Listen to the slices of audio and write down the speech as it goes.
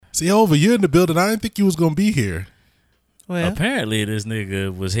See, over, you're in the building. I didn't think you was gonna be here. Well, apparently this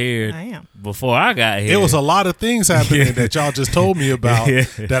nigga was here I am. before I got here. There was a lot of things happening that y'all just told me about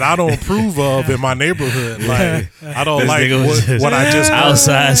that I don't approve of in my neighborhood. Like, I don't This like nigga was what I just heard.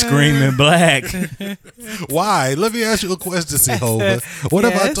 outside screaming black. Why? Let me ask you a question, Jehovah. What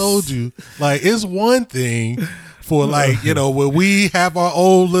have I Yes. told you? Like, it's one thing for, like, you know, when we have our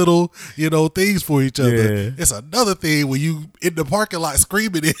own little, you know, things for each other. Yeah. It's another thing when you in the parking lot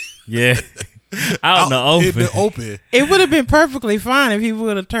screaming it Yeah. Out in the open. in the open. It would have been perfectly fine if he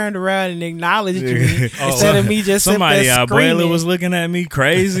would have turned around and acknowledged me instead of me just Somebody, sitting there abuela screaming. was looking at me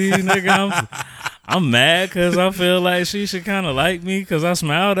crazy, nigga. I'm mad because I feel like she should kind of like me because I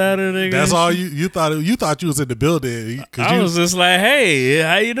smiled at her, nigga. That's all you thought. You thought you was in the building. I was just like, hey,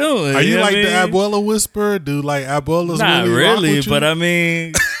 how you doing? Are you know like what the I mean? abuela whisperer? Do like abuelas Not really rock really, with you? but I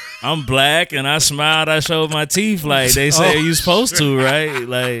mean, I'm black and I smiled. I showed my teeth like they say you supposed to, right?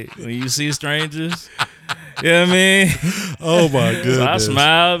 Like when you see strangers. You know what I mean? Oh my goodness. So I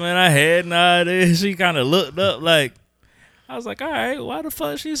smiled, man. I head nodded. She kind of looked up like, I was like, all right, why the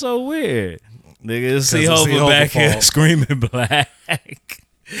fuck she so weird? Nigga, see it's Hova C-Hova back here fault. screaming black.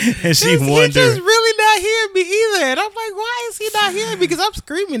 And she He wondered. just really not hearing me either. And I'm like, why is he not hearing me? Because I'm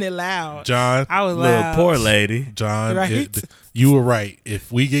screaming it loud. John, I was Little loud. poor lady. John, Right? you were right. If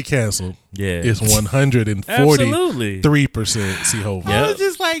we get canceled, Yeah. it's 143% Absolutely. Jehovah. I Yep. was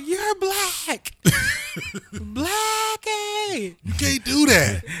just like, you're black. Blackie. You can't do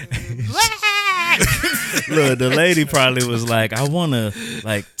that. Black. Look, the lady probably was like, I want to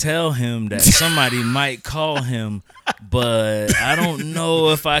like tell him that somebody might call him, but I don't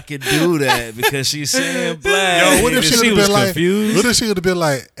know if I could do that because she's saying black. Yo, what if she was would have been like? confused? What if she would have been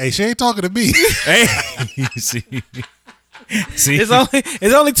like, "Hey, she ain't talking to me." Hey, see,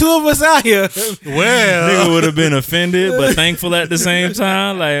 It's only two of us out here. Well, nigga would have been offended but thankful at the same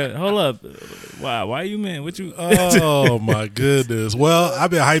time. Like, hold up, why you man? What you? oh my goodness. Well,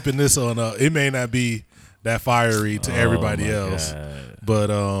 I've been hyping this on. It may not be that fiery to everybody my else, God. but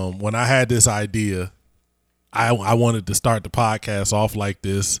when I had this idea, I wanted to start the podcast off like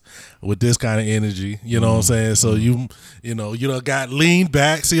this with this kind of energy. You know what I'm saying? So you done got leaned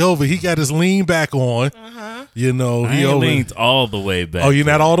back. See, over he got his lean back on. You know, I he ain't over. leaned all the way back. Oh, you're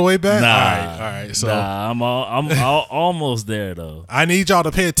not all the way back? Nah, All right. So I'm almost there though. I need y'all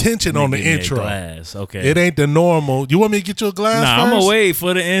to pay attention on the Give me a intro. glass. Okay. It ain't the normal. You want me to get you a glass Nah, first? I'm gonna wait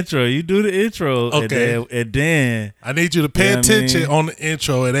for the intro. You do the intro, Okay. and then I need you to pay You know what I attention mean? on the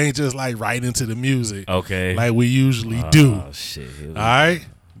intro. It ain't just like right into the music okay, like we usually do. Oh shit! All right?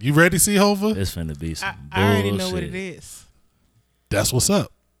 You ready, C. Hova? It's finna be some I already know what bullshit. it is. That's what's up.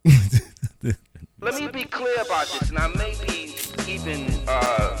 Let me be clear about this, and I may be even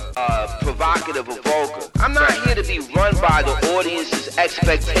provocative or vulgar. I'm not here to be run by the audience's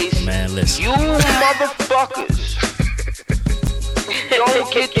expectations. Man, listen. You motherfuckers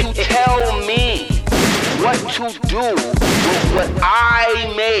don't get to tell me what to do with what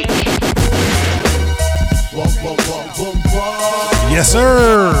I make. Yes,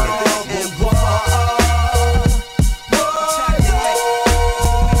 sir.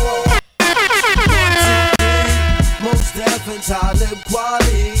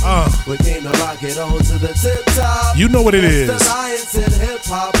 You know what it is.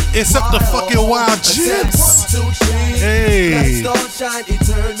 Except the fucking wild chips. Hey.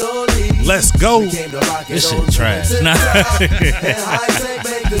 Let's go. This shit trash. Nah.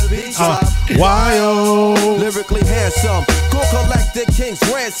 Wild. Lyrically handsome, go collect the king's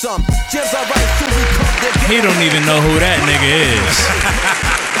ransom. Gems are right to become the He don't even know who that nigga is.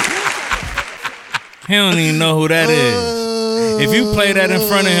 He don't even know who that is. If you play that in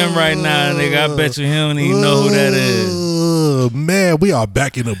front of him right now, nigga, I bet you he don't even know who that is. Man, we are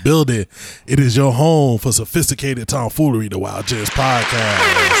back in the building. It is your home for sophisticated tomfoolery, the Wild Jizz Podcast.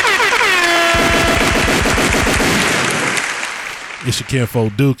 It's your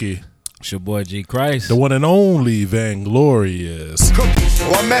kinfolk Dookie, It's your boy G Christ. the one and only Vainglorious.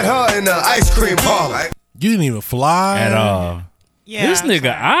 Oh, I met her in the ice cream parlor. You didn't even fly At all. Yeah, This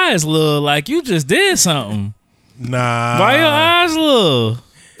nigga eyes look like you just did something. Nah. Why your eyes look?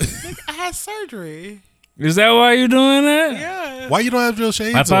 I had surgery. Is that why you doing that? Yeah. Why you don't have your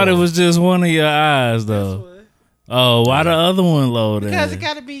shades I thought on? it was just one of your eyes though. Oh, why the other one low then? Because it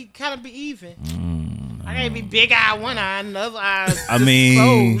gotta be even. I gotta be big eye one eye and the other eye. I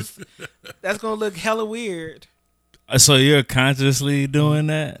mean- closed. That's gonna look hella weird. So you're consciously doing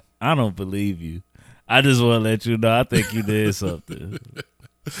that? I don't believe you. I just want to let you know. I think you did something.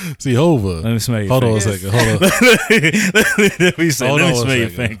 See, Hova. Let me smell your Hold on a fingers. second. Hold on. Let me Hold smell on your a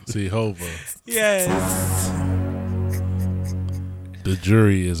fingers. second. See, Hova. Yes. The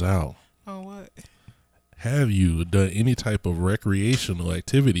jury is out. Oh, what? Have you done any type of recreational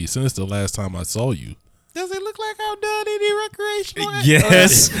activity since the last time I saw you? Does it look like I've done any recreational activity?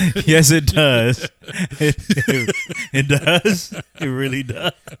 Yes, yes, it does. It does. It really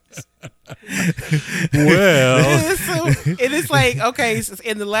does. Well, And it's like, okay,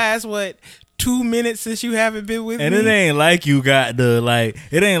 in the last, 2 minutes since you haven't been with And me? it ain't like you got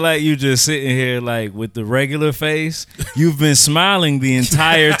it ain't like you just sitting here like with the regular face. You've been smiling the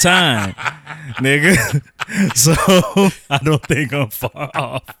entire time, nigga. So I don't think I'm far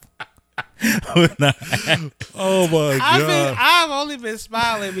off. oh my God. I've only been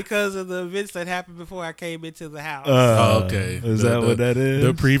smiling because of the events that happened before I came into the house. Okay. Is that what that is?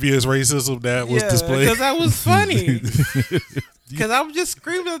 The previous racism that was displayed? Because that was funny. Because I was just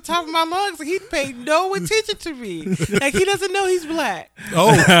screaming at the top of my lungs and he paid no attention to me. Like he doesn't know he's black.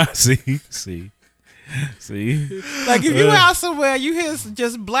 Oh, see. Like if you out somewhere, you hear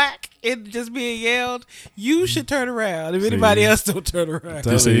just black and just being yelled, you should turn around. If anybody else don't turn around.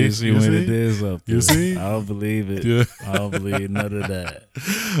 You see when it is up there. You see? I don't believe it. Yeah. I don't believe none of that.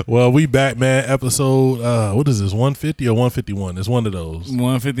 Well, we back, man. Episode, what is this, 150 or 151? It's one of those.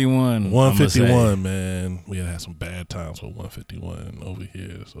 151. 151, man. We had some bad times with 151 over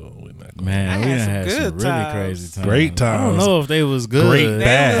here, so we're not going Man, we had done some had good some really times. crazy times. Great times. I don't know if they was good. Great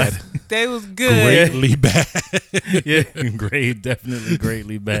bad. They was good. Greatly bad. Yeah, great, definitely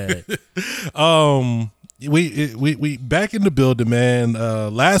greatly bad. We back in the building, man.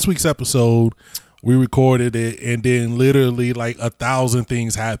 Last week's episode, we recorded it, and then literally like 1,000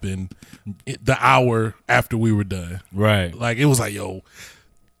 things happened the hour after we were done. Right. Like it was like, yo,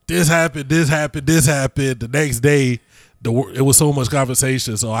 this happened. The next day, it was so much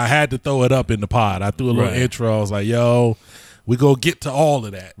conversation, so I had to throw it up in the pod. I threw a little intro. I was like, yo, we go get to all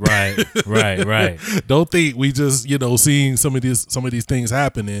of that. Right. Don't think we just seeing some of these things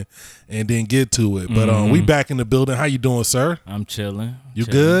happening and then get to it. But we back in the building. How you doing, sir? I'm chilling. You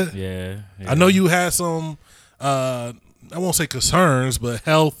good? Yeah. I know you had some I won't say concerns, but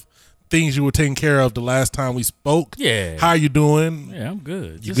health things you were taking care of the last time we spoke. Yeah. How you doing? Yeah, I'm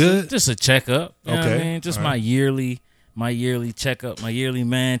good. You good? Just a checkup. You know what I Okay. mean? Just All my yearly checkup, my yearly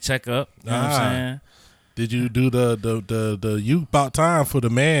man checkup. You know what I'm saying? Did you do the you about time for the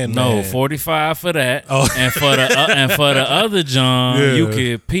man? No, man. 45 for that. Oh. And for the other John, Yeah.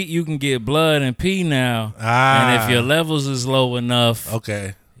 you can get blood and pee now. Ah. And if your levels is low enough,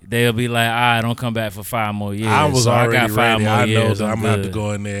 Okay. they'll be like, all right, don't come back for 5 more years. I was so already I got 5 ready. more I know years. that I'm gonna have to good.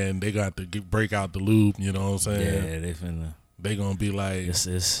 go in there and they got to break out the lube. You know what I'm saying? Yeah, they finna. They gonna be like, It's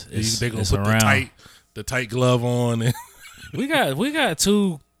they gonna it's put around. the tight glove on. And We got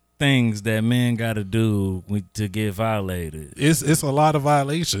 2 things that men got to do to get violated. it's a lot of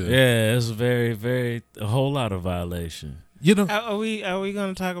violation. Yeah, it's a whole lot of violation. You know, Are we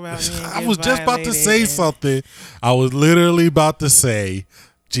going to talk about men I getting was just about to violated say and- something. I was literally about to say,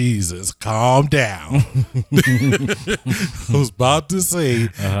 Jesus, calm down. I was about to say,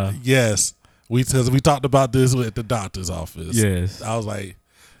 yes, because we talked about this at the doctor's office. Yes. I was like,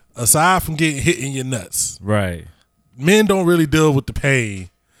 aside from getting hit in your nuts, Right. men don't really deal with the pain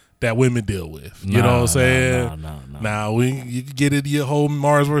that women deal with. You know what I'm saying? No. Now you can get into your whole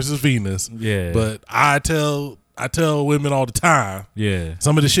Mars versus Venus. Yeah. But I tell women all the time, Yeah.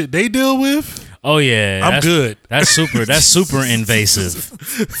 some of the shit they deal with, Oh yeah. I'm good. That's super invasive.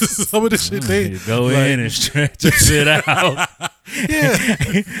 Some of the shit they Go in and stretch your shit out. yeah.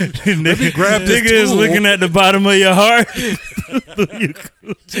 Let me grab this Nigga is tool. looking at the bottom of your heart.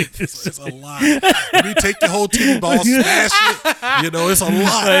 It's a lot. Let me take your whole T-ball, smash it. You know, it's a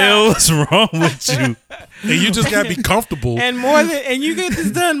lot. Like, yo, what's wrong with you? And you just gotta be comfortable. And you get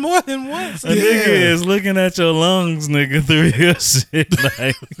this done more than once. A nigga is looking at your lungs, nigga, through your shit.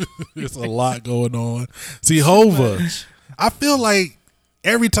 Like, It's a lot going on. See, Hova, I feel like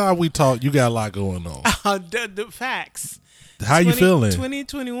every time we talk, you got a lot going on. The facts. How you feeling?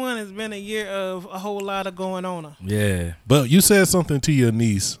 2021 has been a year of a whole lot of going on. yeah. But you said something to your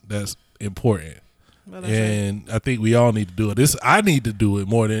niece that's important. What I say? And I think we all need to do it. I need to do it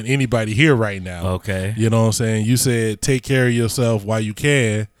more than anybody here right now. Okay. You know what I'm saying? You said take care of yourself while you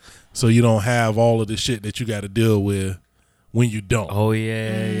can so you don't have all of the shit that you got to deal with when you don't. Oh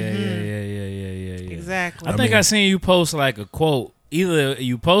yeah. Exactly. I think I seen you post like a quote. Either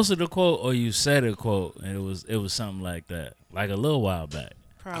you posted a quote or you said a quote, and it was something like that, like a little while back.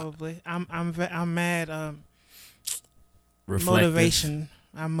 Probably. I'm mad. Reflective. Motivation.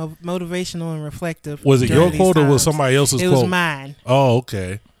 I'm motivational and reflective. Was it during your these quote or was times. somebody else's It quote? was mine. Oh,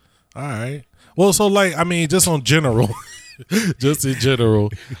 okay. All right. Well, so like, I mean, just on general, just in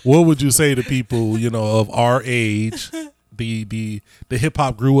general, what would you say to people, of our age the hip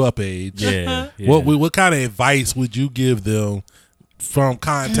hop grew up age. Yeah. What kind of advice would you give them from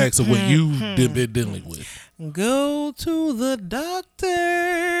context of what you've been dealing with? Go to the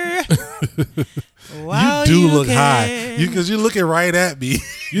doctor. You do look high. Because you're looking right at me.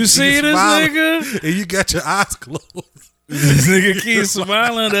 You see this nigga? And you got your eyes closed. This nigga keeps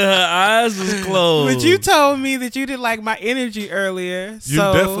smiling and her eyes is closed. But you told me that you didn't like my energy earlier. You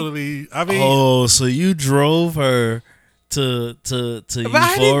so. definitely, I mean. Oh, so you drove her to But Euphoria?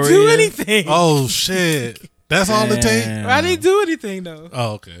 I didn't do anything. Oh, shit. That's all it takes? I didn't do anything, though.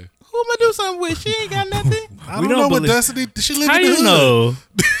 Oh, okay. Who am I do something with? She ain't got nothing. I don't know what Destiny. She live How in the you hood. know?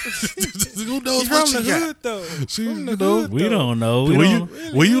 Who knows She's what from she the got? hood, though. She, From the you know, hood, We don't know.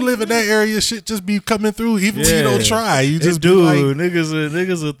 When you live in that area, shit just be coming through. Even if you don't try, you just do. be like,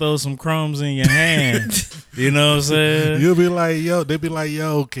 Niggas will throw some crumbs in your hand. You know what I'm saying? you'll be like, yo. They be like,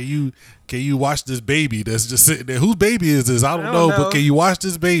 yo, can you watch this baby that's just sitting there? Whose baby is this? I don't know, but can you watch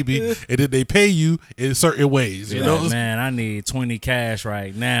this baby? And then they pay you in certain ways. You know, Like, man, I need 20 cash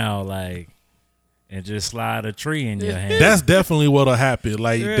right now, like, and just slide a tree in your hand. that's definitely what'll happen.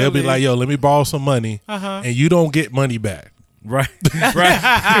 Like they'll be Really? like, yo, let me borrow some money, and you don't get money back. Right.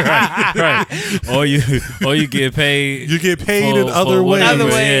 Or you get paid. You get paid in for other ways. whatever,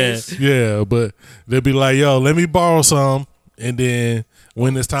 Other ways. Yeah, but they'll be like, yo, let me borrow some, and then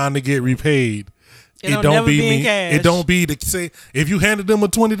when it's time to get repaid, it don't don't never be be in me. cash. It don't be the say if you handed them a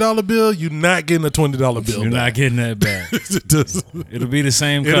 $20 bill, you're not getting a $20 bill. You're not back. getting that back. It'll be the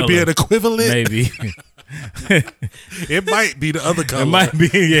same color. It'll be an equivalent. Maybe. It might be the other color. It might be.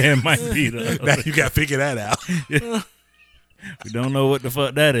 Yeah, it might be. Now you got to figure that out. We don't know what the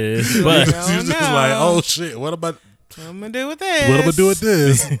fuck that is. But You just know. like, oh shit, what am I? What I'm going to do with this? What am I do with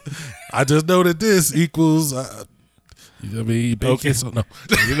this? I just know that this equals. You know what I mean? Bacon. Okay. So, no.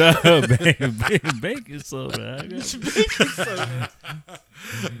 you know, bacon soda.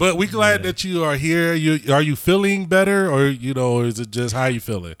 But we glad that you are here. Are you feeling better, or or is it just how you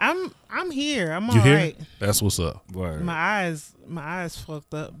feeling? I'm here. I'm You all here? right. That's what's up. Word. My eyes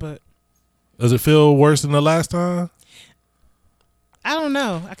fucked up, but Does it feel worse than the last time? I don't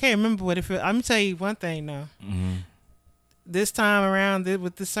know. I can't remember what it feels. I'm gonna tell you one thing though. Mm-hmm. This time around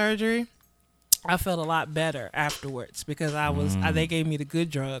with the surgery, I felt a lot better afterwards because they gave me the good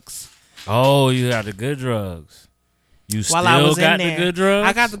drugs. Oh, you got the good drugs. You While I still was got in the there, good drugs?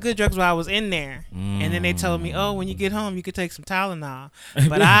 I got the good drugs while I was in there, and then they told me, "Oh, when you get home, you could take some Tylenol."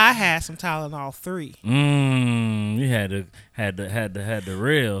 But I had some Tylenol 3. You had the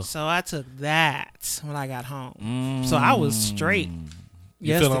real. So I took that when I got home. So I was straight.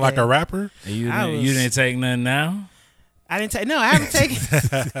 You feeling like a rapper? And you I you didn't take nothing now? I didn't take. No, I haven't taken.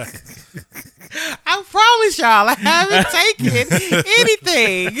 I promise y'all, I haven't taken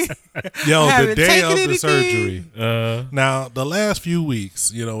anything. Yo, I the haven't day taken of the anything. surgery. Now, the last few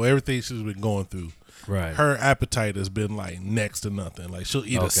weeks, everything she's been going through, Right. her appetite has been like next to nothing. Like she'll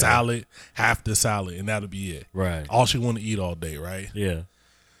eat a salad, half the salad, and that'll be it. Right. All she want to eat all day, right? Yeah.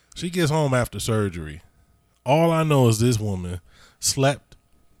 She gets home after surgery. All I know is this woman slept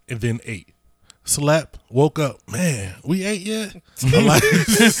and then ate. Slept, woke up, man, we ate yet? I'm like,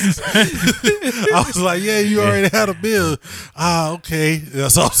 I was like, yeah, you already had a meal. Okay.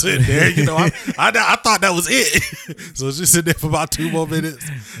 So I'm sitting there, I thought that was it. So she sitting there for about 2 more minutes.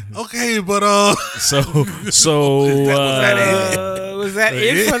 Okay, but So Was that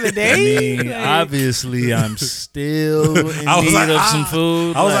it for the day? I mean, obviously, I'm still in need of some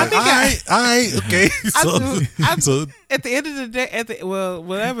food. I was like, all right, okay. So At the end of the day,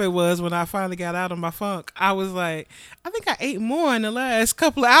 whatever it was, when I finally got out of my funk, I was like, I think I ate more in the last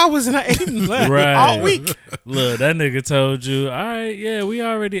couple of hours than I ate in the Right. all week. Look, that nigga told you, all right, yeah, we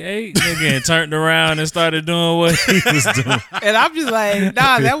already ate. Nigga, and turned around and started doing what he was doing. And I'm just like,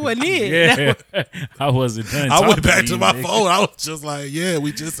 nah, that wasn't it. Yeah, I wasn't done. I went talking back to you, my nigga. phone. I was just like, yeah,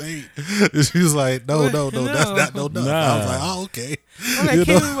 we just ate. And she was like, no, that's not no enough. I was like, oh, okay.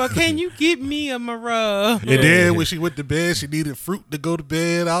 I'm like, can you get me a Mara? And then when she went to bed, she needed fruit to go to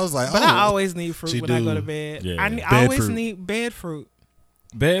bed. I was like, But I always need fruit She when I do. go to bed. Yeah. I always fruit. need bed fruit.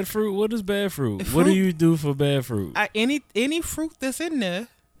 Bad fruit? What is bad fruit? Fruit? What do you do for bad fruit? Any fruit that's in there,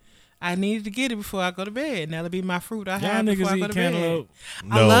 I needed to get it before I go to bed. And that'll be my fruit I Y'all have before I niggas go eat to cantaloupe?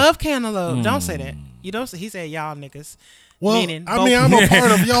 bed. I love cantaloupe. Don't say that. You don't say. He said y'all niggas. well, Meaning I mean, I'm a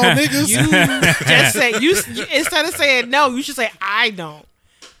part of y'all niggas. You just say you instead of saying no, you should say I don't,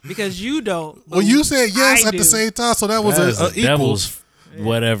 because you don't. Well, you said yes I at the do. same time, so that was That is a a equal. devil's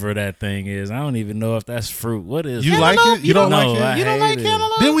whatever that thing is. I don't even know if that's fruit. What is You it? like it? You don't like No, it? I You don't like hate it.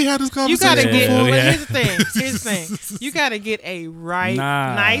 cantaloupe? Then we had this You conversation. gotta get. Yeah, Well, yeah. here's the thing. Here's the thing. You gotta get a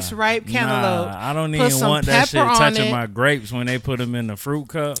nice ripe cantaloupe. Nah, I don't put even some want that shit pepper on touching it. my grapes when they put them in the fruit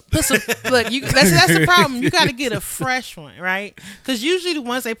cup. Look, that's the problem. You got to get a fresh one, right? Because usually the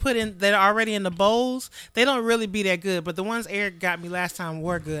ones they put in that are already in the bowls, they don't really be that good. But the ones Eric got me last time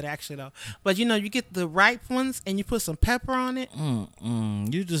were good, actually, though. But you get the ripe ones and you put some pepper on it.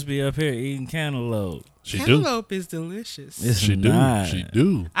 You just be up here eating cantaloupe. Cantaloupe is delicious. It's She not.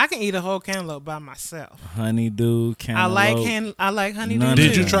 do. I can eat a whole cantaloupe by myself. Honeydew cantaloupe. I like honeydew. None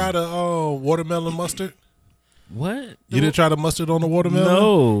Did of you them. try the watermelon mustard? What? You didn't try the mustard on the watermelon?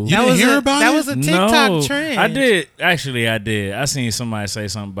 No. You didn't hear about that it? was a TikTok No. trend. I did. Actually, I did. I seen somebody say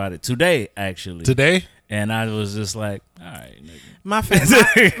something about it today, actually. Today? And I was just like, all right,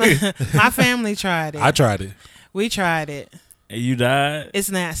 nigga. My family tried it. I tried it. We tried it. And you died? It's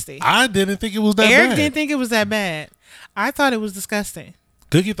nasty. I didn't think it was that Eric bad. didn't think it was that bad. I thought it was disgusting.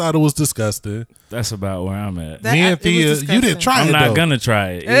 Cookie thought it was disgusting. That's about where I'm at. That- Me and it was Thea, you disgusting. didn't try I'm it not though. gonna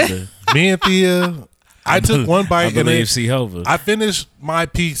try it either. Me and Thea, I took one bite I and then believe Jehovah. I finished my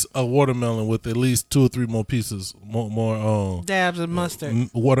piece of watermelon with at least 2 or 3 more pieces, more Dabs of mustard.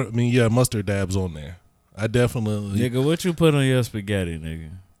 mustard dabs on there. I definitely, Nigga, what you put on your spaghetti,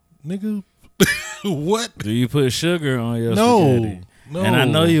 nigga? what? Do you put sugar on your No, spaghetti? no. And I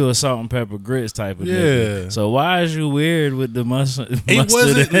know you a salt and pepper grits type of nigga. Yeah. So why is you weird with the mustard? It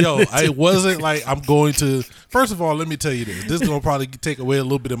wasn't, and- it wasn't like I'm going to. First of all, let me tell you this. This is gonna probably take away a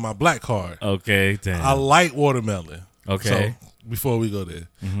little bit of my black card. Okay, damn. I like watermelon. Okay. So before we go there,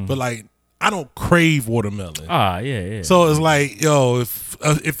 but like I don't crave watermelon. Yeah. So it's like,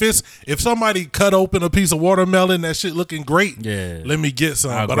 if somebody cut open a piece of watermelon, that shit looking great. Yeah. Let me get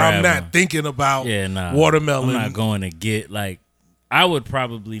some. I'll but I'm grab not one. thinking about Nah. watermelon. I'm not going to get I would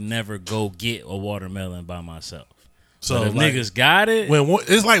probably never go get a watermelon by myself. So But if like, niggas got it,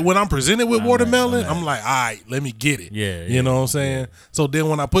 it's like when I'm presented with I'm watermelon, not. I'm like, all right, let me get it. Yeah, You know what I'm saying? So then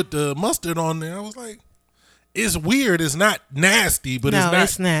when I put the mustard on there, I was like, it's weird. It's not nasty, but No, it's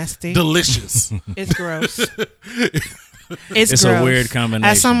it's not nasty. delicious. It's gross. It's gross. a weird combination.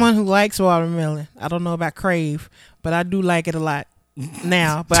 As someone who likes watermelon, I don't know about crave, but I do like it a lot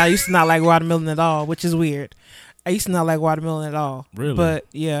now. But I used to not like watermelon at all, which is weird. I used to not like watermelon at all. Really? But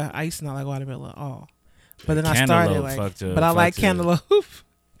yeah, I used to not like watermelon at all. But then I started Cantaloupe like, fucked you- but I like fucked you. cantaloupe.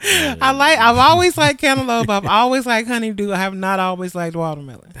 I've always liked cantaloupe. I've always liked honeydew. I have not always liked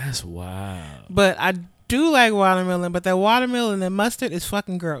watermelon. That's wild. But I do like watermelon, but that watermelon and mustard is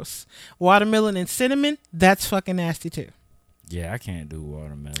fucking gross. Watermelon and cinnamon, that's fucking nasty too. Yeah, I can't do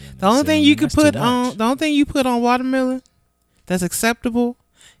watermelon. The only thing you could That's too put much. on, the only thing you put on watermelon that's acceptable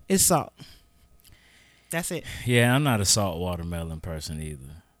is salt. That's it. Yeah, I'm not a salt watermelon person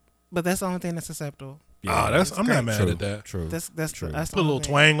either. But that's the only thing that's acceptable. Yeah, I'm not mad at that. True. That's True. that's the Put a little only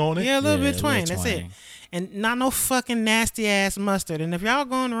thing. twang on it. Yeah, a little bit Yeah, twang. a little That's it. twang. And not no fucking nasty ass mustard. And if y'all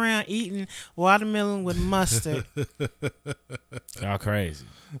going around eating watermelon with mustard, Y'all crazy.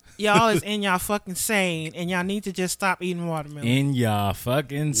 y'all is in y'all fucking sane, and y'all need to just stop eating watermelon. In y'all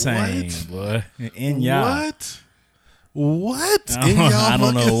fucking sane, boy. In y'all. What? I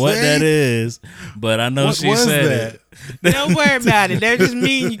don't know what that is, but I know What she was said that? Don't worry about it. They're just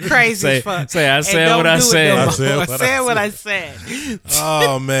mean you crazy Say- as fuck. say, I And said don't what I do it said. no I more. said what I said what I said.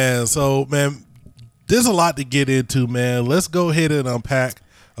 Oh man, so man, there's a lot to get into, man. Let's go ahead and unpack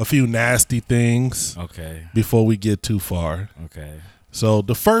a few nasty things Okay. before we get too far. Okay. So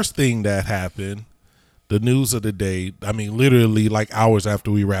the first thing that happened, the news of the day, I mean literally like hours after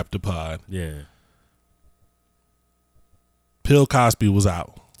we wrapped the pod, Yeah. Bill Cosby was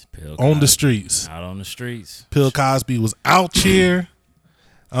out Bill on the Cosby. streets. Out on the streets. Bill Cosby was out here.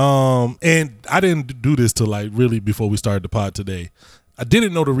 And I didn't do this till like really before we started the pod today. I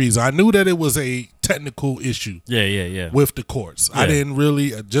didn't know the reason. I knew that it was a technical issue Yeah. with the courts. I Yeah. didn't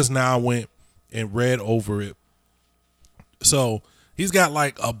really, just now went and read over it. So he's got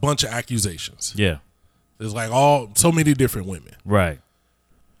like a bunch of accusations. Yeah. There's like so many different women. Right.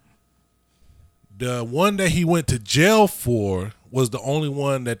 The one that he went to jail for was the only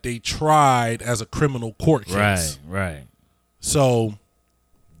one that they tried as a criminal court case. Right. So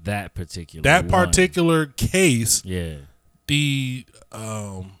That particular that one. particular case, Yeah. the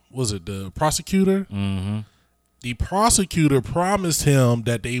was it the prosecutor? Mm-hmm. The prosecutor promised him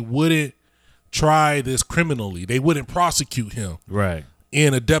that they wouldn't try this criminally. They wouldn't prosecute him Right.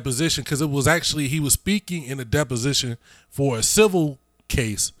 in a deposition because it was actually he was speaking in a deposition for a civil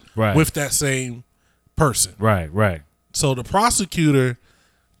case Right. with that same person. Right. So the prosecutor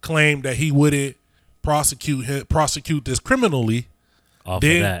claimed that he wouldn't prosecute this criminally, Off of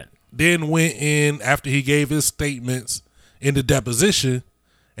that. Then went in after he gave his statements in the deposition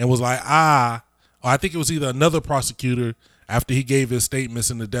and was like, or I think it was either another prosecutor after he gave his statements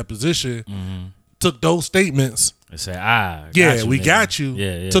in the deposition, took those statements and say, we got you.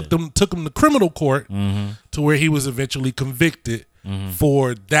 Yeah. Took him to criminal court to where he was eventually convicted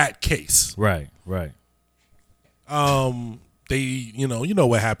for that case. Right. They, you know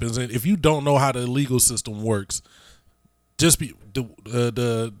what happens, and if you don't know how the legal system works, just be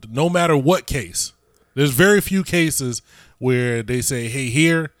the no matter what case. There's very few cases where they say, "Hey,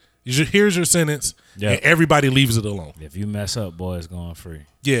 here's your sentence," and everybody leaves it alone. If you mess up, boy, it's going free.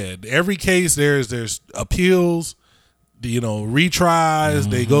 Yeah, every case there's appeals, retries.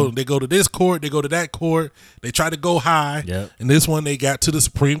 They go to this court, they go to that court. They try to go high, and this one they got to the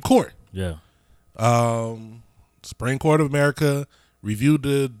Supreme Court. Yeah. Supreme Court of America reviewed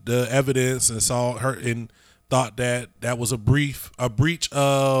the evidence and saw her and thought that was a breach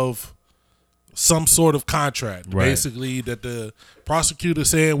of some sort of contract. Right. Basically, that the prosecutor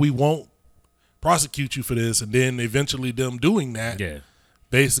saying we won't prosecute you for this, and then eventually them doing that,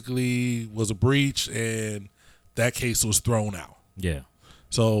 basically was a breach, and that case was thrown out. Yeah.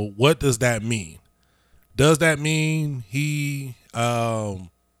 So what does that mean? Does that mean he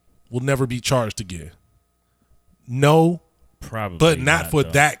will never be charged again? No, probably, but not for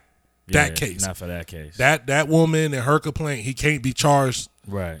though. that case. Not for that case. That woman and her complaint, he can't be charged.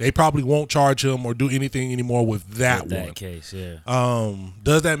 Right. They probably won't charge him or do anything anymore with that one. Case. Yeah.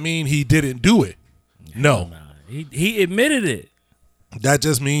 Does that mean he didn't do it? No. He admitted it. That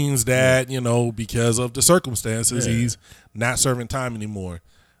just means that because of the circumstances, he's not serving time anymore.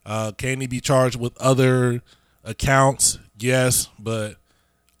 Can he be charged with other accounts? Yes, but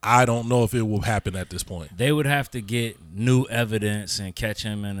I don't know if it will happen at this point. They would have to get new evidence and catch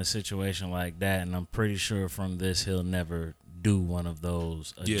him in a situation like that, and I'm pretty sure from this he'll never do one of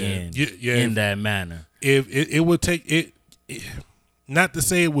those again in that manner. If it would take it, not to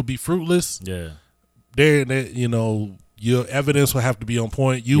say it would be fruitless. Yeah, your evidence will have to be on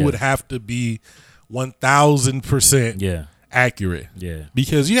point. You would have to be 1,000% accurate. Yeah,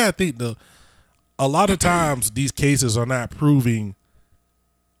 because you have to think a lot of times these cases are not proving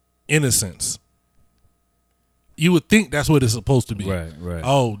innocence. You would think that's what it's supposed to be. Right.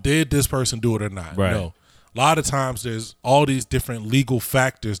 Oh, did this person do it or not? Right. No. A lot of times there's all these different legal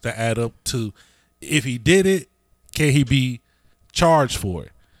factors that add up to if he did it, can he be charged for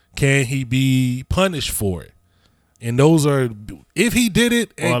it? Can he be punished for it? And those are if he did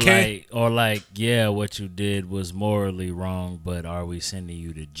it and what you did was morally wrong, but are we sending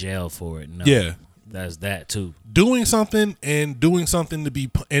you to jail for it? No. Yeah. That's that too. Doing something and doing something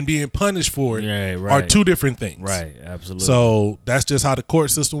and being punished for it are two different things. Right, absolutely. So that's just how the court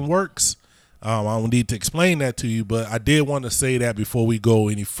system works. I don't need to explain that to you, but I did want to say that before we go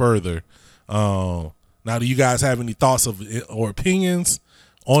any further. Now, do you guys have any thoughts or opinions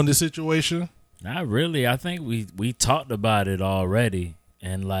on the situation? Not really. I think we talked about it already,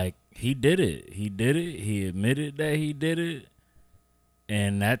 and he did it. He did it. He admitted that he did it,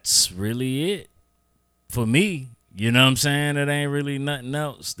 and that's really it. For me, you know what I'm saying? It ain't really nothing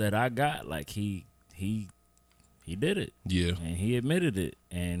else that I got. He did it. Yeah. And he admitted it.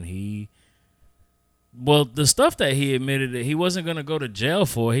 And the stuff that he admitted that he wasn't going to go to jail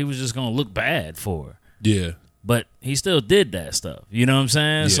for, he was just going to look bad for. Yeah. But he still did that stuff. You know what I'm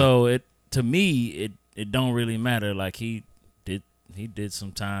saying? Yeah. So to me, it don't really matter. He did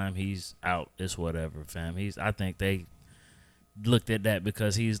some time. He's out. It's whatever, fam. I think they looked at that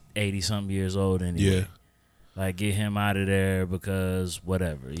because he's 80-something years old anyway. Yeah. Get him out of there because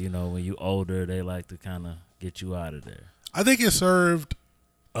whatever. When you older, they like to kind of get you out of there. I think it served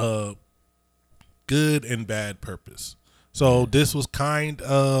a good and bad purpose. So this was kind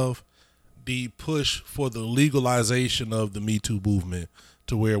of the push for the legalization of the Me Too movement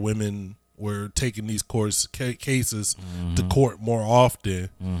to where women were taking these cases to court more often.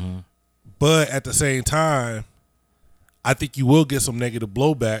 Mm-hmm. But at the same time, I think you will get some negative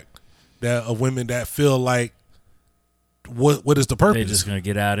blowback of women that feel like, what is the purpose? They're just gonna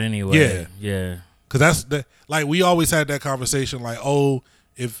get out anyway. Yeah. Because we always had that conversation.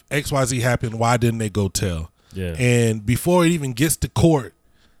 If XYZ happened, why didn't they go tell? Yeah. And before it even gets to court,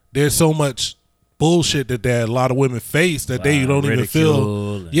 there's so much bullshit that a lot of women face that they don't even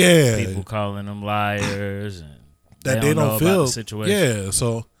feel. Yeah. People calling them liars and that they don't feel about the situation. Yeah.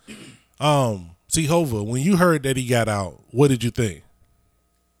 So, see, Hova, when you heard that he got out, what did you think?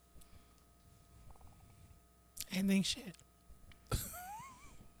 I didn't think shit.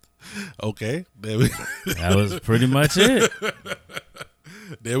 Okay. That was pretty much it.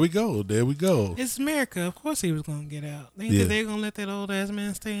 There we go. It's America. Of course he was gonna get out. Think Yeah. that they gonna let that old ass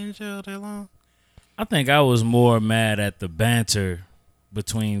man stay in jail that long? I think I was more mad at the banter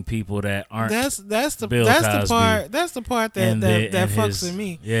between people that aren't. That's the Bill that's Cosby the part that and fucks his- with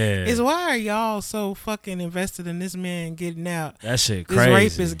me. Yeah, Is why are y'all so fucking invested in this man getting out? that shit This crazy.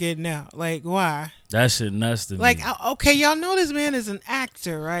 rapist getting out. Like why? That shit nuts to Like me. okay, y'all know this man is an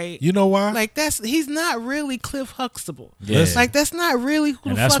actor, right? You know why? Like he's not really Cliff Huxtable. Yeah. Like that's not really who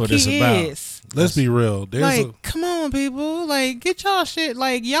And the that's fuck what he it's about. is. Let's be real. Like, come on, people. Like, get y'all shit.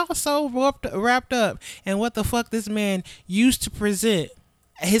 Like, y'all so wrapped up in what the fuck this man used to present.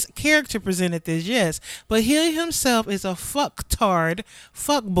 His character presented this, yes, but he himself is a fucktard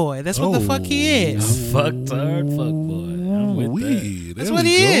fuck boy. That's what the fuck he is. Fucktard fuck boy. I'm with that. Weed. That's what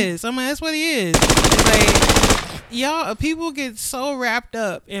he is. I mean, that's what he is. It's like y'all, people get so wrapped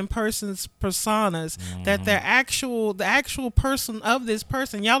up in person's personas that the actual person of this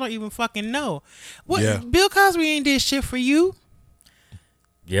person, y'all don't even fucking know. What Yeah. Bill Cosby ain't did shit for you.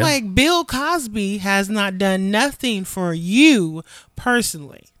 Yeah. Like Bill Cosby has not done nothing for you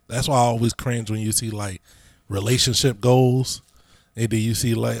personally. That's why I always cringe when you see like relationship goals. And then you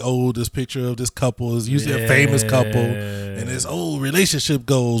see like, oh, this picture of this couple is usually a famous couple, and it's relationship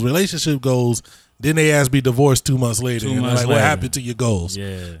goals. Then they ask me divorced 2 months later. 2 And months like, what later. happened to your goals?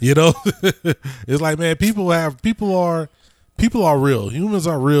 Yeah. You know, it's like, man, people are real. Humans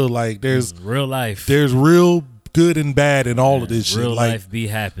are real. Like there's real life. real good and bad in all of this shit. Real Like life be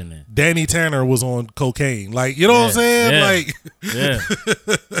happening. Danny Tanner was on cocaine. Like, you know what I'm saying? Yeah. Like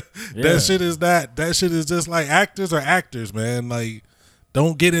Yeah. that shit is not. That shit is just like actors are actors, man. Like,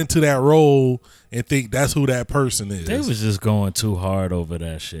 don't get into that role and think that's who that person is. They was just going too hard over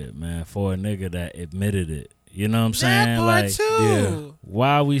that shit, man, for a nigga that admitted it. You know what I'm saying? That part Like, too. yeah.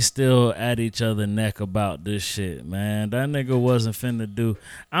 why we still at each other neck about this shit, man? That nigga wasn't finna do.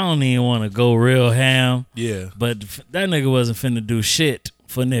 I don't even want to go real ham, Yeah, but that nigga wasn't finna do shit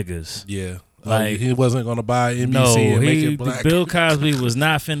for niggas. yeah. Like, he wasn't gonna buy NBC No, and make it black. Bill Cosby was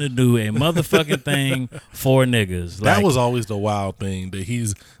not finna do a motherfucking thing for niggas. That Like, was always the wild thing, that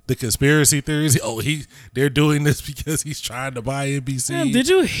he's the conspiracy theories. They're doing this because he's trying to buy NBC. Damn, did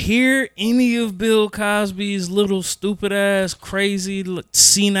you hear any of Bill Cosby's little stupid ass, crazy,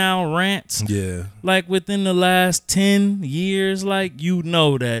 senile rants? Yeah, Like within the last 10 years, like you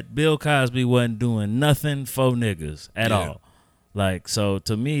know that Bill Cosby wasn't doing nothing for niggas at Yeah. all. Like, so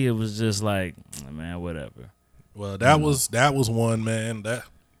to me, it was just like, man, whatever. well, that was one, man. That,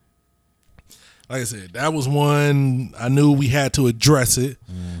 like I said, that was one. I knew we had to address it.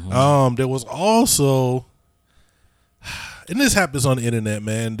 There was also, and this happens on the internet,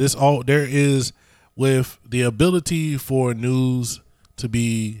 man. There is, with the ability for news to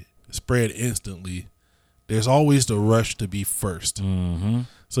be spread instantly, there's always the rush to be first.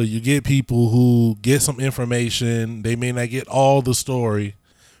 So you get people who get some information. They may not get all the story,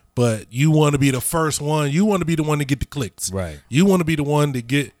 but you want to be the first one. You want to be the one to get the clicks. Right. You want to be the one to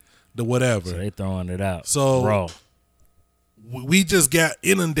get the whatever. So they throwing it out. So- raw. We just got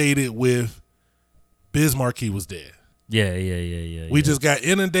inundated with Bismarck. He was dead. Yeah. We just got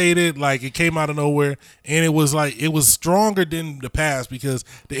inundated, like it came out of nowhere, and it was like it was stronger than the past because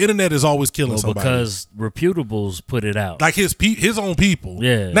the internet is always killing somebody. Because reputables put it out. Like his own people,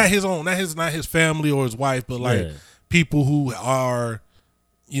 Yeah. not his family or his wife, but like Yeah. people who are,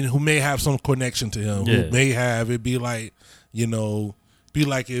 who may have some connection to him, Yeah. who may have it be like, be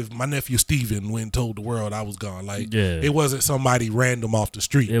like if my nephew Steven went and told the world I was gone. Like, Yeah. it wasn't somebody random off the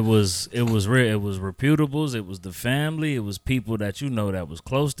street. It was real. It was reputables. It was the family. It was people that that was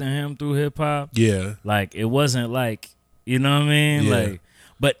close to him through hip hop. Yeah. Like, it wasn't like, you know what I mean? Yeah. Like,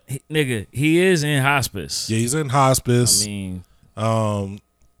 but nigga, he is in hospice. Yeah, he's in hospice. I mean,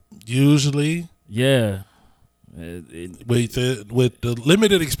 Usually yeah. with the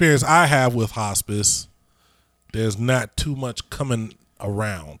limited experience I have with hospice, there's not too much coming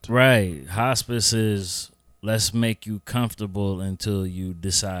around. Right. Hospice is, let's make you comfortable until you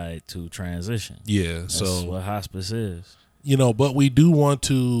decide to transition. Yeah, That's so what hospice is. but we do want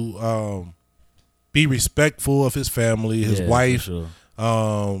to be respectful of his family, his Yeah, wife. for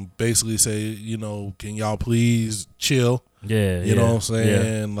sure. Basically say, can y'all please chill? Yeah. You know what I'm Yeah.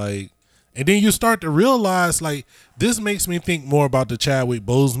 saying? Like, and then you start to realize, like, this makes me think more about the Chadwick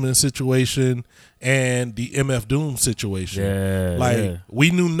Boseman situation and the MF Doom situation. Yeah. Like, yeah. we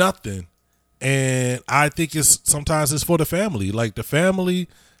knew nothing. And I think sometimes it's for the family. Like, the family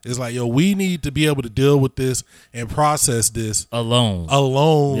It's like, yo, we need to be able to deal with this and process this alone.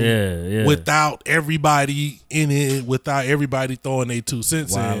 Yeah. Without everybody in it, without everybody throwing their 2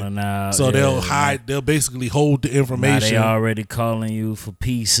 cents Wilding in. out, So they'll basically hold the information. Now they already calling you for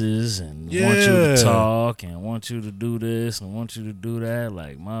pieces and want you to talk and want you to do this and want you to do that.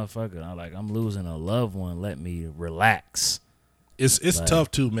 Like, motherfucker, I'm losing a loved one. Let me relax. It's like,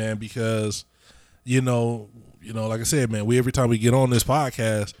 tough too, man, because like I said, man, every time we get on this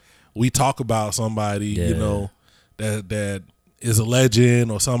podcast, we talk about somebody, that is a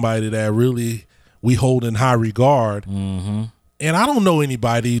legend or somebody that really we hold in high regard. Mm-hmm. And I don't know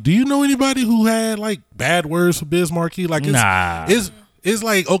anybody. Do you know anybody who had like bad words for Biz Markie? Like, it's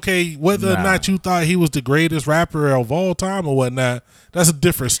like, okay, whether or not you thought he was the greatest rapper of all time or whatnot, that's a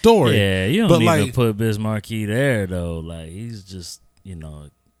different story. Yeah, you don't need to put Biz Markie there though. Like, he's just,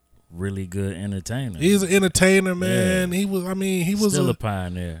 really good entertainer. He's an entertainer, man. He was still a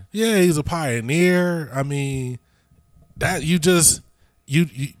pioneer. Yeah, he's a pioneer. I mean, that you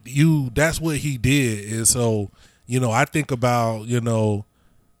that's what he did. And so, I think about,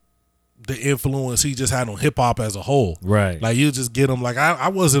 the influence he just had on hip hop as a whole. Right. Like, you just get him. Like, I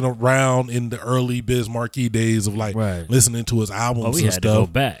wasn't around in the early Biz Markie days of like listening to his albums and stuff. To go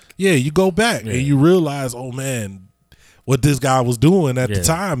back. Yeah, you go back and you realize, oh man, what this guy was doing at the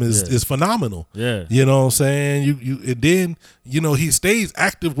time is phenomenal. Yeah. You know what I'm saying? And then, he stays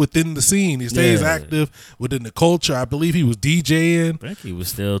active within the scene. He stays active within the culture. I believe he was DJing. I think he was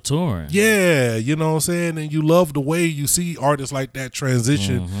still touring. Yeah, you know what I'm saying? And you love the way you see artists like that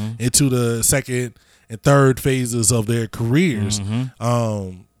transition into the second and third phases of their careers.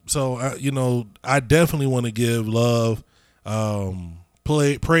 So, I definitely want to give love,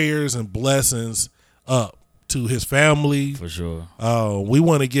 prayers and blessings up to his family. For sure. We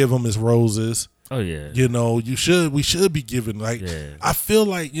want to give him his roses. Oh yeah. We should be giving, I feel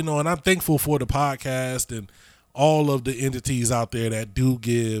like, and I'm thankful for the podcast and all of the entities out there that do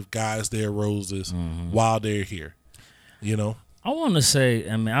give guys their roses while they're here. I want to say,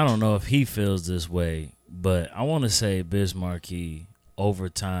 I don't know if he feels this way, but I want to say Biz Markie over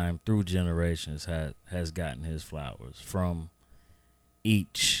time through generations has gotten his flowers from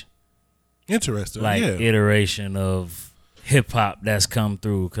each interesting iteration of hip hop that's come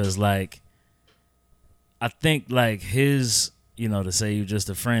through, because I think his to say you just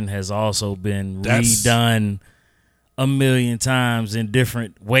a friend has also been redone a million times in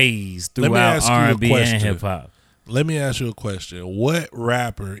different ways throughout R&B and hip hop. Let me ask you a question. What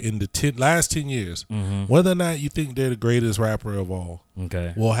rapper in the last 10 years, whether or not you think they're the greatest rapper of all,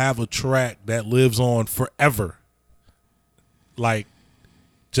 will have a track that lives on forever like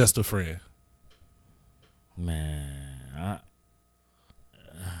Just a Friend? Man,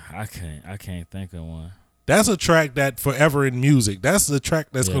 I can't think of one. That's a track that forever in music. That's the track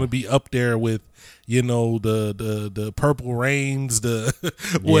that's going to be up there with, the Purple Rains, the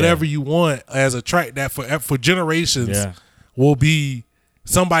whatever you want, as a track that for generations will be,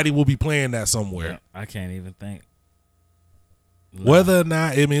 somebody will be playing that somewhere. I can't even think. No. Whether or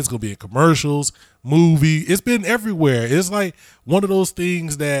not, it's going to be in commercials, movie, it's been everywhere. It's like one of those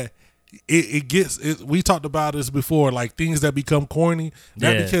things that we talked about this before, like things that become corny,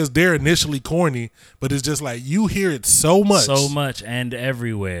 not because they're initially corny, but it's just like you hear it so much and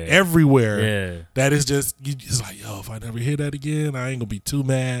everywhere, that it's just like, yo, if I never hear that again, I ain't gonna be too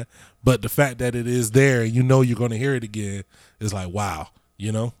mad. But the fact that it is there, you're gonna hear it again, is like, wow,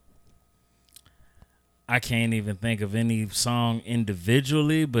 I can't even think of any song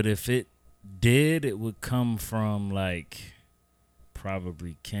individually, but if it did, it would come from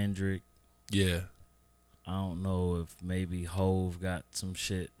probably Kendrick. Yeah. I don't know if maybe Hove got some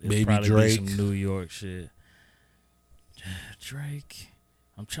shit. Maybe probably Drake. Be some New York shit. Drake.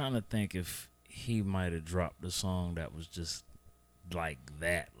 I'm trying to think if he might have dropped a song that was just like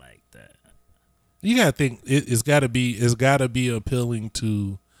that. You gotta think it's gotta be appealing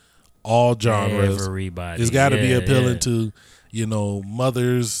to all genres. Everybody. It's gotta be appealing to,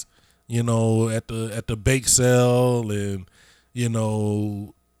 mothers, at the bake sale, and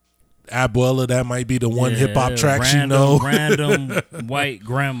Abuela, that might be the one hip hop track random white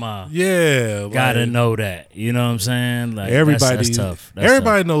grandma. Yeah, gotta know that. You know what I'm saying? Like, everybody, that's tough.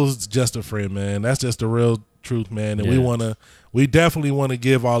 Everybody knows Just a Friend, man. That's just the real truth, man. And we definitely want to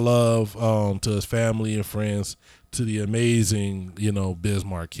give our love to his family and friends, to the amazing, Biz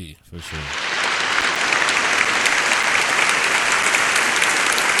Markie. For sure.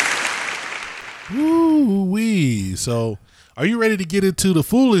 Woo-wee. So, are you ready to get into the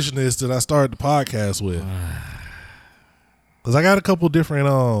foolishness that I started the podcast with? Because I got a couple different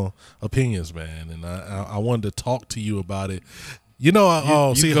opinions, man, and I wanted to talk to you about it. You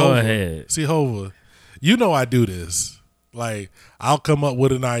know, you go ahead. See, Hova, you know I do this. Like, I'll come up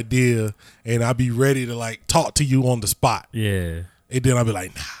with an idea and I'll be ready to like talk to you on the spot. Yeah. And then I'll be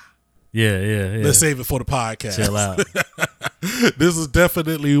like, nah. Yeah. Let's save it for the podcast. Chill out. This is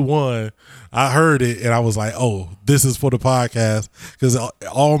definitely one. I heard it and I was like, oh, this is for the podcast because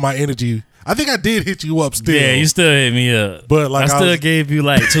all my energy. I think I did hit you up still. Yeah, you still hit me up. But like I still gave you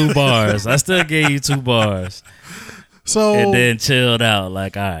like 2 bars. I still gave you 2 bars. So and then chilled out.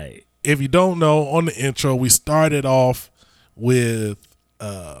 Like, all right. If you don't know, on the intro, we started off with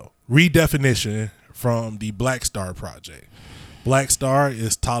redefinition from the Black Star Project. Black Star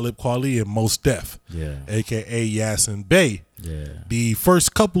is Talib Kweli and Mos Def, a.k.a. Yasin Bey. Yeah. The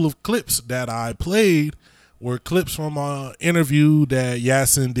first couple of clips that I played were clips from an interview that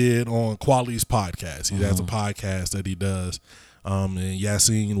Yasin did on Kweli's podcast. He has a podcast that he does, and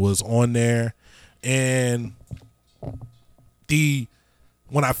Yasin was on there. And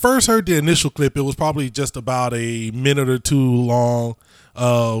when I first heard the initial clip, it was probably just about a minute or 2 long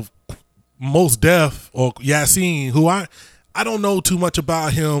of Mos Def or Yasin, who I don't know too much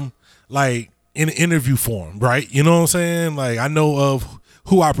about him, like in interview form, right? You know what I'm saying? Like, I know of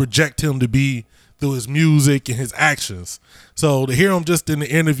who I project him to be through his music and his actions. So to hear him just in the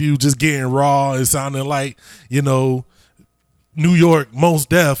interview, just getting raw and sounding like, you know, New York Mos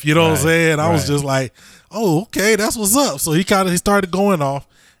Def, you know what I'm saying? I was just like, oh, okay, that's what's up. So he started going off,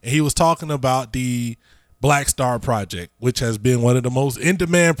 and he was talking about the Black Star Project, which has been one of the most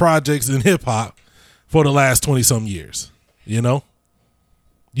in-demand projects in hip-hop for the last 20-some years. You know?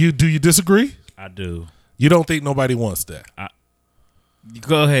 Do you disagree? I do. You don't think nobody wants that? You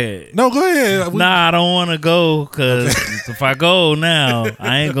go ahead. No, go ahead. Nah, I don't want to go because if I go now,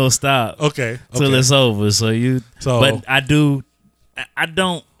 I ain't gonna stop. Okay. Till it's over. But I do. I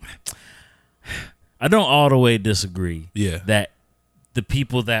don't all the way disagree. Yeah. That the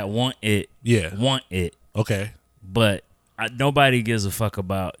people that want it, want it. Okay. But nobody gives a fuck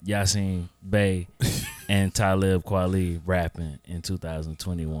about Yasin Bey and Talib Kweli rapping in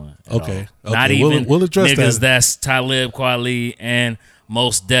 2021. Okay. Not even we'll address niggas that. That's Talib Kweli and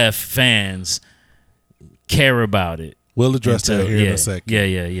Mos Def fans care about it. We'll address that here in a second.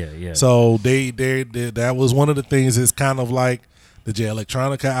 Yeah. So they that was one of the things. It's kind of like the J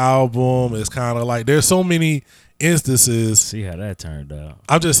Electronica album. It's kind of like there's so many instances. See how that turned out.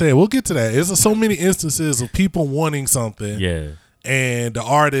 I'm just saying we'll get to that. There's so many instances of people wanting something. Yeah. And the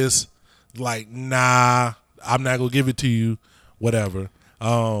artist like, nah, I'm not gonna give it to you. Whatever.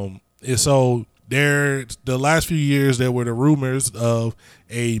 And so the last few years there were the rumors of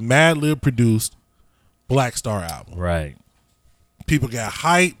a Madlib produced Black Star album. Right. People got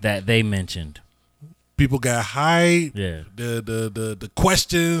hyped. That they mentioned. People got hyped. Yeah. The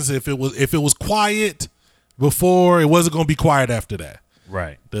questions if it was quiet before, it wasn't gonna be quiet after that.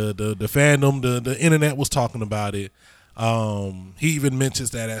 Right. The fandom, the internet was talking about it. He even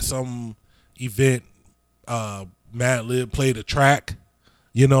mentions that at some event, Madlib played a track,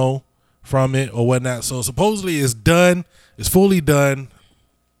 you know, from it or whatnot. So supposedly it's done, it's fully done,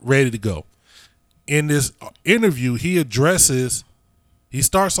 ready to go. In this interview, he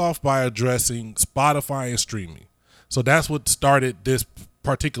starts off by addressing Spotify and streaming. So that's what started this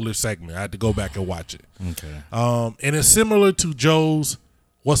particular segment. I had to go back and watch it. Okay. And it's similar to Joe's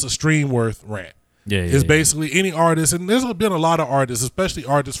 "What's a Stream Worth" rant. It's basically any artist, and there's been a lot of artists, especially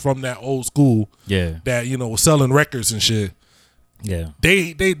artists from that old school, that were selling records and shit. Yeah,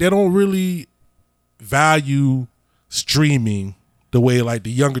 they don't really value streaming the way like the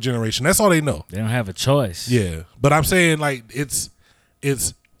younger generation. That's all they know. They don't have a choice. Yeah, but I'm saying like it's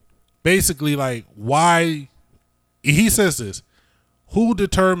basically like why he says this. Who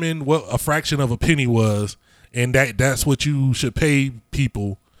determined what a fraction of a penny was, and that's what you should pay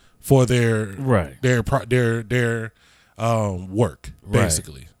people for their work,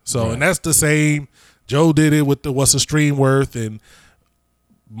 basically. So and that's the same. Joe did it with the "What's a Stream Worth," and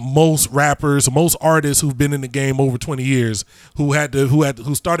most rappers, most artists who've been in the game over 20 years, who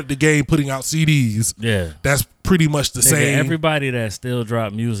started the game putting out CDs. Yeah, that's pretty much the same. Everybody that still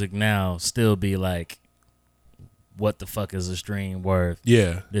drop music now still be like, what the fuck is a stream worth?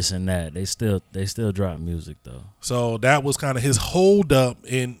 Yeah, this and that. They still drop music though. So that was kind of his hold up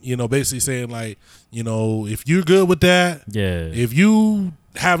in, basically saying like, if you're good with that, if you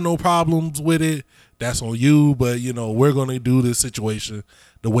have no problems with it, that's on you. But we're gonna do this situation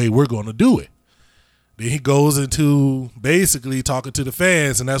the way we're gonna do it. Then he goes into basically talking to the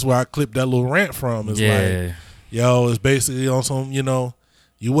fans, and that's where I clipped that little rant from. It's like, it's basically on some,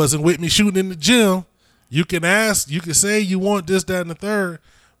 you wasn't with me shooting in the gym. You can ask, you can say you want this, that, and the third,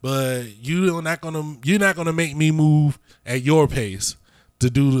 but you're not gonna make me move at your pace to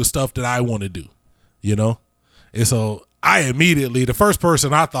do the stuff that I want to do, you know? And so I immediately, the first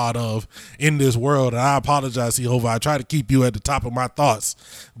person I thought of in this world, and I apologize, Jehovah, I try to keep you at the top of my thoughts,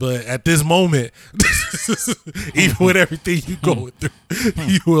 but at this moment, even with everything you going through,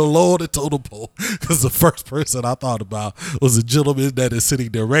 you were low on the totem pole, because the first person I thought about was a gentleman that is sitting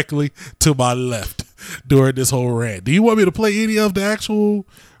directly to my left during this whole rant. Do you want me to play any of the actual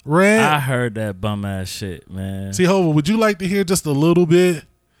rant? I heard that bum ass shit, man. Jehovah, would you like to hear just a little bit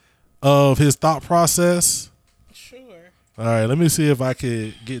of his thought process? All right, let me see if I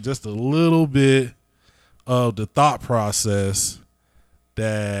could get just a little bit of the thought process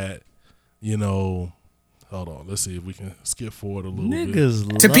that, hold on. Let's see if we can skip forward a little bit.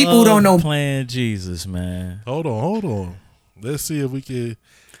 Niggas To people who don't know, playing Jesus, man. Hold on. Let's see if we can.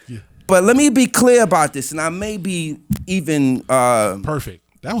 But let me be clear about this, and I may be even Perfect.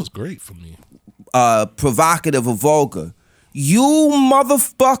 That was great for me. Provocative or vulgar. You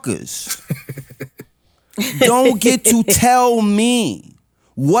motherfuckers don't get to tell me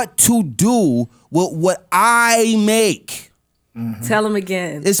what to do with what I make. Mm-hmm. Tell him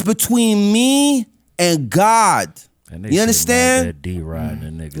again. It's between me and God. And You understand? Like that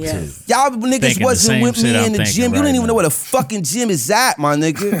D-riding nigga Yes. too. Y'all niggas Thinking wasn't the with same me shit in the I'm gym. thinking You don't right even know now. where the fucking gym is at, my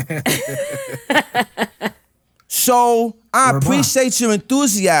nigga. So I appreciate your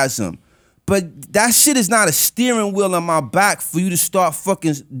enthusiasm, but that shit is not a steering wheel on my back for you to start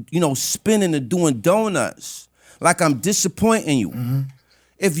fucking, spinning and doing donuts. Like I'm disappointing you. Mm-hmm.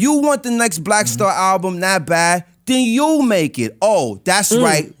 If you want the next Black Star album that bad, then you make it. Oh, that's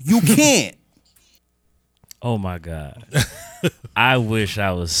right. You can't. Oh my God. I wish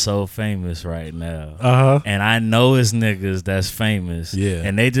I was so famous right now. Uh-huh. And I know it's niggas that's famous. Yeah.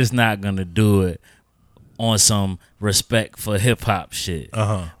 And they just not gonna do it on some respect for hip hop shit.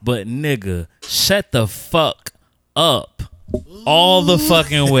 Uh-huh. But nigga, shut the fuck up. All the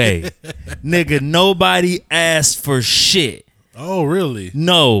fucking way. Nigga, nobody asked for shit. Oh, really?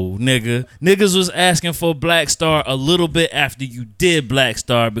 No, nigga. Niggas was asking for Black Star a little bit after you did Black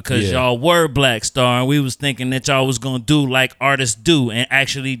Star because y'all were Black Star, and we was thinking that y'all was gonna do like artists do and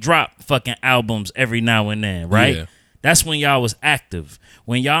actually drop fucking albums every now and then, right? Yeah. That's when y'all was active.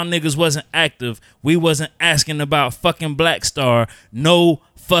 When y'all niggas wasn't active, we wasn't asking about fucking Black Star no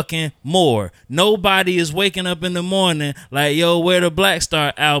fucking more. Nobody is waking up in the morning like, yo, where the Black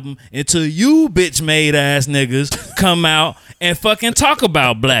Star album until you bitch made ass niggas come out and fucking talk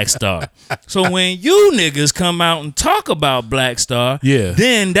about Black Star. So when you niggas come out and talk about Black Star,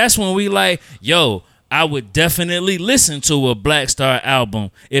 then that's when we like, yo, I would definitely listen to a Black Star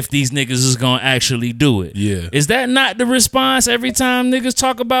album if these niggas is gonna actually do it. Yeah. Is that not the response every time niggas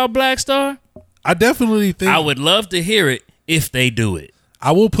talk about Black Star? I definitely think I would love to hear it if they do it.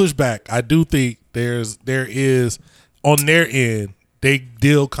 I will push back. I do think there is on their end, they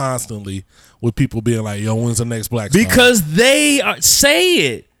deal constantly with people being like, yo, when's the next Black Star? Because they say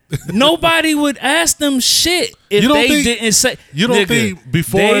it. Nobody would ask them shit if they didn't say. You don't think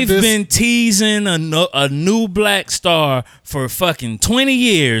before they've this, been teasing a new Black Star for fucking 20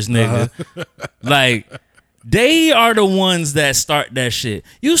 years, nigga. Like, they are the ones that start that shit.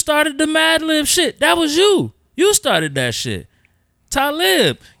 You started the Mad Lib shit. That was you. You started that shit.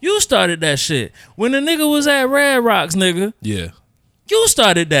 Talib, you started that shit. When the nigga was at Red Rocks, nigga. Yeah. You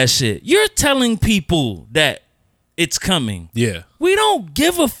started that shit. You're telling people that it's coming. Yeah. We don't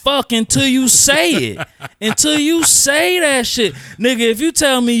give a fuck until you say it. Until you say that shit. Nigga, if you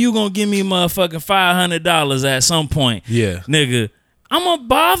tell me you gonna give me motherfucking $500 at some point, nigga, I'm gonna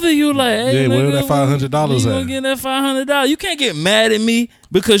bother you like, hey, where nigga, that $500 at? You gonna get that $500. You can't get mad at me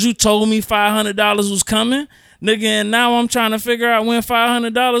because you told me $500 was coming. Nigga, and now I'm trying to figure out when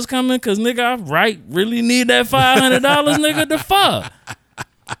 $500 coming because, nigga, I really need that $500, nigga, the fuck.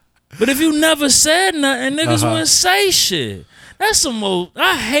 But if you never said nothing, niggas wouldn't say shit. That's some old.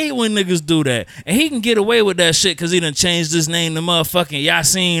 I hate when niggas do that. And he can get away with that shit because he done changed his name to motherfucking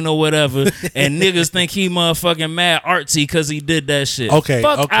Yasin or whatever. And niggas think he motherfucking mad artsy because he did that shit. Okay.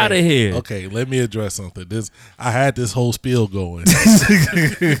 Fuck out of here. Okay, let me address something. I had this whole spiel going.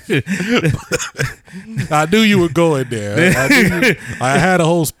 I knew you were going there. I had a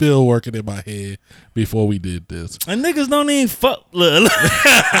whole spiel working in my head before we did this. And niggas don't even fuck. Look.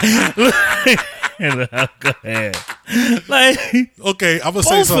 Go ahead. Like, okay, I'm gonna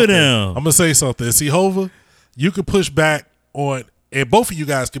say something. I'm gonna say something. See, Hova, you could push back on, and both of you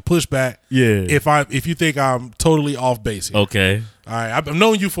guys can push back. Yeah. If you think I'm totally off base here. Okay. All right. I've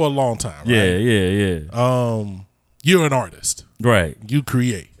known you for a long time. Right? Yeah. You're an artist. Right. You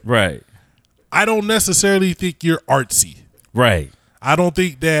create. Right. I don't necessarily think you're artsy. Right. I don't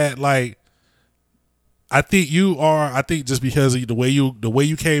think that like. I think you are. I think just because of the way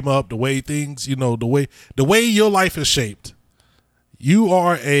you came up, the way things, you know, the way your life is shaped, you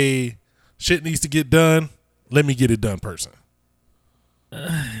are a shit needs to get done. Let me get it done person.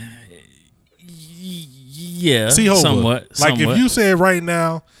 Yeah, see, Hova, somewhat. Like if you said right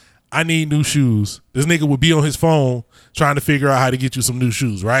now, I need new shoes, this nigga would be on his phone trying to figure out how to get you some new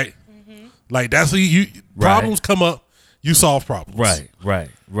shoes, right? Mm-hmm. Like that's what you problems come up, you solve problems.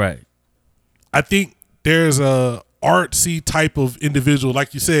 Right. I think there's a artsy type of individual,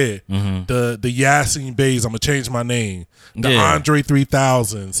 like you said, the Yasin Bays. I'm gonna change my name. The Andre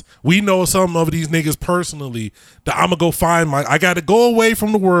 3000s. We know some of these niggas personally. That I'm gonna go find I got to go away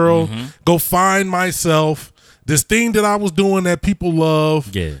from the world, go find myself. This thing that I was doing that people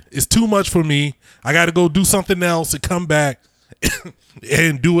love is too much for me. I got to go do something else and come back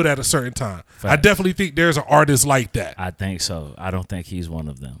and do it at a certain time. Fact. I definitely think there's an artist like that. I think so. I don't think he's one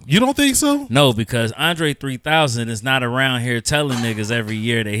of them. You don't think so? No, because Andre 3000 is not around here telling niggas every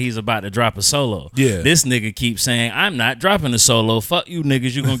year that he's about to drop a solo. Yeah. This nigga keeps saying, I'm not dropping a solo. Fuck you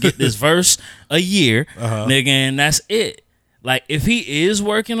niggas. You're going to get this verse a year, nigga, and that's it. Like, if he is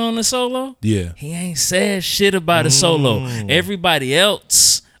working on a solo, he ain't said shit about a solo. Everybody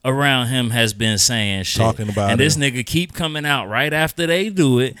else around him has been saying shit. Talking about and this nigga keep coming out right after they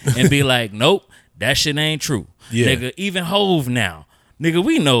do it and be like, nope, that shit ain't true. Nigga, even Hove now. Nigga,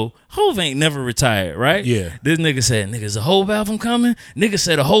 we know Hove ain't never retired, right? Yeah. This nigga said, nigga, is a Hove album coming? Nigga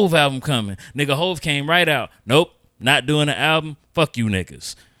said a Hove album coming. Nigga, Hove came right out. Nope, not doing an album. Fuck you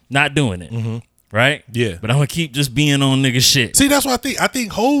niggas. Not doing it. Right? Yeah. But I'm going to keep just being on nigga shit. See, that's what I think. I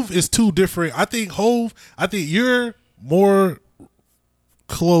think Hove is too different. I think you're more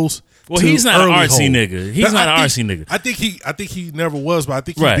close. Well, he's not an artsy nigga. He's not an artsy nigga. I think he never was, but I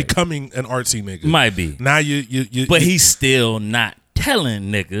think he's becoming an artsy nigga. Might be. Now you But he's still not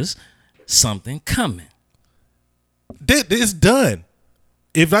telling niggas something coming. It's done.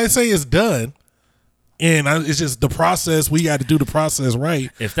 If I say it's done, and it's just the process, we got to do the process right.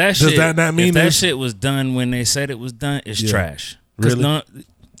 If that does shit, that not mean if that shit was done when they said it was done, it's trash. Really?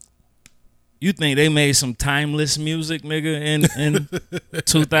 You think they made some timeless music, nigga, in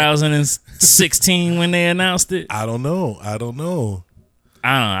 2016 when they announced it? I don't know. I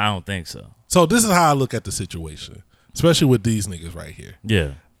don't think so. So this is how I look at the situation, especially with these niggas right here.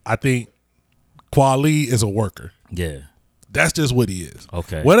 Yeah. I think Kweli is a worker. Yeah. That's just what he is.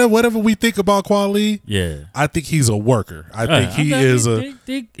 Okay. Whatever we think about Kweli, I think he's a worker. I think he is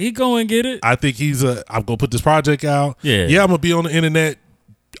he go and get it. I think I'm gonna put this project out. Yeah. I'm gonna be on the internet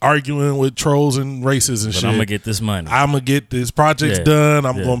arguing with trolls and racists and shit. I'm gonna get this money. I'm gonna get this project done.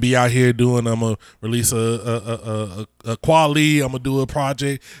 I'm gonna be out here I'm gonna release a Kweli. I'm gonna do a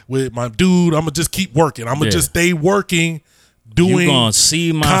project with my dude. I'm gonna just keep working. I'm gonna just stay working, doing you gonna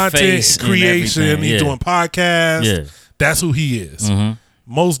see my content face creation. He's doing podcasts. Yeah. That's who he is.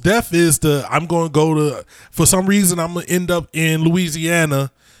 Most Def is I'm going to go to, for some reason, I'm going to end up in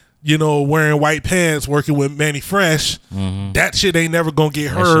Louisiana, wearing white pants, working with Manny Fresh. That shit ain't never going to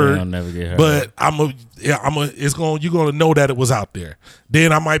get heard. I'll never get heard. But you're going to know that it was out there.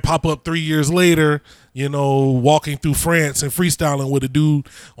 Then I might pop up 3 years later, walking through France and freestyling with a dude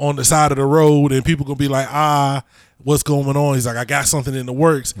on the side of the road, and people going to be like, what's going on? He's like, I got something in the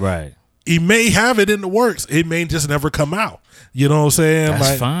works. Right. He may have it in the works. It may just never come out. You know what I'm saying?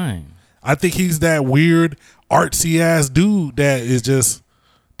 That's fine. I think he's that weird artsy ass dude that's just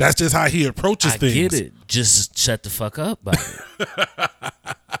how he approaches things. I get it. Just shut the fuck up about it.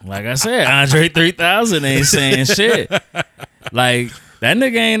 Like I said, Andre 3000 ain't saying shit. Like, that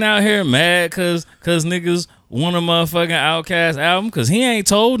nigga ain't out here mad cause niggas want a motherfucking Outkast album, because he ain't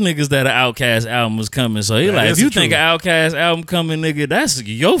told niggas that an Outkast album was coming. So he if you think an Outkast album coming, nigga, that's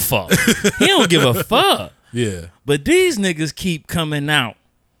your fault. He don't give a fuck. Yeah. But these niggas keep coming out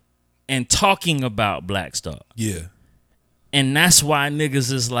and talking about Black Star. Yeah. And that's why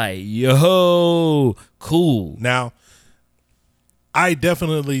niggas is like, yo, cool. Now, I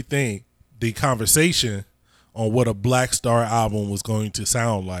definitely think the conversation on what a Black Star album was going to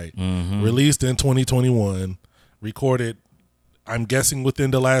sound like, released in 2021, recorded, I'm guessing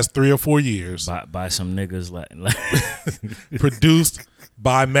within the last 3 or 4 years, by some niggas like produced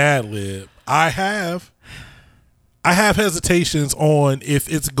by Madlib. I have hesitations on if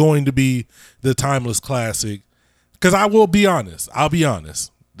it's going to be the timeless classic, because I will be honest. I'll be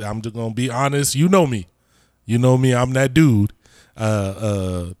honest. I'm just gonna be honest. You know me. I'm that dude.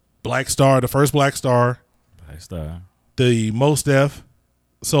 Black Star, the first Black Star. The Mos Def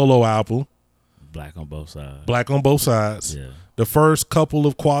solo album. Black on both sides. Black on both sides. Yeah. the first couple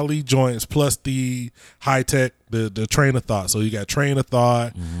of quality joints plus the high tech, the train of thought. So you got train of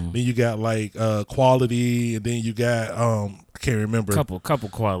thought, then you got like quality, and then you got I can't remember. Couple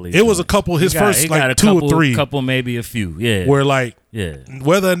quality. It was a couple. His first like two or three. Couple, maybe a few. Yeah. Where like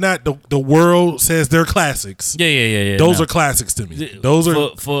whether or not the world says they're classics. Yeah. Those are classics to me. Those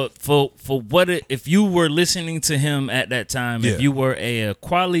are for what if you were listening to him at that time. If you were a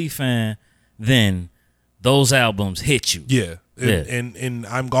quality fan, then those albums hit you. Yeah. And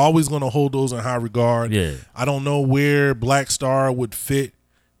I'm always going to hold those in high regard. Yeah. I don't know where Black Star would fit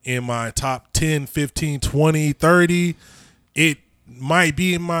in my top 10, 15, 20, 30. It might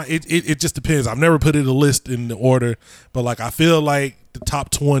be in my it just depends. I've never put it in a list in the order, but like I feel like the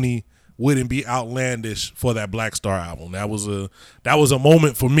top 20 wouldn't be outlandish for that Black Star album. That was a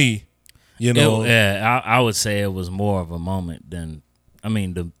moment for me, you know. I would say it was more of a moment than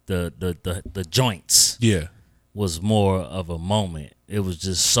the joints. Yeah. Was more of a moment. It was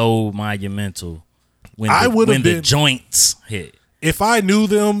just so monumental when the joints hit. If I knew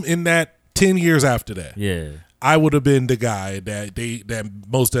them in that 10 years after that. Yeah. I would have been the guy that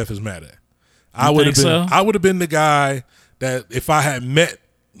Mos Def is mad at. I would have been the guy that if I had met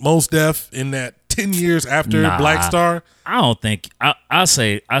Mos Def in that 10 years after Black Star. I don't think I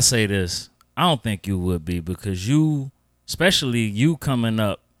say this. I don't think you would be, because you, especially you coming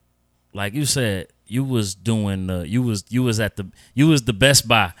up, like you said, you was doing you was the Best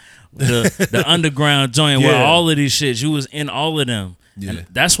Buy, the underground joint where all of these shits, you was in all of them. Yeah. And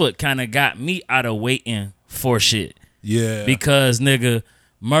that's what kind of got me out of waiting for shit. Yeah. Because nigga,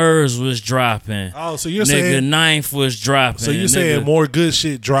 Murs was dropping. Oh, so you're saying Ninth was dropping. So you're saying more good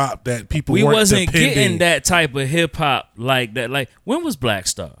shit dropped that people we weren't wasn't depending. Getting that type of hip hop like that. Like, when was Black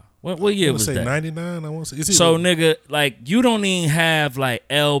Star? What year was that? 99. I want to say. So nigga, like, you don't even have like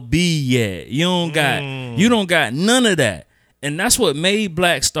LB yet. You don't got none of that. And that's what made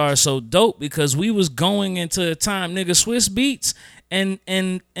Black Star so dope, because we was going into a time, nigga, Swiss Beats and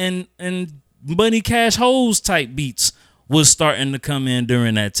Money Cash Hoes type beats was starting to come in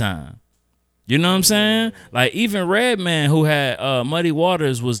during that time. You know what I'm saying? Like, even Redman, who had Muddy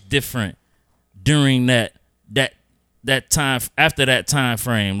Waters, was different during that time, after that time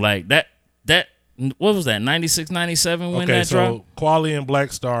frame. Like that what was that, 96, 97 when that dropped? So Quali and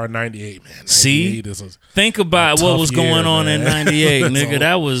Black Star 98, man. 98. See, think about what was going on in 98, nigga.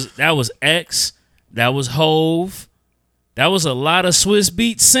 That was X, that was Hove, that was a lot of Swiss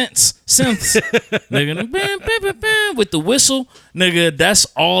Beat synths, nigga. Bam, bam, bam, bam, with the whistle, nigga. That's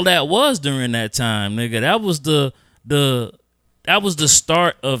all that was during that time, nigga. That was the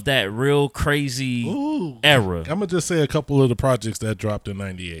start of that real crazy era. I'm gonna just say a couple of the projects that dropped in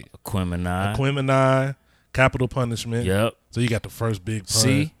 98. Aquemini, Capital Punishment. Yep. So you got the first Big Pun.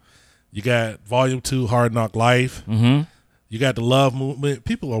 See? You got Volume 2, Hard Knock Life. Mm-hmm. You got the Love Movement.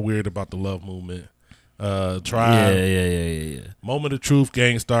 People are weird about the Love Movement. Tribe. Yeah. Moment of Truth,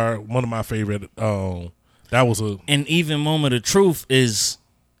 Gangstar. One of my favorite. And even Moment of Truth is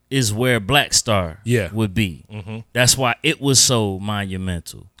where Black Star would be. Mm-hmm. That's why it was so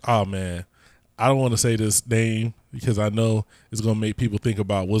monumental. Oh, man. I don't want to say this name because I know it's going to make people think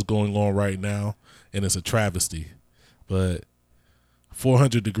about what's going on right now, and it's a travesty. But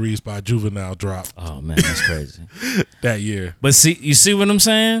 400 Degrees by Juvenile dropped. Oh, man, that's crazy. That year. But you see what I'm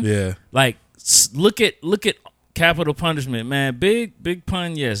saying? Yeah. Like, look at Capital Punishment, man. Big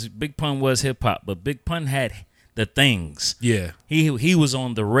Pun, yes. Big Pun was hip-hop, but Big Pun had the things. Yeah. He was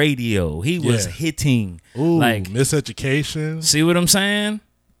on the radio. He was hitting. Ooh, like Miseducation. See what I'm saying?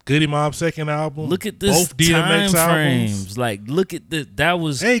 Goody Mob's second album. Look at this both DMX time frames. Albums. Like, look at that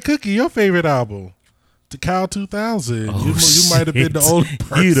was. Hey, Cookie, your favorite album? The Cal 2000. You might have been the only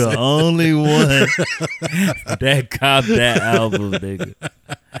person. You the only one that copped that album, nigga.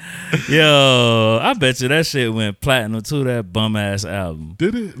 Yo, I bet you that shit went platinum too, that bum ass album.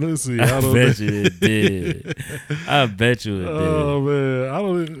 Did it? Let's see. I bet you it did. I bet you it did. Oh man, I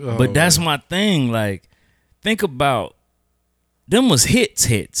don't. Oh, but that's my thing. Like, think about them was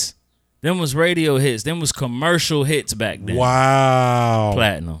hits. Them was radio hits. Them was commercial hits back then. Wow.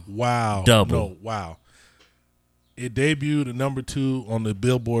 Platinum. Wow. Double. No, wow. It debuted at number 2 on the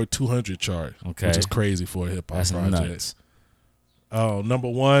Billboard 200 chart, which is crazy for a hip hop project. Nuts. Number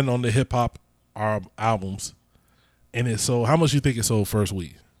 1 on the hip hop albums, and it sold. How much you think it sold first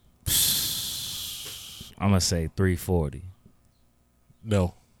week? I'm gonna say 340.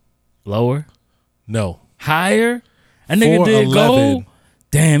 No. Lower? No. Higher? A nigga did gold.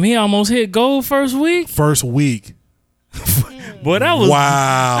 Damn, he almost hit gold first week. First week. Boy,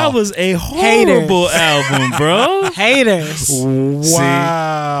 that was a horrible album, bro. Haters.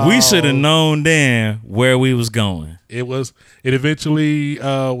 Wow. See, we should have known then where we was going. It eventually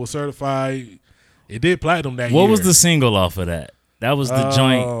was certified. It did platinum that year. What was the single off of that? That was the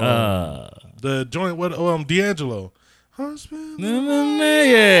joint. The joint with D'Angelo. Husband.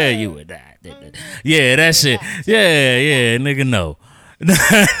 Yeah, you would die. Yeah, that shit. Yeah, nigga, no.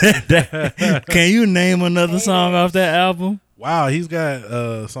 Can you name another song off that album? Wow, he's got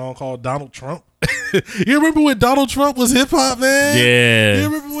a song called Donald Trump. You remember when Donald Trump was hip hop, man? Yeah. You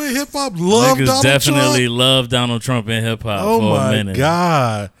remember when hip hop loved Niggas Donald definitely Trump? loved Donald Trump in hip hop for a minute. Oh my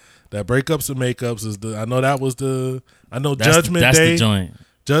God. That Breakups and Makeups is I know That's Judgment that's Day. the joint.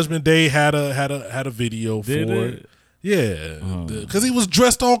 Judgment Day had a video Did for it? it. Yeah. Cause he was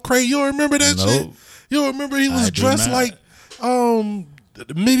dressed all crazy. You don't remember that Nope. shit? You don't remember he was I do dressed not. like the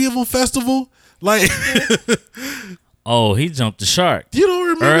medieval festival? Like Oh, he jumped the shark. you don't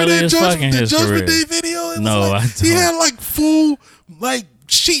remember Early that as fuck in the his Judgment career. Day video? It was No, like, I he don't. had like full like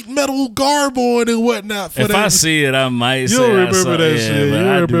sheet metal garb on and whatnot for If that. I see it, I might say don't I remember saw, that yeah, shit. but You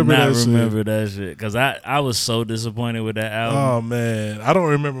I do remember not that shit. remember that shit because I was so disappointed with that album. Oh man, I don't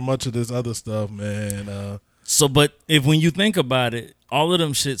remember much of this other stuff, man. So, but when you think about it, all of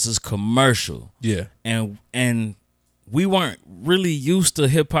them shits is commercial, Yeah, and we weren't really used to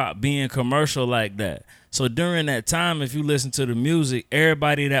hip hop being commercial like that. So during that time, if you listen to the music,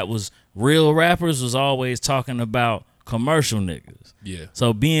 everybody that was real rappers was always talking about commercial niggas. yeah,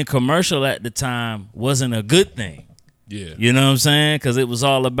 So being commercial at the time wasn't a good thing. yeah. You know what I'm saying? Because it was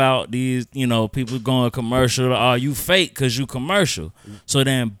all about these, people going commercial. Oh, you fake because you commercial. So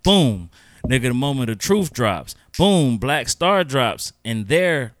then, boom, nigga, the moment of truth drops. Boom, Black Star drops. And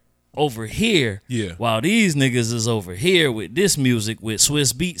they're over here. Yeah. While these niggas is over here with this music with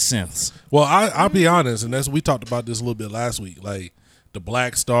Swiss beat synths. Well, I'll be honest, and we talked about this a little bit last week. Like the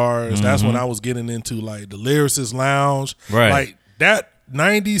Black Stars, that's when I was getting into like the Lyricist Lounge. Right. Like that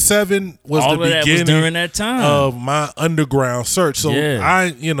 97 was All the of that was beginning during that time. of my underground search. So Yeah.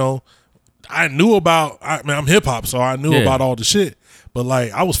 I knew about. I'm hip hop, so I knew Yeah. about all the shit. But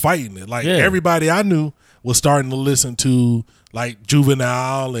like I was fighting it. Like Yeah. everybody I knew was starting to listen to like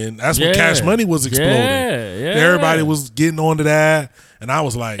Juvenile, and that's when Cash Money was exploding. Yeah. Everybody was getting onto that, and I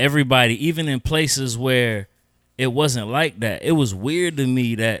was like, Everybody, even in places where it wasn't like that. It was weird to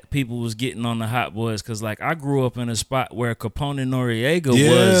me that people was getting on the Hot Boys because, like, I grew up in a spot where Capone Noriega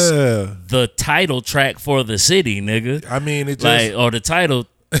was the title track for the city, nigga. I mean, it just Like, or the title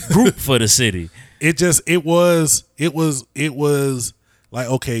group for the city. it was like,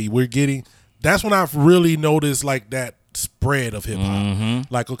 okay, we're getting. That's when I really noticed like that spread of hip hop.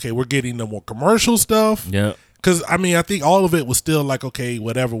 Like, okay, we're getting the more commercial stuff. Yep. Because I mean, I think all of it was still like, okay,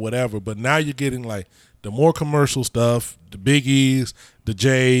 whatever. But now you're getting like the more commercial stuff, the Biggies, the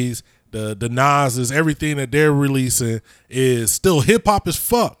Jays, the Nas's, everything that they're releasing is still hip hop as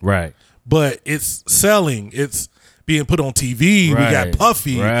fuck. Right. But it's selling. It's being put on TV. Right. We got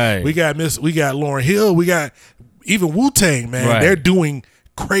Puffy. Right. We got Lauryn Hill. We got even Wu-Tang, man. Right. They're doing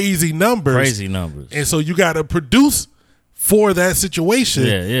crazy numbers. And so you got to produce for that situation.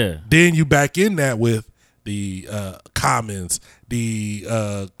 Yeah. Then you back in that with the Commons, the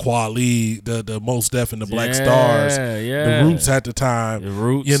Kweli, the Most Def, and the Black Stars, the Roots at the time. The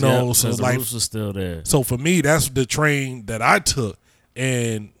Roots, you know, yep, so the like Roots was still there. So for me, that's the train that I took,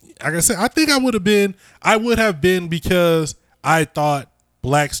 and like I said, I think I would have been because I thought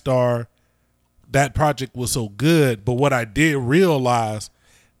Black Star, that project was so good. But what I did realize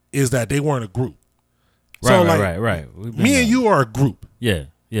is that they weren't a group. Right. Me and you are a group. Yeah.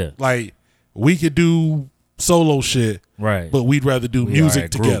 Like we could do solo shit, Right. but we'd rather do We are a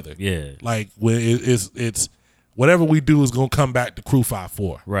music group, together. yeah. Like when it's whatever we do is gonna come back to Crew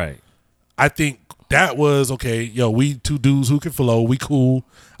 5-4. Right. I think that was okay. Yo, we two dudes who can flow. We cool.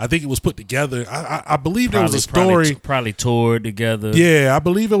 I think it was put together. I believe there was a story. Probably toured together. Yeah, I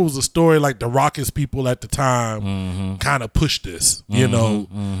believe it was a story like the Rockets people at the time kind of pushed this. You know,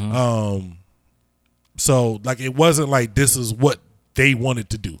 so like it wasn't like this is what they wanted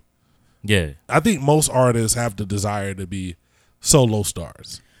to do. Yeah. I think most artists have the desire to be solo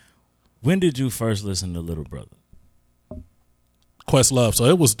stars. When did you first listen to Little Brother? Questlove. So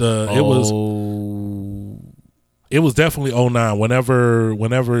it was it was definitely 09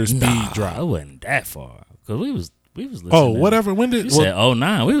 whenever Speed dropped. It wasn't that far because we was listening. Oh, whatever. When did you said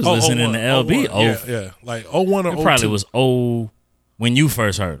 09? We was listening to LB. 01, yeah, like 01 or 02. It probably was when you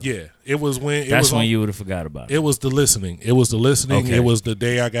first heard it. Yeah, it was when. That's when you would have forgot about it. It was the listening. It was the listening. Okay. It was the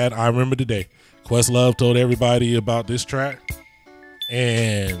day I remember the day. Questlove told everybody about this track,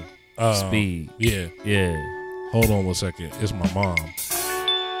 and Speed. Yeah. Hold on 1 second. It's my mom.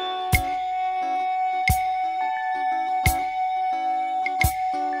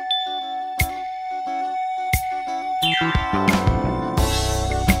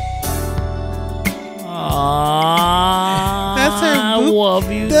 That's her. I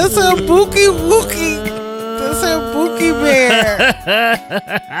love you. That's her Bookie Wookie. That's her Bookie Bear.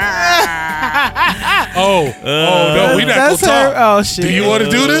 Oh no, we not gonna That's her. talk. Oh shit. Do you want to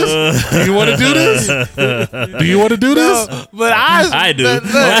do this? Do you want to do this? Do you want to do this? No, but I do.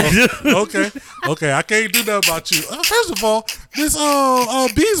 Look, Okay, I can't do nothing about you. First of all, this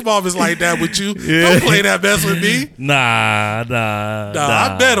Bee's mom is like that with you. Don't play that mess with me. Nah.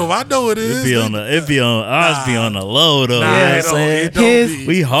 I bet him. I know it is. Ours be on the low though. Nah, You know what I'm it saying? don't be.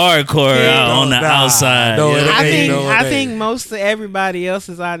 We hardcore out on the outside. No, yeah. it I ain't. think No, it I ain't. think most of everybody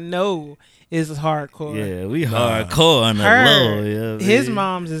else's I know is hardcore. Yeah, we hardcore on the Her, low. Yeah, his man.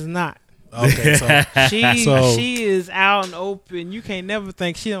 mom's is not. Okay, so She is out and open. You can't never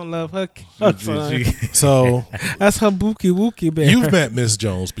think she don't love her son. so That's her Bookie Wookie Bear. you've met Miss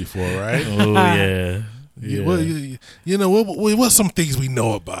Jones before, right? Oh yeah. Yeah. Well, you know what's some things we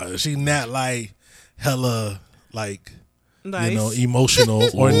know about her? She not like hella like Nice. emotional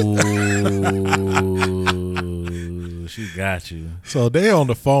or Ooh, she got you. so they on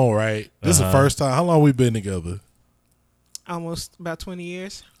the phone, right? This is the first time. How long we been together? Almost about 20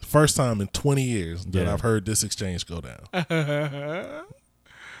 years. First time in 20 years that Yeah. I've heard this exchange go down.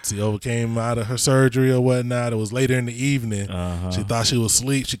 She overcame out of her surgery or whatnot. It was later in the evening. She thought she was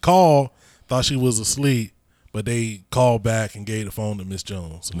asleep. She called, thought she was asleep, but they called back and gave the phone to Miss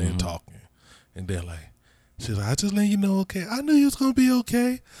Jones, and they're talking. And they're like, she's like, I just let you know, okay? I knew you was going to be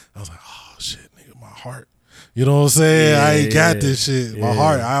okay. I was like, oh, shit, nigga, my heart. You know what I'm saying? I ain't got this shit. My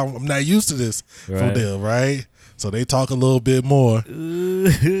heart, I'm not used to this from them, right? So they talk a little bit more.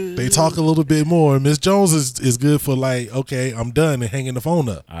 Miss Jones is good for like, okay, I'm done and hanging the phone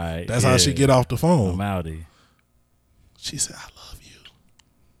up. All right, That's how she get off the phone. I'm outie. She said, I love you.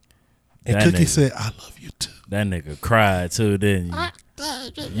 And That Cookie nigga. said, I love you too. That nigga cried too, didn't you?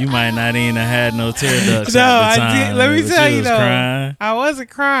 You might not even have had no tear ducts No, at the I time. did. Let me but tell you was though, crying. I wasn't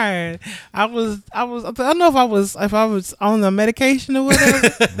crying. I don't know if I was on the medication or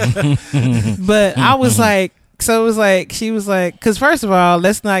whatever, but I was like. So it was like, she was like, because first of all,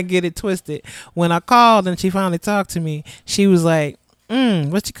 let's not get it twisted. When I called and she finally talked to me, she was like,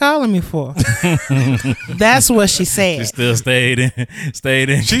 what you calling me for? That's what she said. She still stayed in.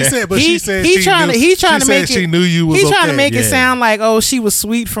 She said, but He- she said he she trying knew, to- he trying she to said make she it- knew you was He's okay. trying to make it Yeah. sound like, oh, she was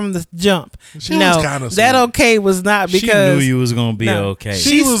sweet from the jump. She no, was kinda that sweet. okay was not She because knew you was gonna be No. okay.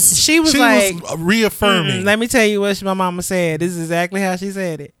 She was like, reaffirming. let me tell you what my mama said. This is exactly how she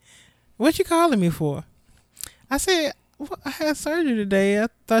said it. What you calling me for? I said, well, I had surgery today. I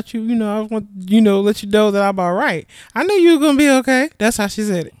thought I want let you know that I'm all right. I knew you were gonna be okay. That's how she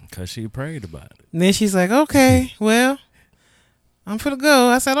said it. Cause she prayed about it. And then she's like, okay, well, I'm finna go.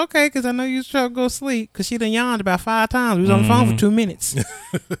 I said, okay, because I know you was trying to go sleep. Because she done yawned about 5 times. We was on the phone for 2 minutes.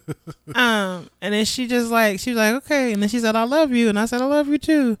 And then she was like, okay. And then she said, I love you. And I said, I love you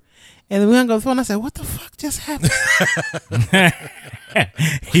too. And then we hung up the phone. I said, what the fuck just happened?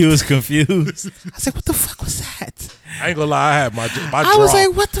 He was confused. I said, what the fuck was that? I ain't gonna lie, I had my I jaw. was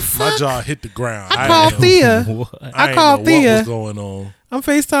like, what the My fuck? jaw hit the ground. I called Thea. I called What Thea. was going on? I'm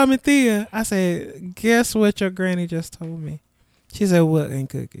FaceTiming Thea. I said, guess what your granny just told me? She said, what, Aunt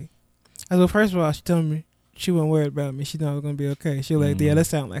Cookie? I said, well, first of all, she told me she wasn't worried about me. She knew I was going to be okay. She was like, yeah, that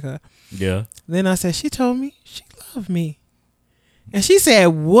sound like her. Yeah. Then I said, she told me she loved me. And she said,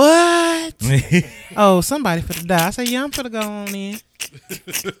 what? Oh, somebody finna die. I said, yeah, I'm finna go on in.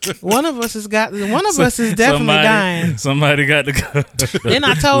 One of us is definitely dying. Somebody got to go. Then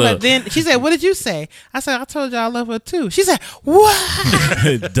I told her, Look. then she said, what did you say? I said, I told you I love her too. She said,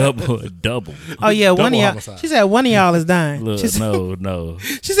 what? double. Oh yeah, one of y'all. homicide. She said one of y'all is dying. Look, She said, no.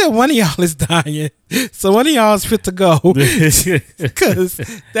 she said one of y'all is dying. So one of y'all is fit to go. Because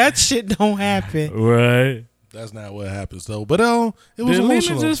that shit don't happen. Right. That's not what happens though. But it was Did Lena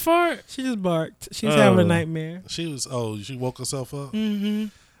emotional. just fart? She just barked. She's having a Oh. nightmare. She woke herself up.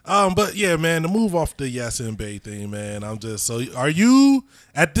 Mm-hmm. But yeah, man, to move off the Yasin Bey thing, man, I'm just are you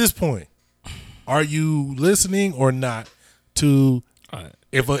at this point? Are you listening or not to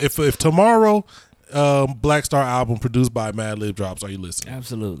if tomorrow Black Star album produced by Madlib drops? Are you listening?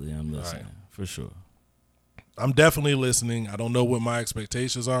 Absolutely, I'm listening for sure. I'm definitely listening. I don't know what my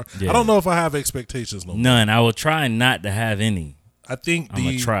expectations are. Yeah. I don't know if I have expectations no more. None. I will try not to have any. I think I'm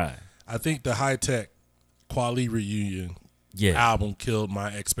gonna try. I think the High Tech Quali Reunion Yeah. album killed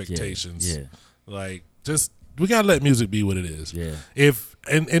my expectations. Yeah. Like, just we gotta let music be what it is. Yeah. If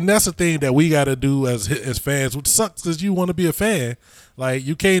and that's the thing that we got to do as fans, which sucks because you want to be a fan. Like,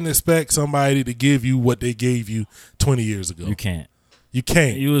 you can't expect somebody to give you what they gave you 20 years ago. You can't. You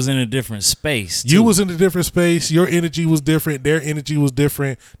can't. You was in a different space, too. You was in a different space. Your energy was different. Their energy was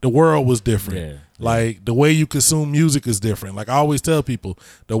different. The world was different. Yeah. Like, the way you consume music is different. Like, I always tell people,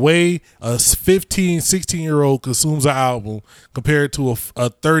 the way a 15, 16-year-old consumes an album compared to a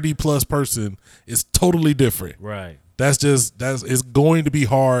 30-plus person is totally different. Right. It's going to be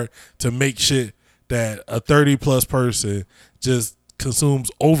hard to make shit that a 30-plus person just consumes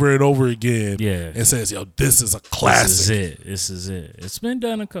over and over again, and says, "Yo, this is a classic." This is it. It's been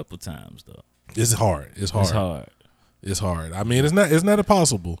done a couple times though. It's hard. It's hard. I mean, it's not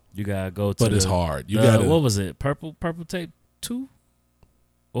impossible. You gotta go to, but it's hard. You gotta. What was it? Purple Tape 2,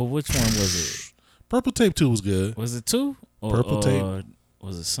 or which one was it? Purple Tape 2 was good. Was it 2? Purple Tape.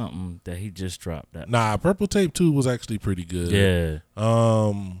 Was it something that he just dropped? Nah, Purple Tape 2 was actually pretty good. Yeah.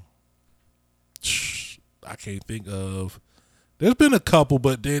 I can't think of. There's been a couple,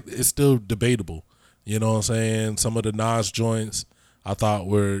 but it's still debatable. You know what I'm saying? Some of the Nas joints I thought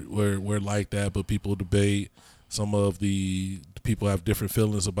were like that, but people debate. Some of the people have different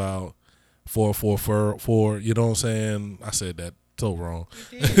feelings about 444. You know what I'm saying? I said that so wrong.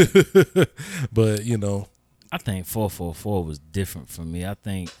 But, you know. I think 444 was different for me. I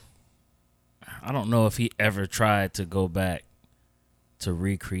don't know if he ever tried to go back to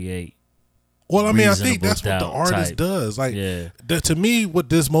recreate. Well, I mean, I think that's what the artist does. Like, to me, what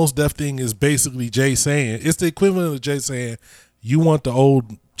this Mos Def thing is basically Jay saying, it's the equivalent of Jay saying, "You want the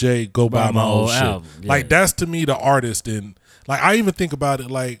old Jay, go buy my old shit." Album. Yeah. Like, that's to me the artist. And like, I even think about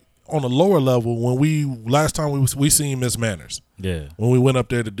it like on a lower level when last time we seen Miss Manners. Yeah. When we went up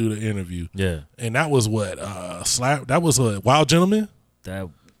there to do the interview. Yeah. And that was what that was a Wild Gentleman.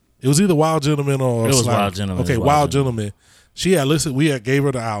 It was either Wild Gentleman or it was Wild Gentleman. Okay, Wild Gentleman. She had listened. We gave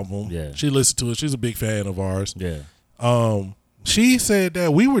her the album. Yeah. She listened to it. She's a big fan of ours. Yeah. She said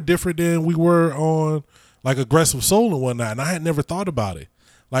that we were different than we were on like Aggressive Soul and whatnot, and I had never thought about it.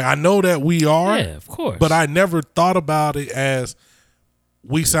 Like, I know that we are, yeah, of course, but I never thought about it as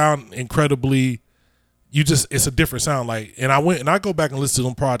we sound incredibly. It's a different sound. Like, and I go back and listen to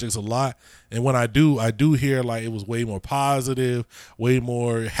them projects a lot, and when I do hear like it was way more positive, way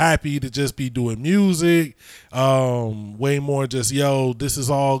more happy to just be doing music, way more just, yo, this is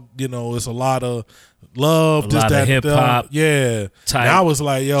all, it's a lot of love, a lot of hip hop, yeah. And I was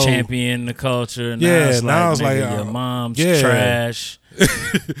like, yo, champion the culture. And now I was like, your mom's trash.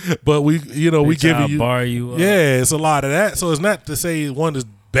 But we giving you, bar you up. Yeah, it's a lot of that. So it's not to say one is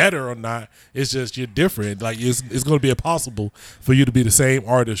better or not. It's just you're different. Like, it's going to be impossible for you to be the same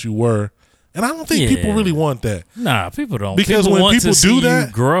artist you were. And I don't think people really want that. Nah, people don't. Because people when people do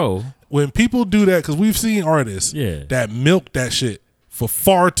that, grow. When people do that, because we've seen artists that milk that shit for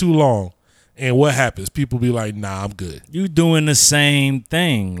far too long, and what happens? People be like, "Nah, I'm good." You doing the same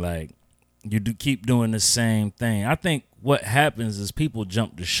thing, like you keep doing the same thing. I think what happens is people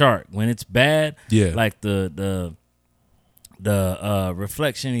jump the shark when it's bad. Yeah, like the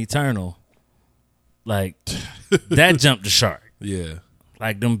Reflection Eternal, like that jumped the shark. Yeah.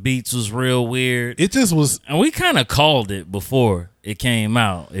 Like, them beats was real weird. It just was. And we kind of called it before it came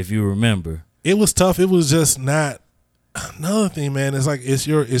out, if you remember. It was tough. It was just not. Another thing, man, it's like it's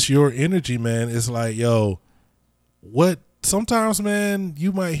your energy, man. It's like, yo, what sometimes, man,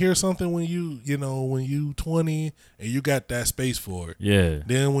 you might hear something when you 20 and you got that space for it. Yeah.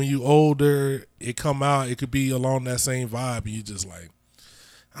 Then when you older, it come out, it could be along that same vibe, and you just like,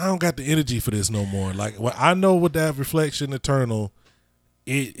 I don't got the energy for this no more. Like, what I know with that Reflection Eternal,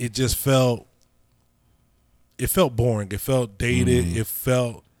 it just felt boring. It felt dated. It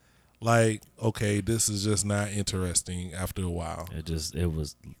felt like, okay, this is just not interesting after a while. It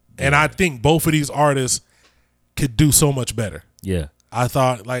was. And I think both of these artists could do so much better. Yeah. I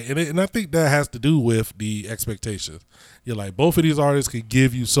thought, like, and I think that has to do with the expectations. You're like, both of these artists could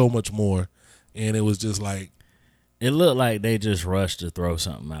give you so much more, and it was just like, it looked like they just rushed to throw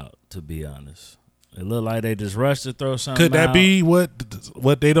something out, to be honest. It looked like they just rushed to throw something out. Could that be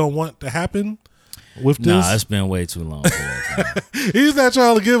what they don't want to happen with this? Nah, it's been way too long for that. He's not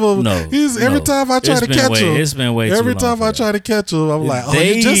trying to give him. Every time I try to catch him, it's been way too long. Every time I try to catch him, I'm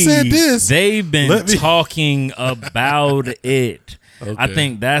like, you just said this. They've been talking about it. Okay. I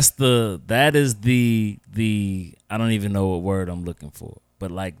think that is the I don't even know what word I'm looking for,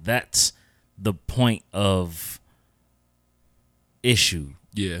 but like that's the point of issue.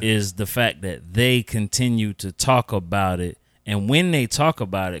 Yeah. Is the fact that they continue to talk about it, and when they talk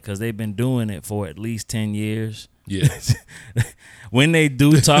about it, because they've been doing it for at least 10 years. Yeah. When they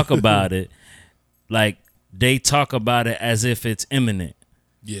do talk about it, like, they talk about it as if it's imminent.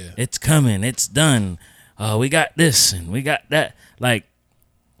 Yeah. It's coming. It's done. We got this and we got that. Like,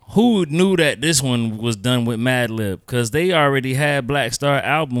 who knew that this one was done with Madlib? Because they already had Black Star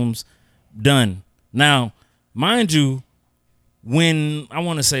albums done. Now, mind you, when I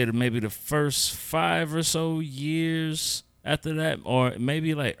want to say that maybe the first 5 or so years after that, or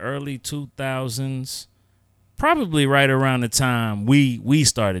maybe like early 2000s, probably right around the time we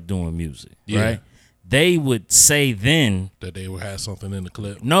started doing music, right? They would say then that they would have something in the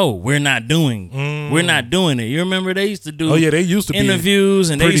clip. No, we're not doing it. You remember they used to do they used to interviews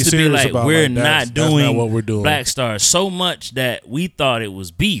be and they used to be like, we're like, not that's doing not what we're doing. Black Star, so much that we thought it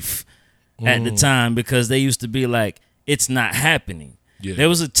was beef at the time, because they used to be like, it's not happening. Yeah. There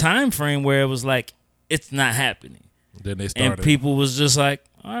was a time frame where it was like, it's not happening. Then they started. And people was just like,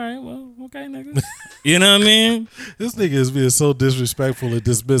 all right, well, okay, nigga. You know what I mean? This nigga is being so disrespectful and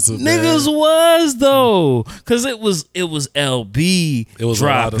dismissive. Niggas man. was though, cause it was LB was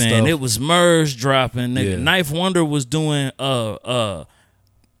dropping, it was Merge dropping. Nigga. Yeah. Knife Wonder was doing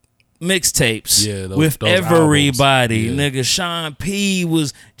mixtapes with those everybody. albums. Yeah. Nigga, Sean P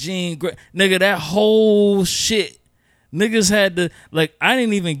was Gene Gray. Nigga, that whole shit. Niggas had to, like, I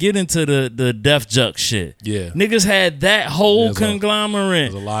didn't even get into the Def Jux shit. Yeah. Niggas had that whole There's a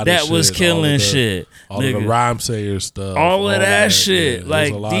conglomerate lot of that was shit, killing shit. All nigga. of the rhyme sayer stuff. All of that shit. Yeah,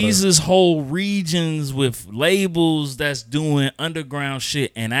 like, these is whole regions with labels that's doing underground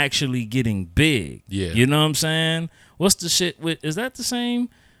shit and actually getting big. Yeah. You know what I'm saying? What's the shit with, is that the same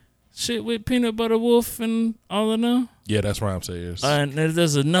shit with Peanut Butter Wolf and all of them? Yeah, that's rhyme sayers. And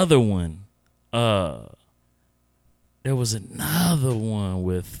there's another one. There was another one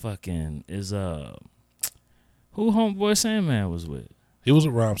with fucking who Homeboy Sandman was with? He was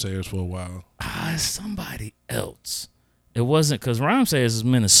with rhyme sayers for a while. Somebody else. It wasn't, because Rhyme Sayers is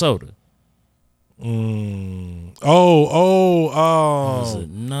Minnesota. Oh. There's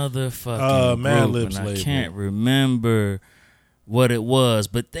another fucking Mad group, Libs and I label. can't remember what it was,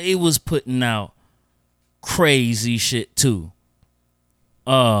 but they was putting out crazy shit too.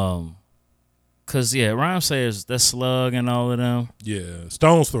 Cause Rhyme Sayers, that Slug and all of them. Yeah,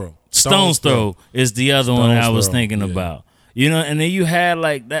 Stone's Throw. Stone's Throw is the other one I was Throw, thinking yeah. about. You know, and then you had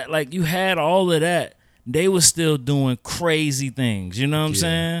like that, like you had all of that. They was still doing crazy things. You know what I'm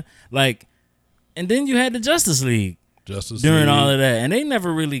saying? Like, and then you had the Justice League during all of that, and they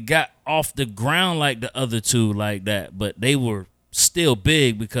never really got off the ground like the other two like that, but they were still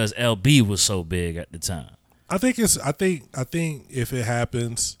big because LB was so big at the time. I think if it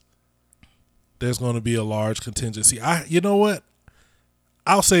happens, there's going to be a large contingency. You know what?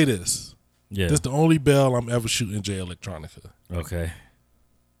 I'll say this. Yeah. This is the only bell I'm ever shooting Jay Electronica. Okay.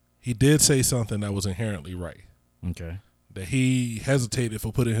 He did say something that was inherently right. Okay. That he hesitated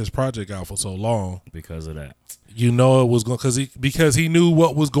for putting his project out for so long because of that. You know it was going because he knew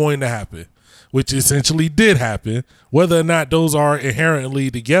what was going to happen, which essentially did happen. Whether or not those are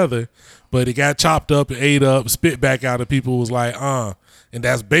inherently together, but it got chopped up and ate up, spit back out, and people was like, and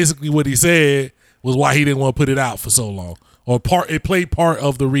that's basically what he said was why he didn't want to put it out for so long, or it played part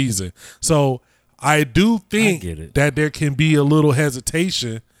of the reason. So I do think that there can be a little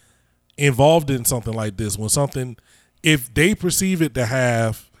hesitation involved in something like this when if they perceive it to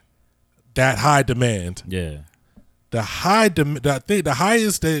have that high demand. Yeah. The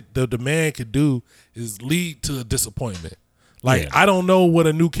highest that the demand could do is lead to a disappointment. Like, I don't know what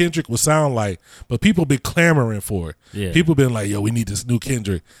a new Kendrick would sound like, but people been clamoring for it. Yeah. People been like, yo, we need this new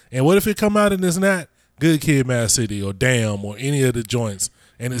Kendrick. And what if it come out and it's not Good Kid, Mad City or Damn or any of the joints,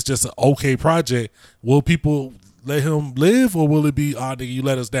 and it's just an okay project? Will people let him live, or will it be, nigga, you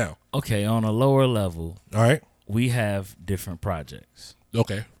let us down? Okay, on a lower level, all right, we have different projects.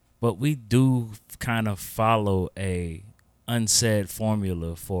 Okay. But we do kind of follow a unsaid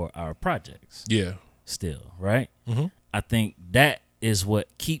formula for our projects. Yeah. Still, right? Mm-hmm. I think that is what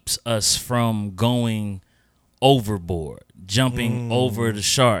keeps us from going overboard, jumping over the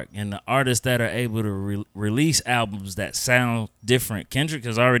shark. And the artists that are able to release albums that sound different, Kendrick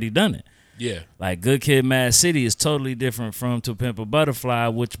has already done it. Yeah. Like Good Kid, Mad City is totally different from To Pimp a Butterfly,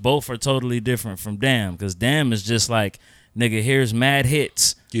 which both are totally different from Damn. Because Damn is just like, nigga, here's mad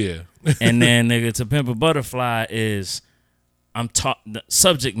hits. Yeah. And then, nigga, To Pimp a Butterfly is, the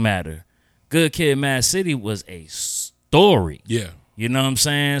subject matter. Good Kid, Mad City was a story. Yeah. You know what I'm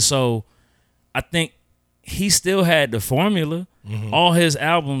saying? So I think he still had the formula. Mm-hmm. All his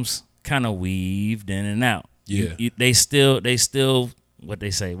albums kind of weaved in and out. Yeah. They still what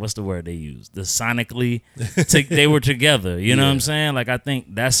they say, what's the word they use? The sonically, they were together. You know what I'm saying? Like, I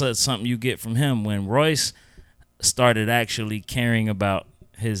think that's something you get from him when Royce started actually caring about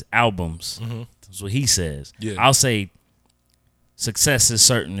his albums. Mm-hmm. That's what he says. Yeah. I'll say Success is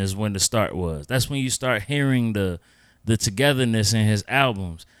Certain is when the start was. That's when you start hearing the togetherness in his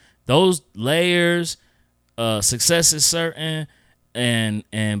albums. Those layers, Success is Certain,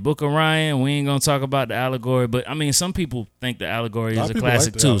 and Book of Ryan. We ain't gonna talk about the Allegory, but I mean, some people think the Allegory is a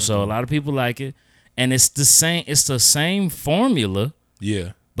classic too. So a lot of people like it, and it's the same. It's the same formula.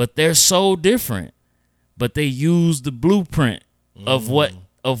 Yeah. But they're so different. But they use the blueprint of what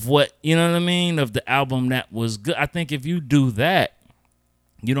you know what I mean, of the album that was good. I think if you do that,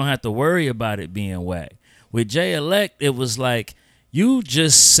 you don't have to worry about it being whack. With Jay Elect, it was like you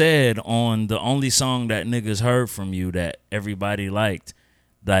just said on the only song that niggas heard from you that everybody liked,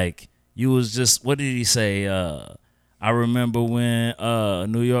 like you was just, what did he say? I remember when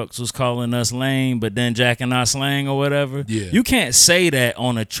New York's was calling us lame, but then jacking our slang or whatever. Yeah. You can't say that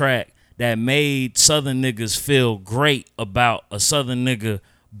on a track that made Southern niggas feel great about a Southern nigga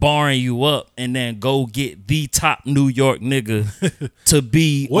barring you up and then go get the top New York nigga to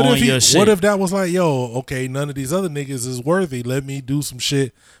be on your shit. What if that was like, yo, okay, none of these other niggas is worthy. Let me do some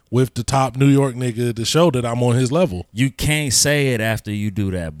shit with the top New York nigga to show that I'm on his level. You can't say it after you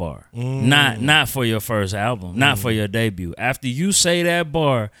do that bar. Not for your first album, not for your debut. After you say that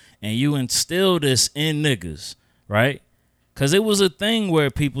bar and you instill this in niggas, right? Because it was a thing where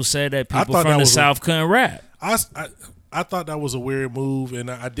people said that people from the South couldn't rap. I thought that was a weird move,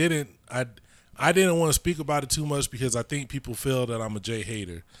 and I didn't want to speak about it too much because I think people feel that I'm a Jay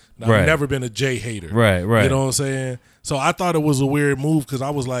hater. Now, Right. I've never been a Jay hater. Right. You know what I'm saying? So I thought it was a weird move because I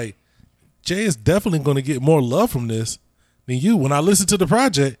was like, Jay is definitely going to get more love from this than you. When I listened to the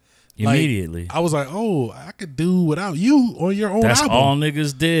project, Immediately. I was like, oh, I could do without you on your own That's album. all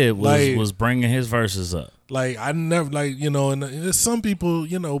niggas did Like- was bringing his verses up. Like, I never, like, you know, and there's some people,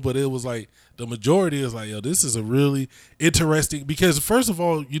 you know, but it was like the majority is like, yo, this is a really interesting, because first of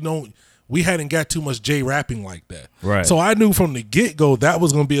all, you know, we hadn't got too much Jay rapping like that. Right. So I knew from the get-go that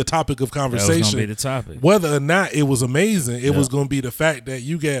was going to be a topic of That conversation. was gonna be the topic. Whether or not it was amazing, it was going to be the fact that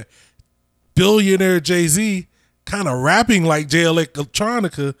you got billionaire Jay-Z kind of rapping like Jay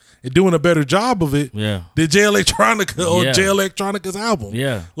Electronica and doing a better job of it Yeah. than Jay Electronica or Yeah. Jay Electronica's album.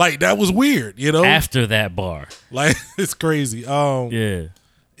 Yeah. Like, that was weird, you know? After that bar. Like, it's crazy. Yeah.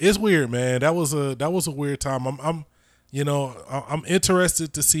 It's weird, man. That was a weird time. I'm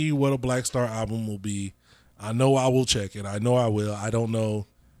interested to see what a Black Star album will be. I know I will check it. I know I will. I don't know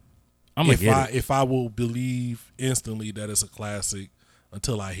I'm gonna get it. if I will believe instantly that it's a classic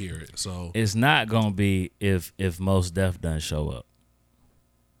until I hear it. So It's not gonna be if Mos Def done show up.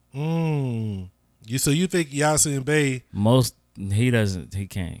 you think Yasin Bey? He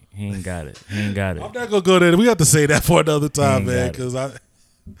can't. He ain't got it. I'm not gonna go there. We have to say that for another time, man, got it. because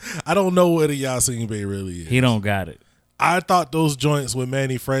I don't know what a Yasin Bey really is. He don't got it. I thought those joints with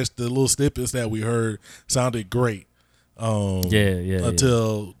Manny Fresh, the little snippets that we heard, sounded great. Yeah.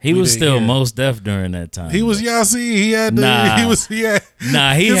 Until He we was didn't still hear it. Mos Def during that time. He was Yasin. He had the, Nah. he had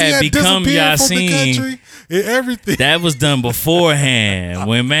 'cause had become disappeared from the Yasin. country and everything. That was done beforehand.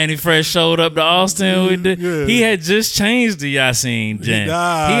 When Manny Fresh showed up to Austin, Yeah. he had just changed the Yasin jam.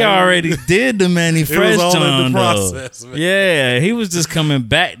 Nah. He already did the Manny Fresh all in the John, though. process, man. Yeah, he was just coming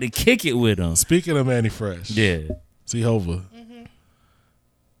back to kick it with him. Speaking of Manny Fresh, Yeah. Hova,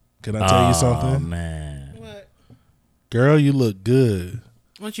 can I tell you Oh, something? What? man. Girl, you look good.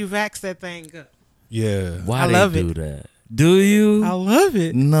 Once you vax that thing up. Yeah. Why I they love do it. that? Do you? I love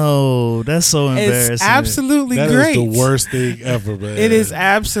it. No, that's so embarrassing. It's absolutely That is great. the worst thing ever, man. It is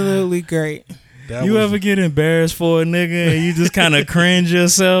absolutely great. That You was- ever get embarrassed for a nigga and you just kind of cringe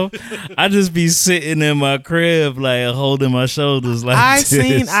yourself? I just be sitting in my crib like holding my shoulders like I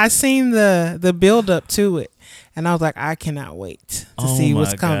this. seen the build up to it, and I was like, I cannot wait to see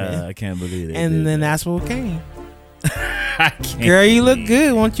what's coming. God, I can't believe it. And then that's what came. I can't. Girl, you look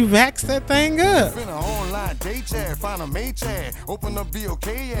good. Won't you vax that thing up? Finna online date chat, find a mate chat, open up BOK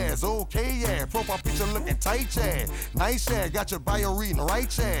ass, okay yeah, profile picture looking tight chat, nice chat, got your bio reading right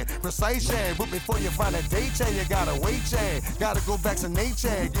chat, precise chat, but before you find a date chat, you gotta wait chat, gotta go vaccinate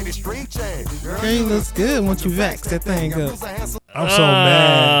chat, get it straight chat. Girl, you look good. Won't you vax that thing up? I'm so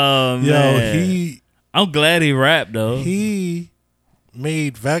mad. Yo, man. I'm glad he rapped though. he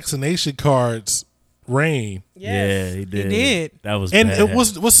made vaccination cards rain. Yeah, he did. He did. That was And bad. it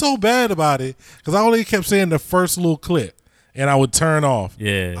was so bad about it because I only kept saying the first little clip and I would turn off.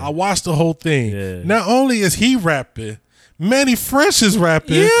 Yeah. I watched the whole thing. Yeah. Not only is he rapping, Manny Fresh is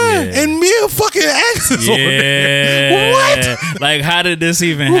rapping. Yeah. And Mia fucking X is on there. Yeah. What? Like, how did this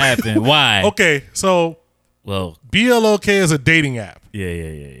even happen? Why? Okay, so Well, BLOK is a dating app.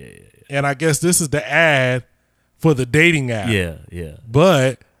 yeah. And I guess this is the ad for the dating app. Yeah.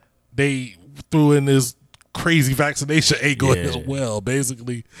 But they threw in this crazy vaccination angle as well.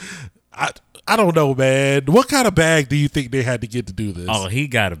 Basically, I don't know, man. What kind of bag do you think they had to get to do this? Oh, he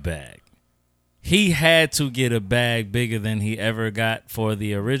got a bag. He had to get a bag bigger than he ever got for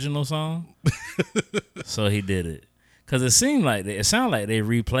the original song. So he did it. Cause it sounded like they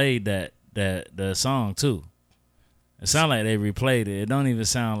replayed the song too. It sounded like they replayed it. It don't even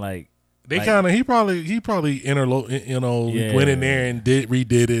sound like he probably went in there and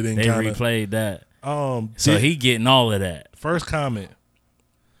redid it and they kinda, replayed that. So he getting all of that. First comment.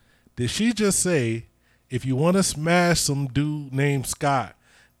 Did she just say, if you want to smash some dude named Scott,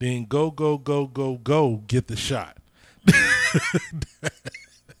 then go get the shot?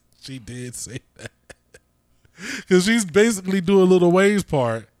 She did say that. Because she's basically doing Lil Wayne's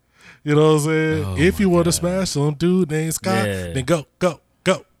part. You know what I'm saying? If you want to smash some dude named Scott, then go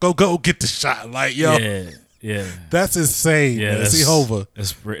get the shot. Like, yo. Yeah. That's insane, man. See, Hova.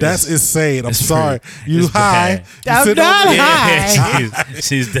 That's insane. I'm it's sorry. You high. I'm not high.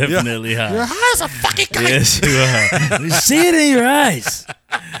 She's definitely high. You're high as a fucking kite. Yes, you are. You see it in your eyes.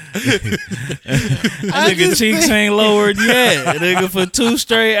 Nigga cheeks ain't lowered yet. Nigga for 2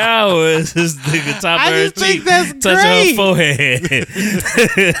 straight hours. This nigga top of her cheek touching her forehead.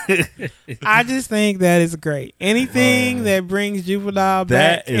 I just think that is great. Anything that brings Juvenile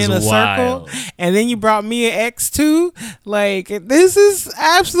back in a circle, and then you brought me an X2, like, this is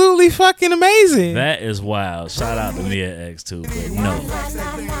absolutely fucking amazing. That is wild. Shout out to me at X2, but no.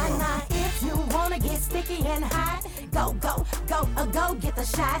 If you wanna get sticky and hot, go get the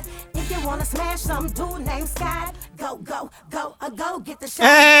shot. If you wanna smash some dude named Scott, go get the shot.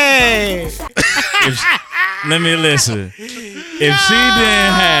 Hey, Let me listen. If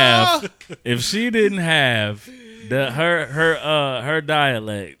she didn't have her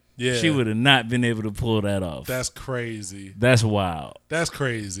dialect, she would have not been able to pull that off. That's crazy. That's wild. That's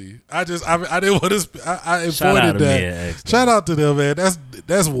crazy. I didn't want to. I Shout out avoided to that. Shout out to them, man. That's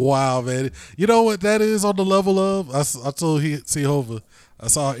wild, man. You know what that is on the level of? I told C. Hova. I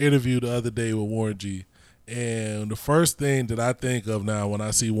saw an interview the other day with Warren G. And the first thing that I think of now when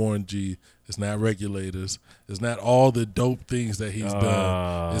I see Warren G is not regulators. It's not all the dope things that he's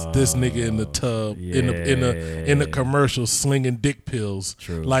done. It's this nigga in the tub, in the commercial slinging dick pills.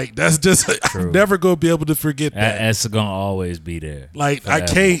 True. Like, that's just I'm never gonna be able to forget that. That's gonna always be there. Like, forever. I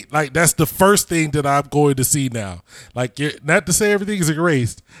can't. Like, that's the first thing that I'm going to see now. Like, not to say everything is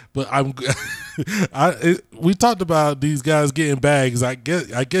erased, but we talked about these guys getting bags. I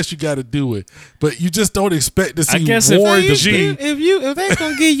guess you got to do it, but you just don't expect to see Warren G. If they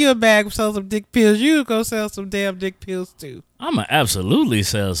gonna give you a bag of sell some dick pills, you go sell some damn dick pills too. I'ma absolutely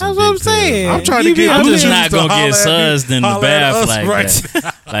sell some. That's what I'm dick saying. pills. I'm trying to get. I'm Blue just Chews not to gonna get holler at me- suzzed in the holler at bath us like right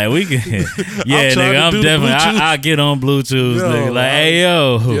that. Like, we can, yeah, trying to nigga. I'm do the definitely. Blue Chews. I get on Bluetooth, Yo, nigga. Like, hey,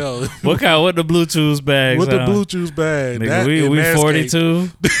 yo, what the Bluetooth bags? With the Bluetooth bag, nigga, that we and 42.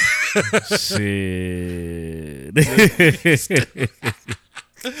 Shit.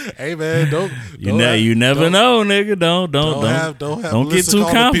 Hey, man, you never know, nigga. Don't get too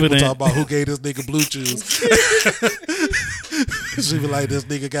confident. Talk about who gave this nigga Blue Chews. She be like, this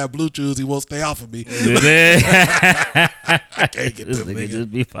nigga got Blue Chews. He won't stay off of me. I can't get this nigga just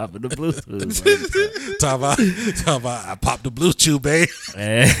be popping the Bluetooth. Talk about I popped the Blue Chew, babe.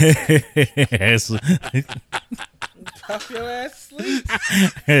 Pop your ass asleep.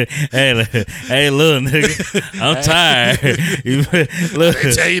 hey, look, nigga, I'm tired. Look,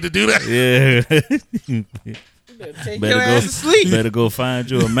 They tell you to do that. Yeah. Take your ass to sleep. Better go find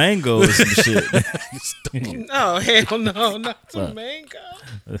you a mango or some shit. No, hell no, not some mango.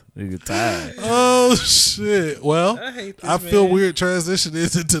 Nigga tired. Oh shit. Well, I feel man. weird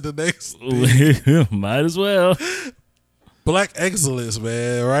transitioning into the next thing. Might as well. Black excellence,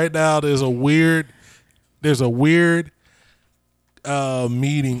 man. Right now there's a weird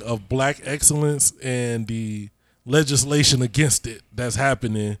meeting of black excellence and the legislation against it that's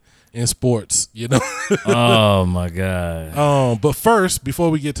happening in sports, you know. Oh my god. But first, before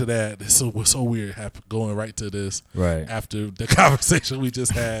we get to that, this was so weird going right to this Right. after the conversation we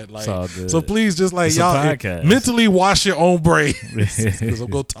just had. Like, all good. so please just like It's a y'all podcast. mentally wash your own brain, because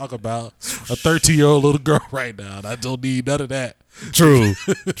I'm gonna talk about a 13-year-old little girl right now, and I don't need none of that. True.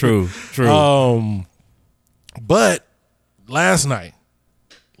 But last night,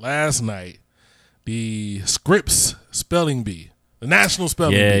 the Scripps Spelling Bee, the National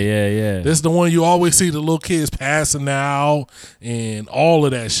Spelling Bee. Yeah. This is the one you always see the little kids passing out and all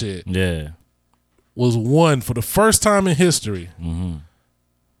of that shit. Yeah. Was won for the first time in history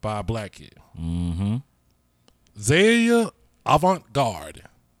by a black kid. Mm-hmm. Zaya Avant-Garde,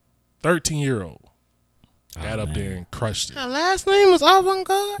 13-year-old. Got up there and crushed it. Her last name was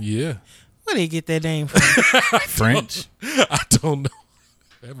Avant-Garde? Yeah. Where they get that name from? French. I don't know.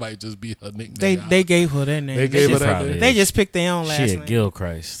 That might just be her nickname. They gave her that name. They gave her that probably name. is. They just picked their own last She a name.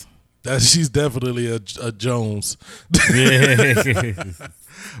 Gilchrist. She's definitely a Jones. Yeah.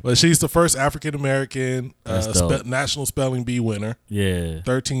 But she's the first African American That's dope. National Spelling Bee winner. Yeah.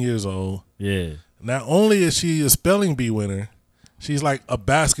 13 years old. Yeah. Not only is she a spelling bee winner, she's like a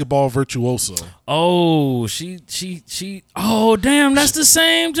basketball virtuoso. Oh, she. Oh, damn, that's the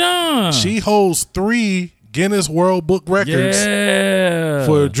same John. She holds 3 Guinness World Book records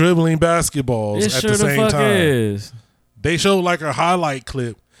for dribbling basketballs It at sure the same fuck time. is. They show like a highlight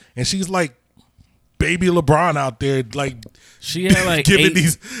clip, and she's like baby LeBron out there, like She had like giving eight,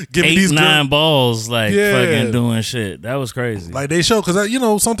 these 9 balls, like Yeah. fucking doing shit. That was crazy. like they show,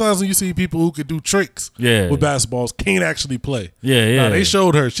 because sometimes when you see people who could do tricks with basketballs can't actually play. Yeah. Nah, they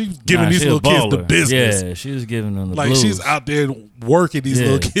showed her. She was giving these she a little kids the baller. business. Yeah, she was giving them the Like blues. she's out there working these Yeah.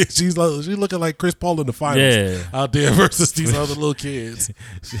 little kids. She's looking like Chris Paul in the finals Yeah. out there versus these other little kids.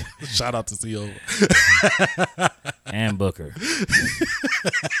 Shout out to CO. and Booker.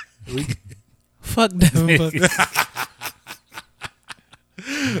 Fuck Devin Booker.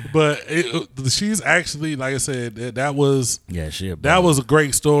 But she's actually, like I said, that was She a that baller. was a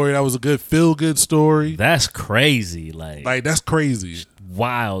great story. That was a good feel good story. That's crazy. Like That's crazy.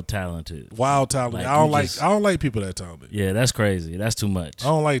 wild talented. Wild talent. Like, I don't you like just- I don't like people that talented. Yeah, that's crazy. That's too much. I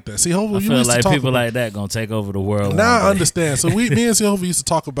don't like that. See, hopefully I you feel used to like talk people about, like that gonna take over the world. now one I day. understand. So me and Silva used to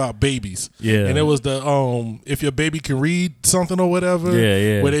talk about babies. Yeah. And it was the if your baby can read something or whatever.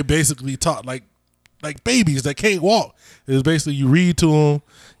 Yeah. Where they basically taught like babies that can't walk. It was basically you read to them,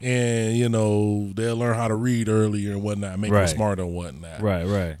 and they'll learn how to read earlier and whatnot, make them Right. smarter and whatnot.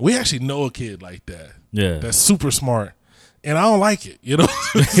 Right. We actually know a kid like that. Yeah. That's super smart, and I don't like it. yeah.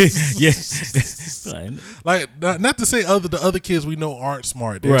 Like not to say the other kids we know aren't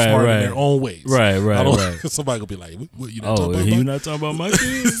smart. They're Right, smart right. in their own ways. Right. I don't, Right. Somebody gonna be like, "What you not talking Oh, about?" you not talking about my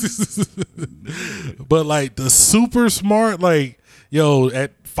kids? But like the super smart, like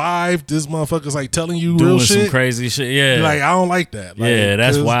at 5, this motherfucker's like telling you Doing real some shit. crazy shit. Yeah. Like I don't like that. Like, yeah,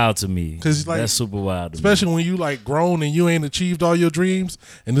 that's 'cause- wild to me. 'cause, like, that's super wild to me. Especially when you like grown and you ain't achieved all your dreams,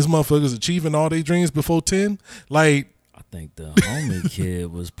 and this motherfucker's achieving all their dreams before 10. Like I think the homie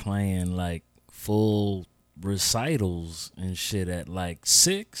kid was playing like full recitals and shit at like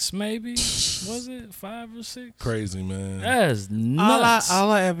 6, maybe. Was it 5 or 6? crazy, man. That's nuts.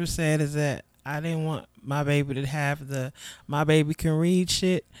 All I ever said is that I didn't want my baby to have the my baby can read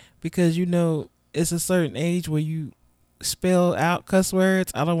shit, because it's a certain age where you spell out cuss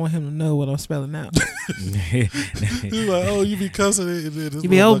words. I don't want him to know what I'm spelling out. He's like, oh, you be cussing it. You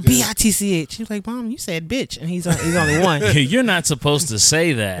be bitch. He's like, Mom, you said bitch, and he's only one. You're not supposed to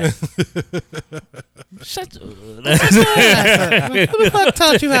say that. Shut Who the fuck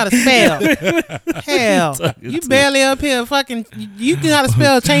taught you how to spell? Hell, you barely up here fucking. You know how to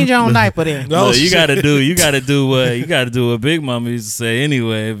spell. Change your own diaper then. No, Look, you shit. gotta do what Big Mama used to say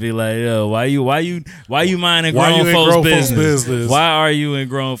anyway. It'd be like, yo, why you minding Why you grown in folks' grown folks' business? business? Why are you in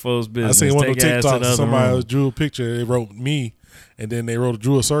grown folks' I business? seen one of Take your ass to the TikToks. other Somebody room. drew a picture. They wrote me, and then they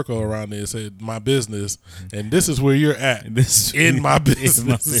drew a circle around it and said my business, and this is where you're at. This in my in business.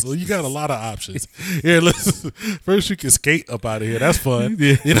 my So you got a lot of options. Here, listen. First, you can skate up out of here. That's fun.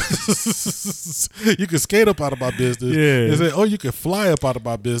 Yeah. You can skate up out of my business. Yeah. And say, oh, you can fly up out of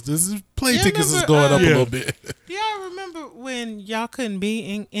my business. Plane Yeah, tickets is remember, going up a Yeah. little bit. Do y'all remember when y'all couldn't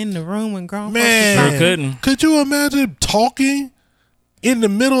be in the room when grown Man, folks was Sure talking? couldn't. Could you imagine talking in the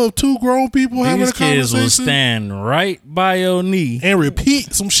middle of 2 grown people having These a kids will conversation stand right by your knee and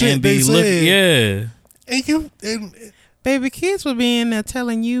repeat some shit and they be said? yeah. And Baby, kids will be in there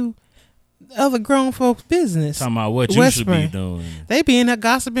telling you other grown folks' business. Talking about what you should be Whispering. doing. They be in there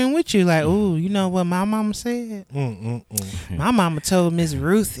gossiping with you, like, ooh, you know what my mama said? My mama told Miss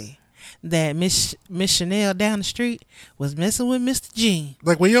Ruthie that Miss Chanel down the street was messing with Mr. Jean.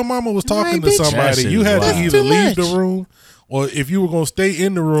 like when your mama was talking Like, to bitch, somebody, that shit you is had wild. to That's either too leave the much. room, or if you were gonna stay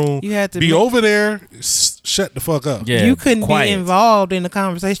in the room, You had to be make- over there, shut the fuck up. Yeah, you couldn't quiet. be involved in the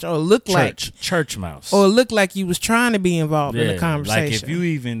conversation or look Church mouse. like you was trying to be involved in the conversation.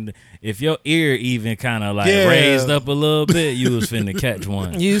 Like if your ear even kind of like Yeah. raised up a little bit, you was finna catch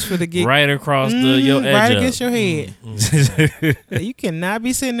one. used for the get Right across your edge right up. against your head. You cannot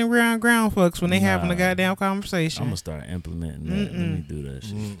be sitting around ground folks when they having a goddamn I'm conversation. gonna start implementing that. Let me do that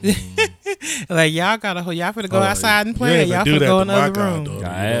shit. Like y'all finna go Oh, outside and you play. ain't Y'all do finna that go to in the my other room. goddaughter.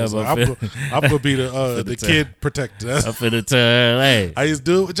 I have, I I'm gonna be the the kid protector. I'm finna tell her, hey. I used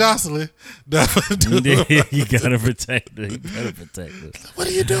to do it with Jocelyn. Never do it. You gotta protect her. You gotta protect her. What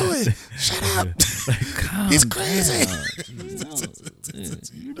are you doing? Shut up. He's crazy.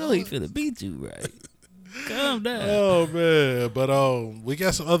 You know he finna beat you, right? Calm down. Oh man, but we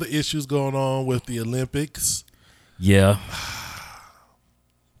got some other issues going on with the Olympics. Yeah.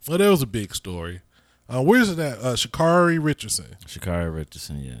 Well, there was a big story. Where's it at? Sha'Carri Richardson. Sha'Carri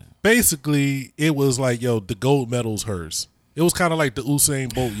Richardson, yeah. Basically, it was like, yo, the gold medal's hers. It was kind of like the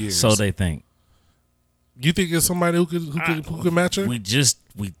Usain Bolt years. So they think. You think it's somebody who could match her? We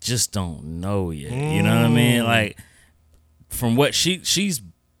just don't know yet. You know what I mean? Like, from what she's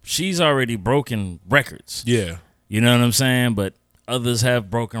already broken records. Yeah. You know what I'm saying? But others have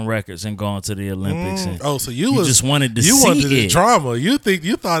broken records and gone to the Olympics. And so you just wanted to see wanted it. Drama. You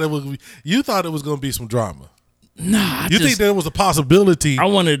thought it was going to be some drama. Nah, you think there was a possibility? I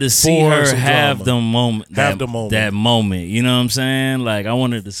wanted to see her have drama. the moment, That moment. You know what I'm saying? Like, I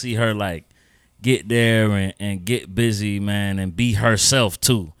wanted to see her like get there and get busy, man, and be herself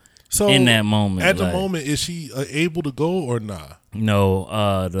too. So in that moment, at the moment, is she able to go or not?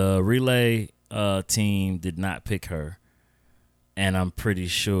 No, the relay team did not pick her. And I'm pretty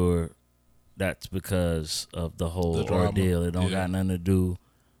sure that's because of the whole ordeal. It don't got nothing to do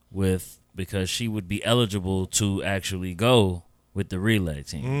with, because she would be eligible to actually go with the relay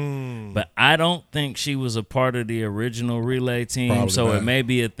team. But I don't think she was a part of the original relay team. Probably so not. It may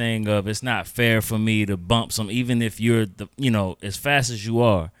be a thing of, it's not fair for me to bump some, even if you're as fast as you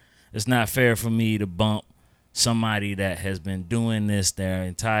are, it's not fair for me to bump somebody that has been doing this their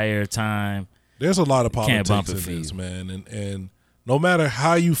entire time. There's a lot of politics in this, man. And no matter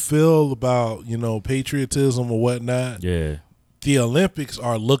how you feel about, patriotism or whatnot, the Olympics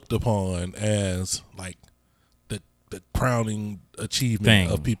are looked upon as like the crowning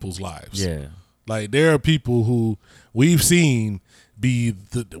achievement of people's lives. Yeah. Like, there are people who we've seen be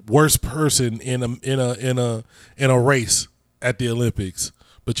the worst person in a race at the Olympics.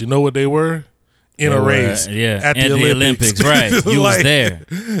 But you know what they were? In a race at the Olympics. Right. You was there.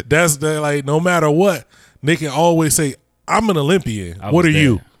 That's no matter what, they can always say, I'm an Olympian. What are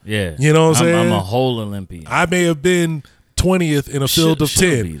you? Yeah. You know what I'm saying? I'm a whole Olympian. I may have been 20th in a field of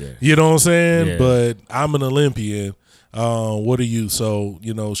 10. You know what I'm saying? Yeah. But I'm an Olympian. What are you? So,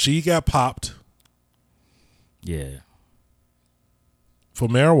 she got popped. Yeah. For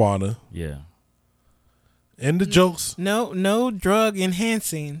marijuana. Yeah. And the jokes. No drug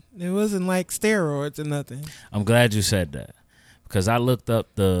enhancing. It wasn't like steroids or nothing. I'm glad you said that, because I looked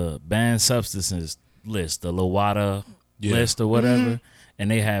up the banned substances list, the Lowata list or whatever,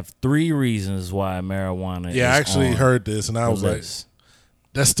 and they have 3 reasons why marijuana is I actually heard this, and I was like,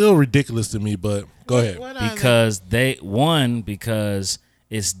 that's still ridiculous to me, but go ahead. Because because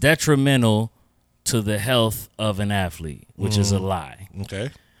it's detrimental to the health of an athlete, which is a lie.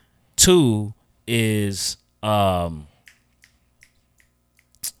 Okay. 2 is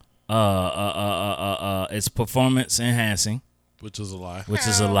it's performance enhancing, which is a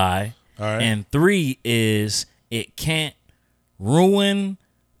lie. All right. And 3 is it can't ruin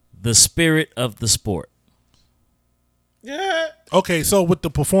the spirit of the sport. Yeah. Okay, so with the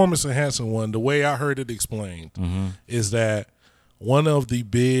performance enhancing one, the way I heard it explained is that one of the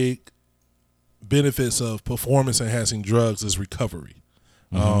big benefits of performance enhancing drugs is recovery.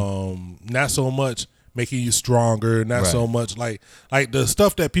 Not so much making you stronger, not so much like the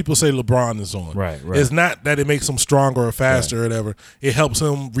stuff that people say LeBron is on. Right. It's not that it makes him stronger or faster or whatever. It helps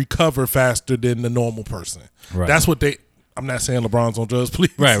him recover faster than the normal person. Right. That's what I'm not saying LeBron's on drugs,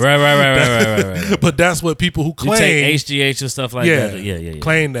 please. Right. But that's what people who claim. You take HGH and stuff like that. Yeah.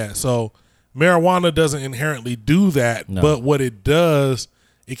 Claim that. So marijuana doesn't inherently do that, but what it does,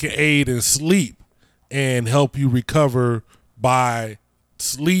 it can aid in sleep and help you recover by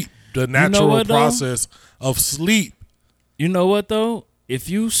sleep, the natural process of sleep. You know what, though? If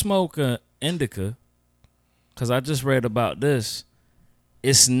you smoke a indica, because I just read about this,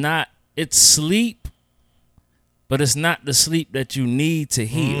 it's sleep, but it's not the sleep that you need to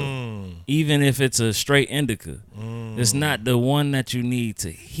heal. Even if it's a straight indica, it's not the one that you need to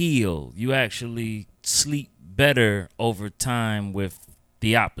heal. You actually sleep better over time with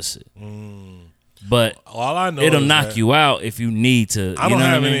the opposite. But all I know it'll knock you out if you need to. I don't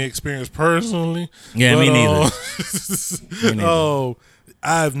have any experience personally. Yeah, me neither.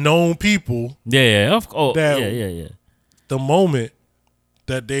 I've known people. Yeah. The moment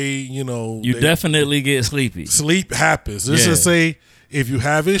that they, you definitely get sleepy. Sleep happens. Let's just say, if you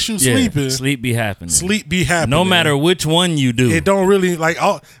have issues sleeping, sleep be happening. Sleep be happening. No matter which one you do. It don't really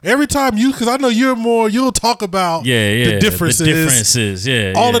every time because I know you'll talk about the differences. The differences,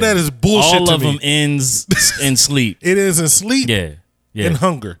 all of that is bullshit. All to of me. them ends in sleep. It is in sleep. Yeah. And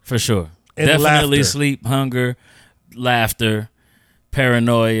hunger. For sure. And definitely laughter. sleep, hunger, laughter,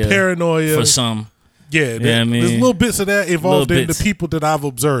 paranoia. For some. Yeah, I mean, there's little bits of that involved in the bits. people that I've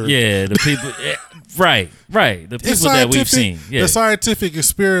observed. Yeah, the people. Right. The people that we've seen. Yeah. The scientific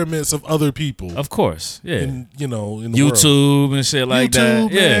experiments of other people. Of course. Yeah. In the YouTube world. And shit like YouTube,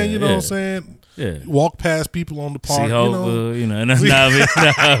 that. Man, Yeah. you know what I'm saying? Yeah. Walk past people on the park. See Hova, and now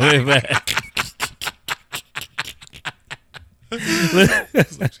we back. Did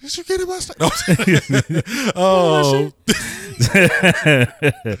you get it my stuff? Oh.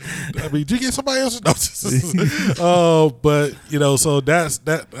 I mean, did you get somebody else? No. But so that's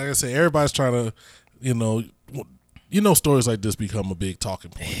that. Like I said, everybody's trying to, stories like this become a big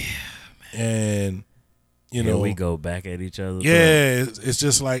talking point. Yeah, man. And we go back at each other. Yeah, it's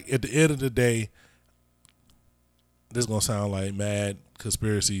just like at the end of the day, this is gonna sound like mad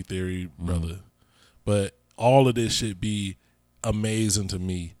conspiracy theory, brother, but all of this should be amazing to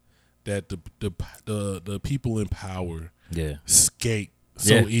me that the people in power skate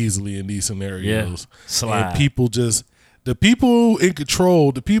so easily in these scenarios. Slide. And the people in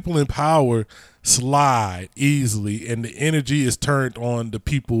control, the people in power slide easily, and the energy is turned on the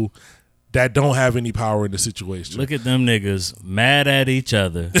people that don't have any power in the situation. Look at them niggas mad at each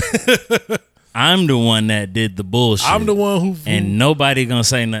other. I'm the one that did the bullshit. I'm the one who and nobody gonna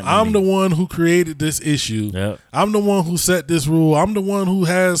say nothing. I'm the one who created this issue. Yep. I'm the one who set this rule. I'm the one who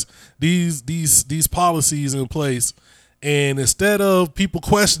has these policies in place. And instead of people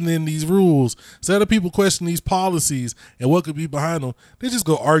questioning these rules, instead of people questioning these policies and what could be behind them, they just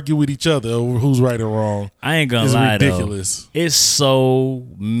go argue with each other over who's right or wrong. I ain't gonna it's lie, ridiculous. Though. It's so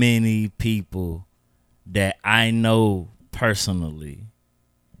many people that I know personally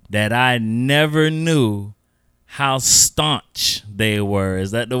that I never knew how staunch they were.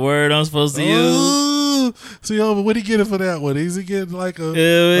 Is that the word I'm supposed to use? See, but what he getting for that one? Is he getting like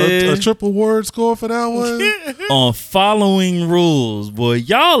a triple word score for that one? On following rules. Boy,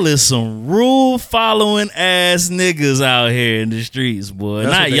 y'all is some rule following ass niggas out here in the streets, boy.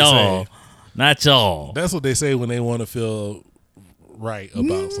 That's Not y'all. Not y'all. That's what they say when they want to feel right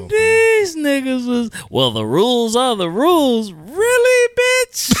about something. These niggas was, well, the rules are the rules. Really,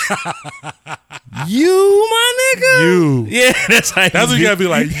 bitch? You, my nigga? You. Yeah, that's how what you gotta be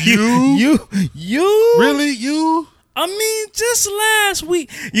like. You? You? Really? You? I mean, just last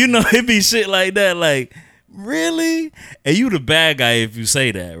week. It be shit like that. Like, really? And you the bad guy if you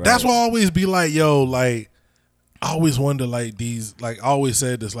say that, right? That's why I always be like, yo, like, I always wonder, like, these, like, I always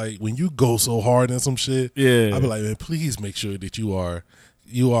said this, like, when you go so hard in some shit, I be like, man, please make sure that you are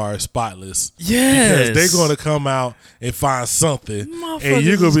spotless. Yes. Because they're going to come out and find something. And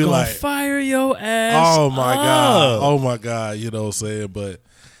you're going to be like, fire your ass. Oh, my God. Oh, my God. You know what I'm saying? But,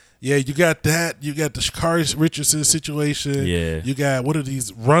 yeah, you got that. You got the Shakari Richardson situation. Yeah. You got, what are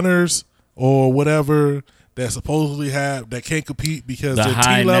these, runners or whatever that supposedly that can't compete because the they're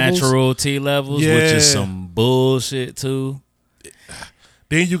high T-levels. natural T-levels, which is some bullshit, too.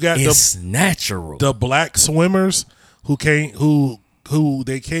 Then you got natural. The black swimmers who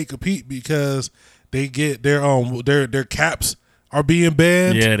they can't compete because they get their caps are being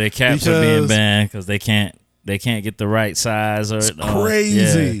banned. Yeah, their caps are being banned because they can't get the right size. It's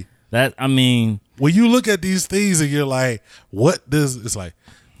crazy. Yeah. That, I mean, when you look at these things and you're like, what does it's like?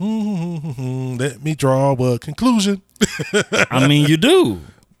 Let me draw a conclusion. I mean, you do.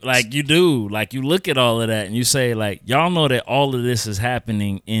 Like, you do. Like, you look at all of that and you say, like, y'all know that all of this is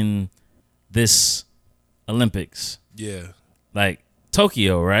happening in this Olympics. Yeah. Like,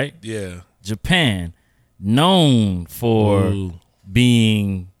 Tokyo, right? Yeah. Japan, known for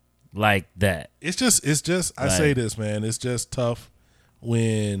being like that. It's just I say this, man, it's just tough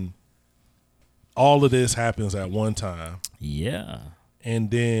when all of this happens at one time. Yeah.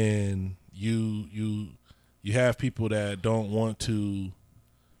 And then you have people that don't want to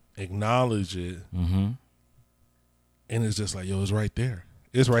acknowledge it. Mm-hmm. And it's just like, yo, it's right there.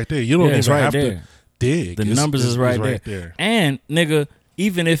 It's right there. You don't even have to dig. The numbers is right there. And, nigga,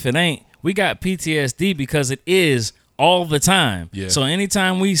 even if it ain't, we got PTSD because it is all the time. Yeah. So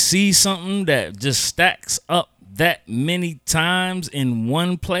anytime we see something that just stacks up that many times in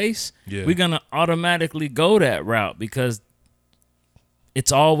one place, we're going to automatically go that route because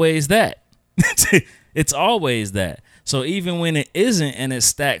it's always that. It's always that. So even when it isn't and it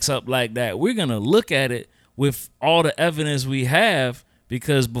stacks up like that, we're going to look at it with all the evidence we have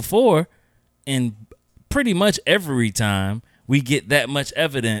because before, and pretty much every time, we get that much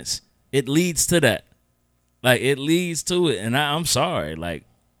evidence, it leads to that. Like, it leads to it. And I'm sorry. Like,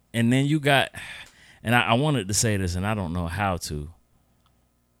 and then you got, and I wanted to say this, and I don't know how to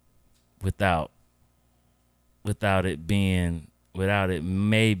without it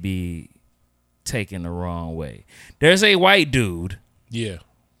maybe taken the wrong way. There's a white dude. Yeah.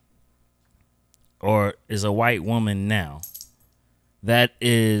 Or is a white woman now that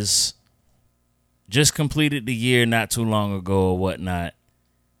is just completed the year not too long ago or whatnot,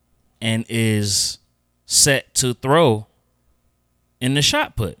 and is set to throw in the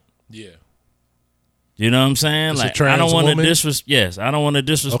shot put. Yeah. You know what I'm saying? It's like, I don't want to I don't want to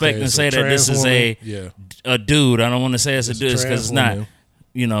disrespect Okay, and say that this is a dude. I don't want to say it's a dude because it's not.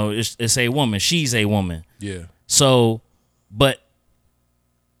 You know, it's a woman. She's a woman. Yeah. So, but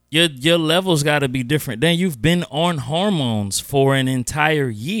your levels got to be different. Then you've been on hormones for an entire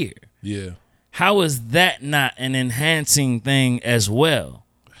year. Yeah. How is that not an enhancing thing as well?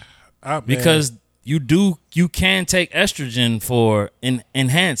 Because you can take estrogen for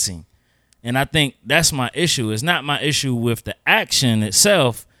enhancing. And I think that's my issue. It's not my issue with the action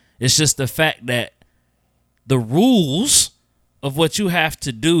itself. It's just the fact that the rules of what you have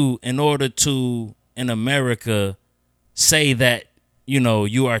to do in order to, in America, say that, you know,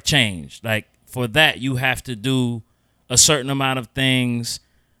 you are changed. Like, for that, you have to do a certain amount of things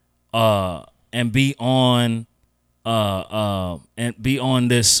and be on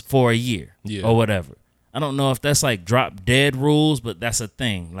this for a year or whatever. I don't know if that's like drop dead rules, but that's a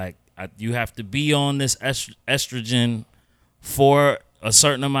thing. Like, you have to be on this estrogen for a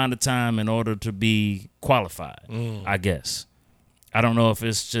certain amount of time in order to be qualified, I guess. I don't know if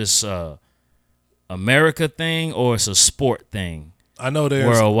it's just a America thing or it's a sport thing. I know there's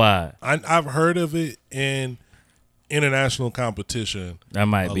worldwide. I've heard of it in international competition. That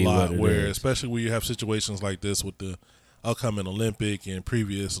might be lot, what it where, is. especially where you have situations like this with the upcoming Olympic and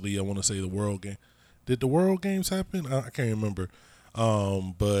previously, I want to say the World Game. Did the World Games happen? I can't remember.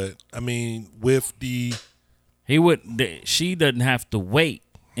 But I mean, with she doesn't have to wait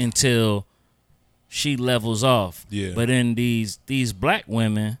until she levels off. Yeah. But in these black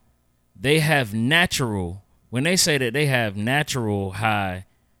women, they have natural. When they say that they have natural high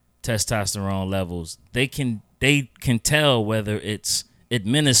testosterone levels, they can tell whether it's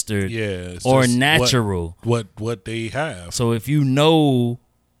administered or natural. What they have. So if you know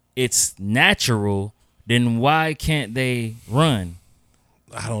it's natural, then why can't they run?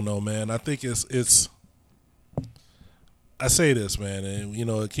 I don't know, man. I think it's. I say this, man, and you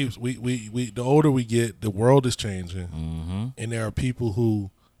know it keeps. We the older we get, the world is changing, and there are people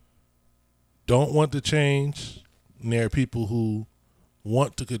who don't want to change, and there are people who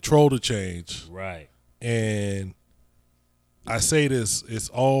want to control the change. Right. And I say this, it's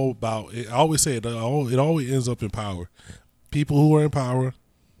all about. I always say it always ends up in power. People who are in power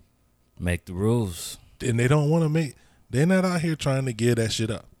make the rules, and they don't want to make. They're not out here trying to give that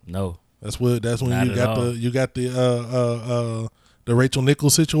shit up. No. That's when not you got the Rachel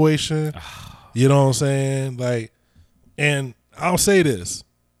Nichols situation. You know what I'm saying? Like, and I'll say this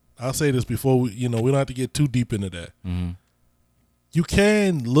before we don't have to get too deep into that. Mm-hmm. You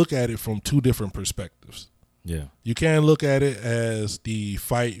can look at it from two different perspectives. Yeah. You can look at it as the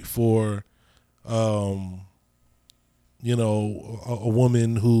fight for, a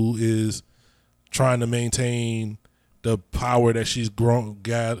woman who is trying to maintain the power that she's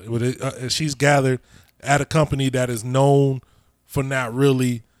gathered at a company that is known for not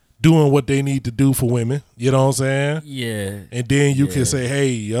really doing what they need to do for women. You know what I'm saying? Yeah. And then you can say, hey,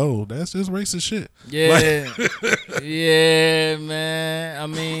 yo, that's just racist shit. Yeah. Yeah, man. I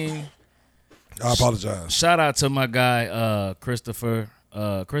mean, I apologize. Shout out to my guy, Christopher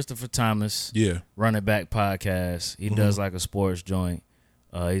Thomas. Yeah. Running Back Podcast. He does like a sports joint.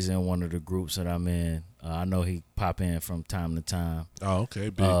 He's in one of the groups that I'm in. I know he pop in from time to time. Oh, okay.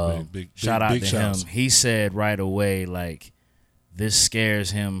 Big shout out big to shouts. him. He said right away, like, this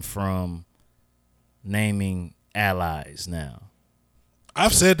scares him from naming allies now.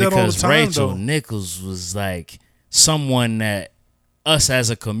 I've said that all the time, Rachel though. Nichols was like someone that us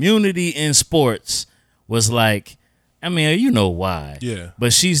as a community in sports was like, I mean, you know why. Yeah.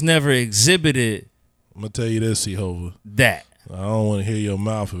 But she's never exhibited I'm going to tell you this, Jehovah. that. I don't want to hear your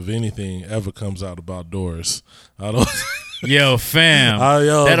mouth if anything ever comes out about Doris. I don't. Yo, fam,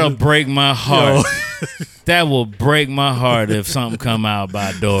 Yo, that'll break my heart. Yo. That will break my heart if something come out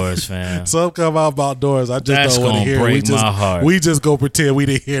by doors, fam. Some come out about doors. I just That's don't want to gonna hear. break my heart. We just go pretend we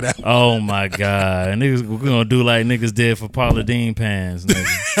didn't hear that. Oh my God, niggas, we're gonna do like niggas did for Paula Deen pants.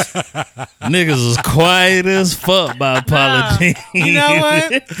 Niggas was quiet as fuck by Paula Deen. You know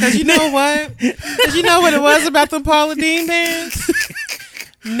what? Because you know what? Because you know what it was about the Paula Deen pants?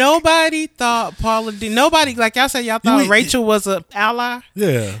 Nobody thought Paula Deen. Nobody, like y'all said, y'all thought Rachel was an ally.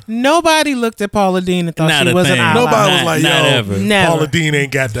 Yeah. Nobody looked at Paula Deen and thought Not she a was an thing. ally. Nobody was like, not yo, ever. Never. Paula Deen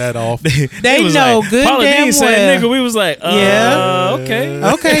ain't got that off. They was know like, good Paula damn Deen well. said, nigga, we was like, Yeah. okay.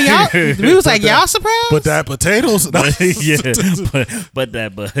 Okay, y'all. We was like, y'all surprised? But that potatoes. Yeah, but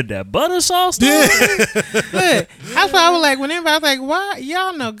that butter sauce. Though? Look, that's why I was like, whenever I was like, why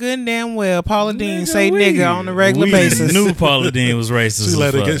y'all know good and damn well Paula Deen say nigga on a regular basis. Knew Paula Deen was racist.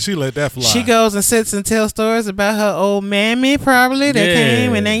 She let that fly. She goes and sits and tells stories about her old mammy probably that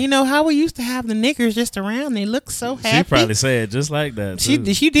came, and then you know how we used to have the niggers just around. They look so happy. She probably said it just like that. She too.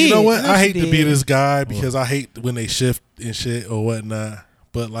 did. You know what? I hate she to be did. this guy because I hate when they shift and shit or whatnot.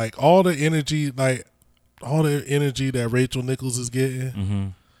 But like all the energy that Rachel Nichols is getting, Mm-hmm.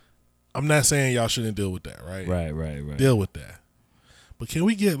 I'm not saying y'all shouldn't deal with that, right? Right. Deal with that. But can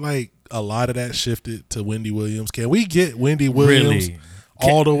we get like a lot of that shifted to Wendy Williams? Can we get Wendy Williams Really?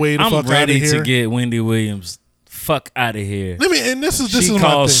 all the way the I'm fuck out of ready here? to get Wendy Williams fuck out of here. Let me. And this She is my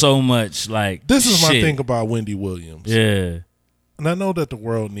calls thing. so much like This is my shit. thing about Wendy Williams. Yeah. And I know that the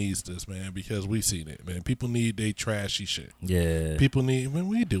world needs this, man, because we've seen it, man. People need they trashy shit. Yeah. People need. Man,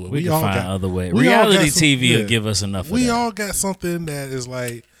 we do it. We can all find got other ways. we all Reality got some- TV yeah. will give us enough of We that. all got something that is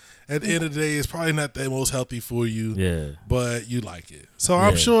like, at the end of the day, it's probably not the most healthy for you. Yeah. But you like it. So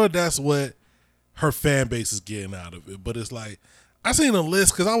I'm Yeah. sure that's what her fan base is getting out of it. But it's like, I seen a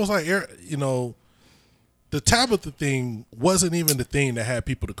list because I was like, you know, the Tabitha thing wasn't even the thing that had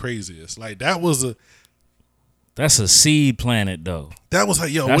people the craziest. Like That's a seed planet, though. that was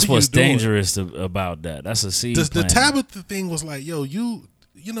like, yo, That's what are what's you doing? dangerous about that. That's a seed The planet. Tabitha thing was like, yo, you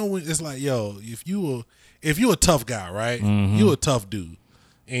know, it's like, yo, if you a tough guy, right? Mm-hmm. You a tough dude,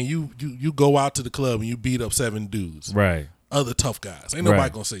 and you go out to the club and you beat up 7 dudes, Right. other tough guys. Ain't nobody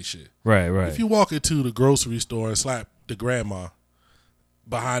Right. gonna say shit. Right. If you walk into the grocery store and slap the grandma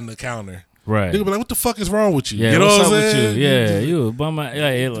behind the counter, Right. they'll be like, what the fuck is wrong with you? Yeah, you know what's what up I'm with saying? you? Yeah, you a bum. Like,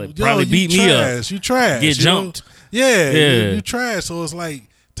 Yo, probably you beat me trash. up. You trash. Get you know? jumped. Yeah, Yeah. You trash. So it's like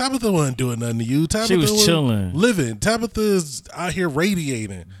Tabitha wasn't doing nothing to you. Tabitha was chilling. living. Tabitha's out here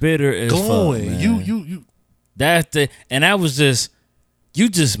radiating, Bitter as glowing. fuck, man. You. And I was just, you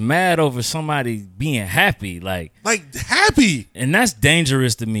just mad over somebody being happy, like Happy. and that's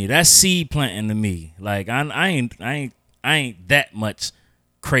dangerous to me. That's seed planting to me. Like I ain't that much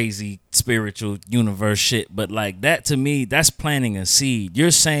crazy spiritual universe shit, but like that to me, that's planting a seed. You're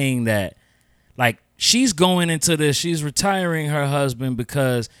saying that like she's going into this, she's retiring her husband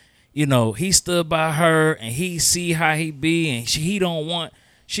because, you know, he stood by her and he see how he be and she don't want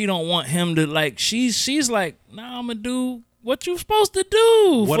him to like, she's like, nah, I'm gonna do what you supposed to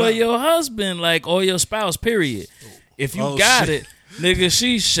do for your husband, like, or your spouse, period. If you got shit. it, nigga,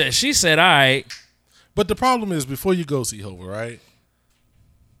 she said, all right. But the problem is, before you go see Hova, right?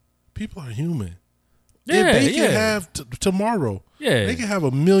 People are human. Yeah, If they yeah. can have tomorrow. Yeah. They can have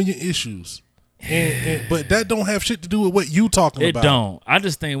a million issues. But that don't have shit to do with what you talking It about. don't. I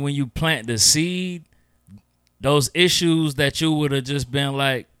just think when you plant the seed, those issues that you would have just been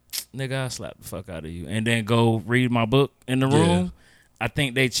like, nigga, I'll slap the fuck out of you, and then go read my book in the room, I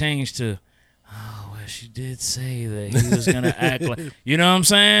think they changed to, oh, well, she did say that he was going to act like, you know what I'm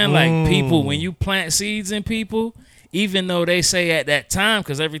saying? Like people, when you plant seeds in people, even though they say at that time,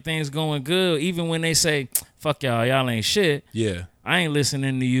 because everything's going good, even when they say, fuck y'all ain't shit, Yeah. I ain't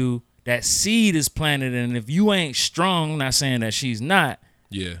listening to you. That seed is planted, and if you ain't strong, not saying that she's not,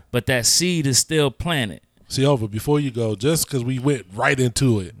 Yeah. but that seed is still planted. See, Hova, before you go, just because we went right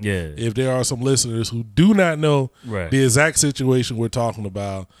into it, Yeah. if there are some listeners who do not know Right. the exact situation we're talking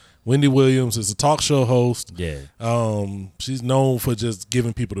about, Wendy Williams is a talk show host. Yeah. She's known for just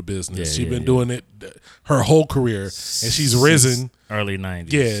giving people the business. Yeah, She's yeah, been yeah. doing it her whole career, and she's risen. Early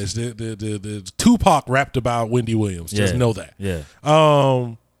 90s. Yes, the Tupac rapped about Wendy Williams. Just Yeah. know that.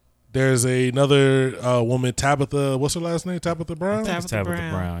 Yeah. There's another woman, Tabitha. What's her last name? Tabitha Brown. Tabitha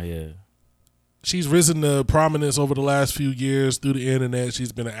Brown, yeah. She's risen to prominence over the last few years through the internet.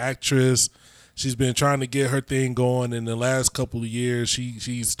 She's been an actress. She's been trying to get her thing going. In the last couple of years,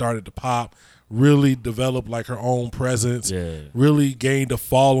 she started to pop. really developed like her own presence. Yeah. Really gained a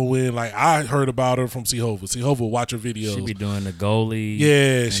following. Like I heard about her from Cehova. Cehova will watch her videos. She be doing the goalie.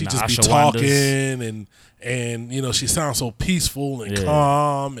 Yeah, she the just be Ashawandas. talking and you know, she sounds so peaceful and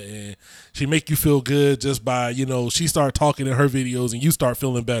calm, and she make you feel good just by, you know, she start talking in her videos and you start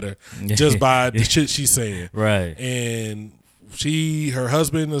feeling better just by the shit she's saying. Right. And her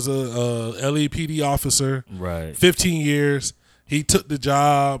husband is a LAPD officer. Right. 15 years. He took the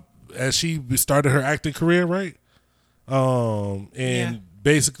job as she started her acting career, right? And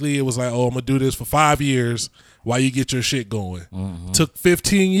basically it was like, oh, I'm gonna do this for 5 years while you get your shit going. Took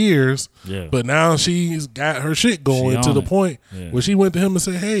 15 years, but now she's got her shit going to the point where she went to him and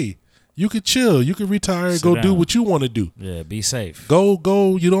said, hey, you could chill, you could retire and go do what you want to do. Yeah, be safe. Go.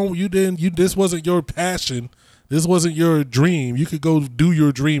 This wasn't your passion. This wasn't your dream. You could go do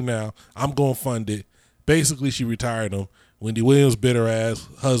your dream now. I'm gonna fund it. Basically, she retired him. Wendy Williams' bitter ass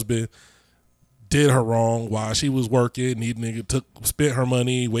husband did her wrong while she was working. He nigga spent her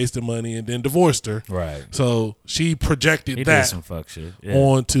money, wasted money, and then divorced her. Right. So she projected He that did some fuck shit. Yeah.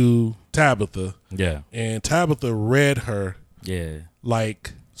 onto Tabitha. Yeah. And Tabitha read her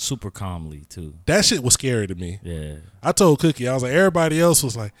like super calmly too. That shit was scary to me. Yeah. I told Cookie, I was like, everybody else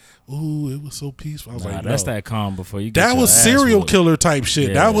was like, ooh, it was so peaceful. I was like, no. That's that calm before you get That your was ass serial whooped. killer type shit.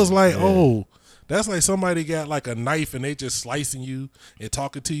 Yeah, That was like, yeah. oh, that's like somebody got like a knife and they just slicing you and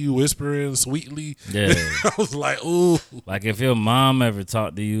talking to you, whispering sweetly. Yeah. I was like, ooh. Like if your mom ever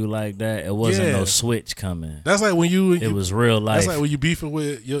talked to you like that, it wasn't no switch coming. That's like when it was real life. That's like when you beefing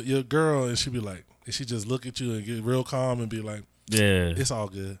with your girl and she be like, and she just look at you and get real calm and be like, yeah, it's all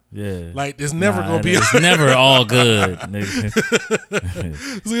good. Yeah. Like it's never gonna be. It's never all good. Nigga.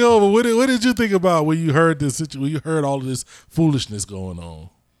 So, but what did you think about when you heard this situation? When you heard all of this foolishness going on?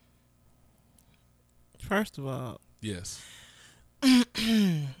 First of all, yes,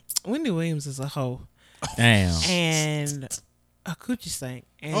 Wendy Williams is a hoe. Damn. And a coochie stank.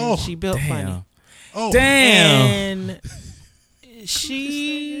 And she built funny. Oh, damn. And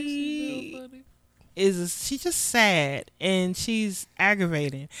she's just sad and she's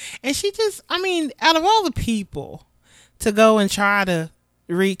aggravating. And she just, I mean, out of all the people to go and try to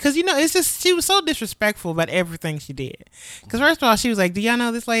read, because you know, it's just, she was so disrespectful about everything she did. Because first of all, she was like, do y'all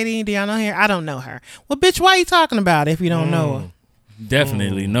know this lady? Do y'all know her? I don't know her. Well, bitch, why are you talking about it if you don't know her?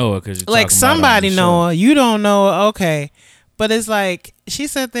 Definitely know her because you're like talking somebody about know her, you don't know her, okay. But it's like she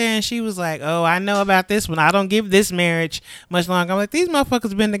sat there and she was like, oh, I know about this one. I don't give this marriage much longer. I'm like, these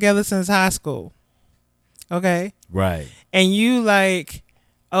motherfuckers been together since high school. Okay. Right. And you like,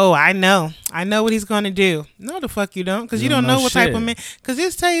 oh, I know what he's gonna do. No, the fuck you don't, because you don't know what type of man. Because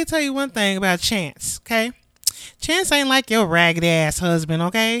just tell you one thing about Chance. Okay, Chance ain't like your ragged ass husband.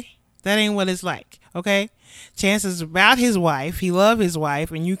 Okay, that ain't what it's like. Okay, Chance is about his wife. He love his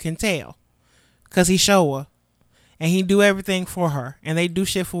wife, and you can tell, because he show her, and he do everything for her, and they do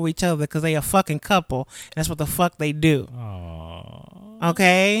shit for each other because they a fucking couple. And that's what the fuck they do. Aww.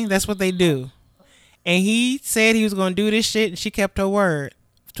 Okay, that's what they do. And he said he was gonna do this shit, and she kept her word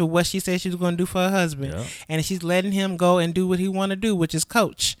to what she said she was going to do for her husband. Yep. And she's letting him go and do what he want to do, which is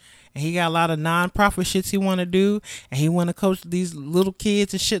coach. And he got a lot of non-profit shits he want to do, and he want to coach these little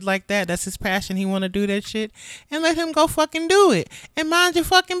kids and shit like that. That's his passion. He want to do that shit, and let him go fucking do it and mind your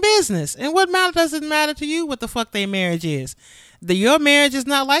fucking business. And what matter does it matter to you what the fuck their marriage is? Your marriage is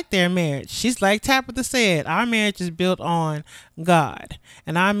not like their marriage. She's like Tabitha said, our marriage is built on God,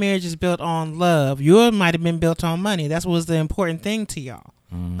 and our marriage is built on love. Yours might have been built on money. That was the important thing to y'all.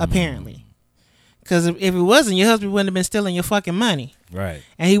 Apparently, because if it wasn't, your husband wouldn't have been stealing your fucking money, right?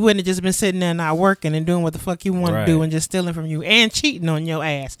 And he wouldn't have just been sitting there not working and doing what the fuck you want to do and just stealing from you and cheating on your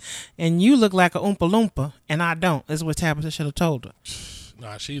ass. And you look like a oompa loompa, and I don't. That's what Tabitha should have told her.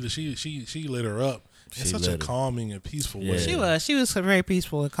 Nah, she lit her up. It's such a calming and peaceful way. She was very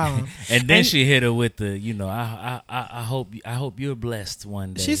peaceful and calm. And then she hit her with the, you know, I hope you're blessed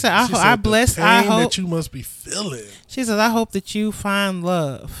one day. She said, I bless. I hope that you must be feeling. She says, I hope that you find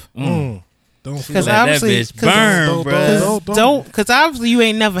love. Don't feel because that bitch burn, bro. Don't, because obviously you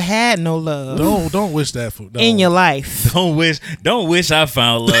ain't never had no love. Don't wish that for in your life. Don't wish I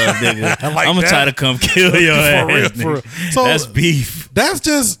found love, nigga. Like I'm gonna try to come kill your ass. For real. So that's beef. That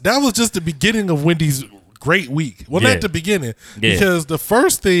was just the beginning of Wendy's great week. Well, not the beginning, because the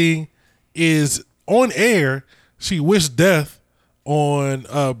first thing is on air. She wished death on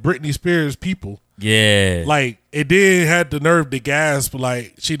Britney Spears' people. Yeah, like it did had the nerve to gasp.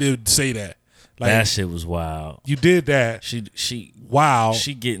 Like she did say that. Like, that shit was wild. You did that. She wow.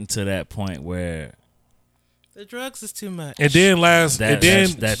 She getting to that point where the drugs is too much. And then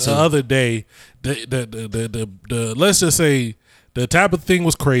the other day, the let's just say the Tabitha thing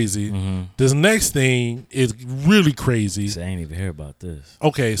was crazy. This next thing is really crazy. I ain't even hear about this.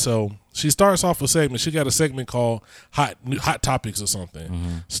 Okay, so she starts off a segment. She got a segment called Hot Topics or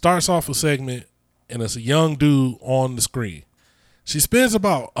something. Starts off a segment, and it's a young dude on the screen. She spends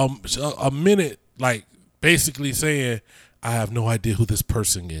about a minute, like, basically saying, I have no idea who this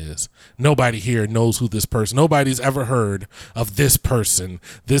person is. Nobody here knows who this person. Nobody's ever heard of this person.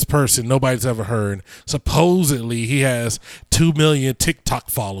 This person, nobody's ever heard. Supposedly, he has 2 million TikTok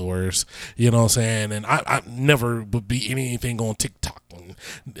followers. You know what I'm saying? And I never would be anything on TikTok. And,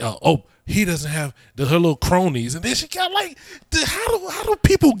 he doesn't have her little cronies. And then she got like, how do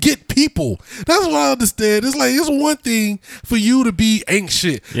people get people? That's what I understand. It's like, it's one thing for you to be ain't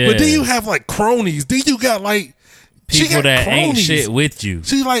shit. Yeah. But then you have like cronies. Then you got like, people that cronies. ain't shit with you.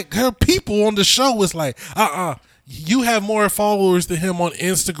 She like her people on the show is like, you have more followers than him on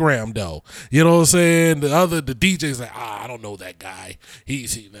Instagram though. You know what I'm saying? The DJ's like, I don't know that guy.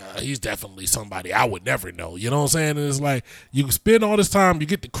 He's definitely somebody I would never know. You know what I'm saying? And it's like you spend all this time, you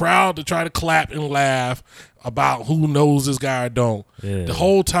get the crowd to try to clap and laugh about who knows this guy or don't the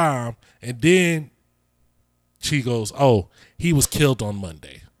whole time, and then she goes, "Oh, he was killed on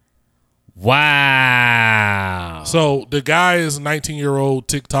Monday." Wow. So the guy is a 19-year-old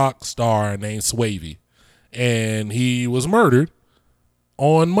TikTok star named Swavey, and he was murdered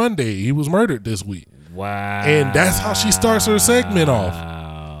on Monday. He was murdered this week. Wow. And that's how she starts her segment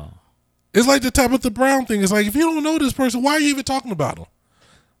off. It's like the Tabitha Brown thing. It's like, if you don't know this person, why are you even talking about him?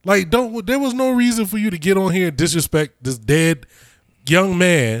 Like, there was no reason for you to get on here and disrespect this dead young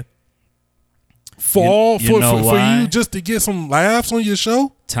man for you just to get some laughs on your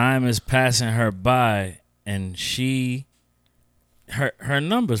show. Time is passing her by, and her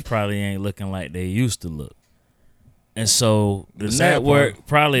numbers probably ain't looking like they used to look. And so the network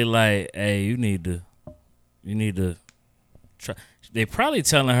probably like, hey, you need to try. They probably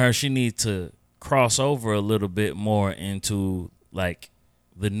telling her she needs to cross over a little bit more into like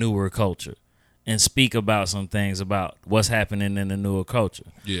the newer culture and speak about some things about what's happening in the newer culture.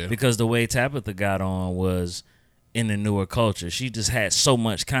 Yeah. Because the way Tabitha got on was in the newer culture. She just had so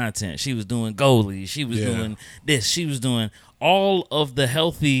much content. She was doing goalies. She was doing this. She was doing all of the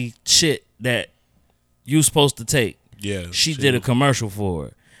healthy shit that you supposed to take. Yeah. She did a commercial for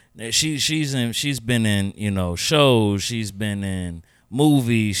it. She's been in, shows. She's been in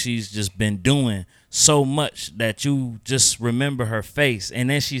movies. She's just been doing so much that you just remember her face. And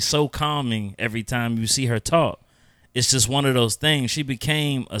then she's so calming every time you see her talk. It's just one of those things. She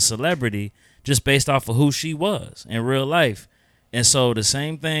became a celebrity just based off of who she was in real life. And so the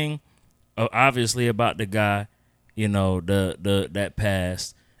same thing, obviously, about the guy, that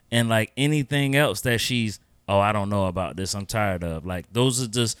passed, and like anything else that she's, I don't know about this, I'm tired of. Like, those are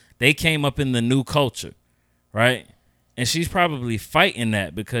just, they came up in the new culture, right? And she's probably fighting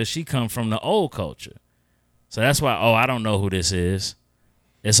that because she come from the old culture. So that's why, I don't know who this is.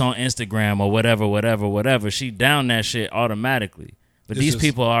 It's on Instagram or whatever. She down that shit automatically. But these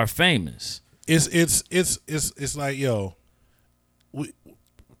people are famous. It's like,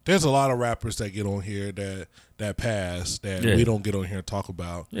 there's a lot of rappers that get on here that pass that we don't get on here and talk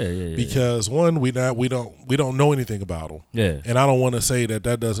about. Because one, we don't know anything about them. Yeah. And I don't want to say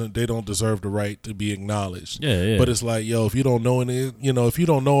that they don't deserve the right to be acknowledged. Yeah. But it's like, if you don't know if you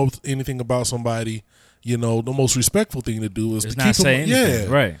don't know anything about somebody, the most respectful thing to do is to not keep them. Anything.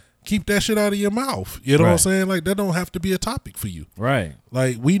 Right. Keep that shit out of your mouth. You know what I'm saying? Like, that don't have to be a topic for you. Right.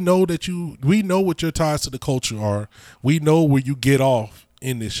 Like, we know what your ties to the culture are. We know where you get off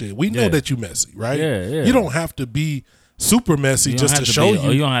in this shit. We know that you messy, right? Yeah. You don't have to be super messy just to show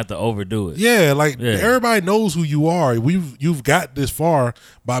you. You don't have to overdo it. Yeah, like everybody knows who you are. You've got this far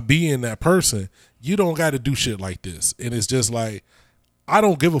by being that person. You don't got to do shit like this. And it's just like, I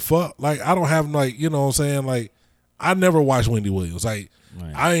don't give a fuck. Like, I don't have like, you know what I'm saying? Like, I never watched Wendy Williams. Like,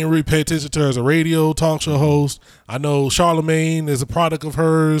 I ain't really pay attention to her as a radio talk show host. I know Charlamagne is a product of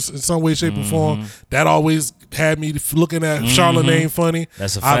hers in some way, shape, or form. That always had me looking at Charlamagne funny.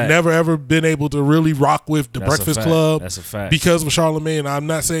 That's a fact. I've never ever been able to really rock with the Breakfast Club. That's a fact. Because of Charlamagne. I'm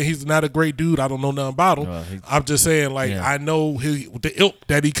not saying he's not a great dude. I don't know nothing about him. I'm just saying, like, I know the ilk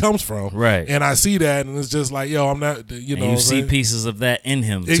that he comes from. Right. And I see that, and it's just like, I'm not, you know. And you see pieces of that in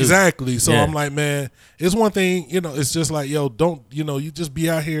him, too. Exactly. So I'm like, man, it's one thing, it's just like, don't, you just be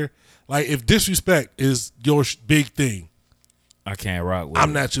out here. Like, if disrespect is your big thing, I can't rock with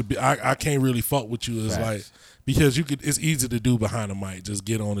I'm not your. I can't really fuck with you. It's like, because it's easy to do behind the mic. Just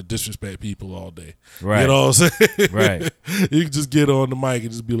get on and disrespect people all day. Right. You know what I'm saying? Right. You can just get on the mic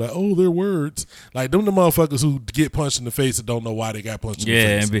and just be like, oh, they're words. Like, them the motherfuckers who get punched in the face and don't know why they got punched in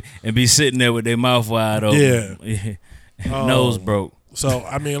the face. And be sitting there with their mouth wide open. Yeah. Nose broke. So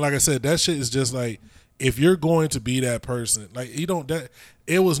I mean, like I said, that shit is just like, if you're going to be that person, like you don't. That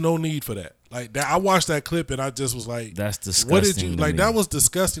it was no need for that. Like that, I watched that clip and I just was like, That's disgusting. What did you to like? me. That was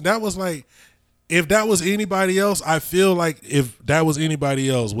disgusting. That was like, if that was anybody else, I feel like if that was anybody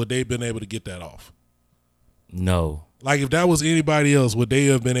else, would they have been able to get that off? No. Like if that was anybody else, would they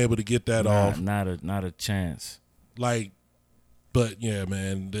have been able to get that off? Not a chance. Like, but yeah,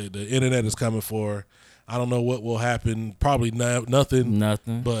 man, the internet is coming for. I don't know what will happen. Probably nothing.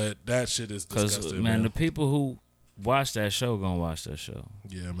 Nothing. But that shit is disgusting. Because man, the people who watch that show gonna watch that show.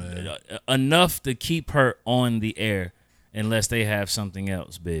 Yeah, man. Enough to keep her on the air, unless they have something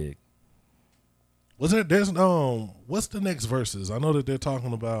else big. Was there? There's what's the next verses? I know that they're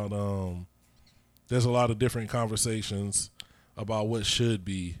talking about. There's a lot of different conversations about what should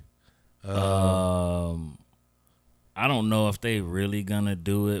be. I don't know if they really gonna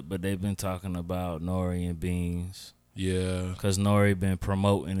do it, but they've been talking about Nori and Beans. Yeah, because Nori been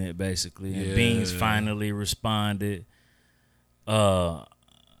promoting it basically, and Beans finally responded. I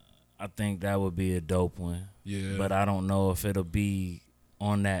think that would be a dope one. Yeah, but I don't know if it'll be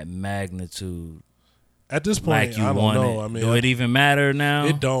on that magnitude. At this point, like you I don't want know. It. I mean, do it even matter now?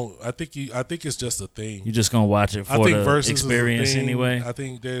 It don't. I think it's just a thing. You just gonna watch it for the experience anyway. I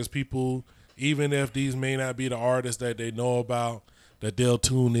think there's people, even if these may not be the artists that they know about, that they'll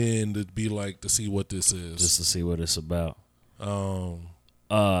tune in to be like to see what this is, just to see what it's about.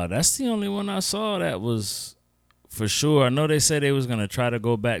 That's the only one I saw that was for sure. I know they said they was gonna try to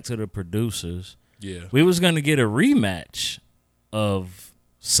go back to the producers. Yeah, we was gonna get a rematch of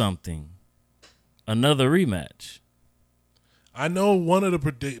something, another rematch. I know one of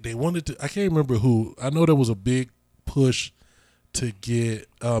they wanted to. I can't remember who. I know there was a big push to get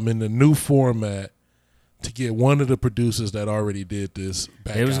in the new format to get one of the producers that already did this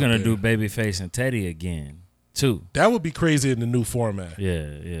back. They was out gonna there. do Babyface and Teddy again too. That would be crazy in the new format.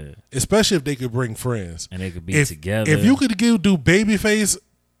 Yeah. Especially if they could bring friends and they could be together. If you could do Babyface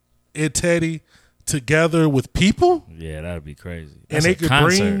and Teddy together with people, yeah, that'd be crazy. That's and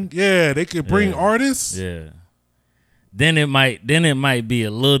they could bring artists. Yeah. Then it might be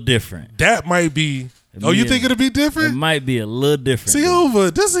a little different. That might be. You think it'll be different? It might be a little different. See,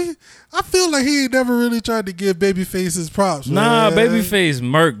 I feel like he ain't never really tried to give Babyface his props. Nah, man. Babyface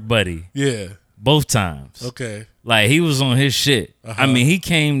murked Buddy. Yeah. Both times. Okay. Like, he was on his shit. I mean, he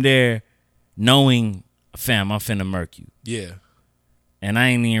came there knowing, fam, I'm finna murk you. Yeah. And I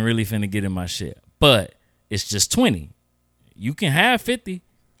ain't even really finna get in my shit. But it's just 20. You can have 50.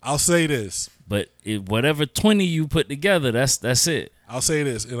 I'll say this. But whatever 20 you put together, that's it. I'll say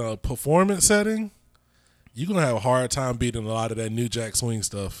this. In a performance setting, you're going to have a hard time beating a lot of that New Jack Swing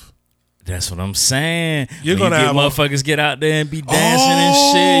stuff. That's what I'm saying. You're going to have motherfuckers get out there and be dancing and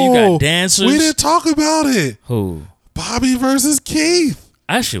shit. You got dancers. We didn't talk about it. Who? Bobby versus Keith.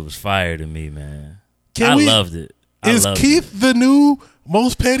 That shit was fire to me, man. I loved it. Is Keith the new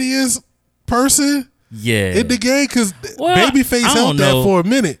most pettiest person? Yeah. In the game? Because Babyface held that for a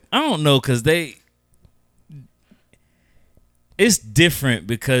minute. I don't know, because it's different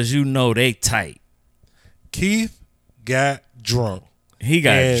because they tight. Keith got drunk. He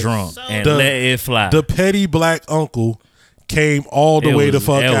got drunk and let it fly. The petty black uncle came all the way the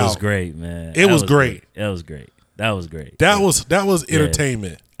fuck out. It was great, man. It was great. That was great. That was great. That was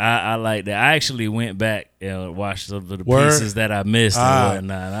entertainment. I like that. I actually went back and watched some of the pieces that I missed and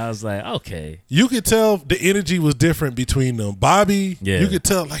whatnot. And I was like, okay. You could tell the energy was different between them. Bobby, yeah. You could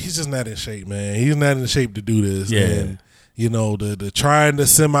tell like he's just not in shape, man. He's not in shape to do this. Yeah. And the trying to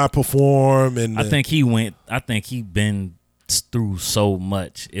semi-perform and I think he been through so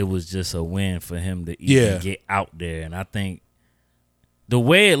much. It was just a win for him to even get out there. And I think the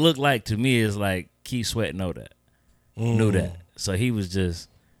way it looked like to me is like Keith Sweat knew that. So he was just,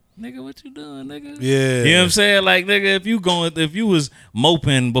 nigga, what you doing, nigga? Yeah. You know what I'm saying? Like, nigga, if you was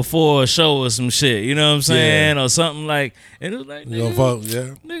moping before a show or some shit, you know what I'm saying? Or something like, and it was like,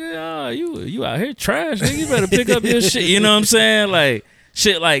 nigga, you out here trash, nigga. You better pick up your shit. You know what I'm saying? Like,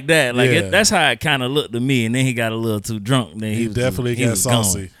 shit like that. Like, that's how it kind of looked to me. And then he got a little too drunk. Then he definitely got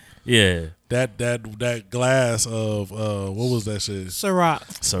saucy. Gone. Yeah. That glass of what was that shit?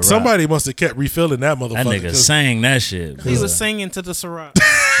 Ciroc. Somebody must have kept refilling that motherfucker. That nigga sang that shit. He was singing to the Ciroc.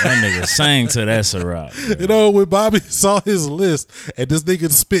 That nigga sang to that Ciroc. You know, when Bobby saw his list and this nigga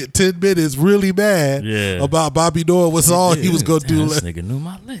spent 10 minutes really mad about Bobby knowing what song he was gonna do. This nigga knew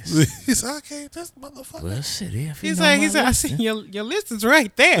my list. He said, okay, this motherfucker. Well, shit, he said, I see your list is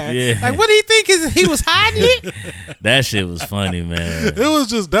right there. Yeah. Like, what do you think he was hiding it? That shit was funny, man. It was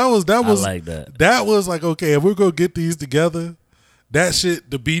just that was I like that. That was like, okay, if we're gonna get these together, that shit,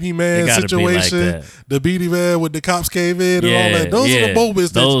 the Beanie Man It gotta be like situation, that. the Beanie Man when the cops came in and all that. Those are the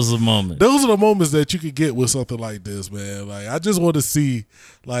moments. Those are the moments. Those are the moments that you could get with something like this, man. Like I just want to see,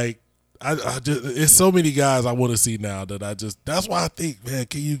 like I just, it's so many guys I want to see now that that's why I think, man,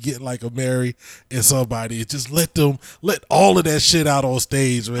 can you get like a Mary and somebody and just let all of that shit out on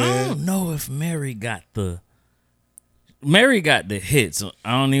stage, man. I don't know if Mary got the hits.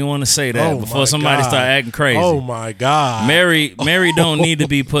 I don't even want to say that before somebody start acting crazy. Oh my God. Mary don't need to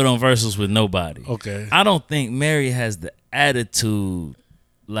be put on verses with nobody. Okay. I don't think Mary has the attitude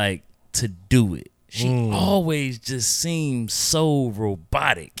like to do it. She always just seems so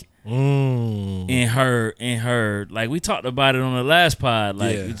robotic in her like we talked about it on the last pod.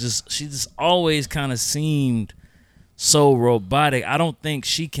 Like she just always kind of seemed so robotic. I don't think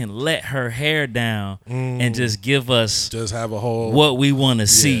she can let her hair down and just give us just have a whole what we want to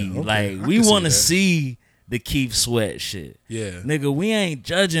see. Okay. Like we want to see the Keith Sweat shit. Yeah. Nigga, we ain't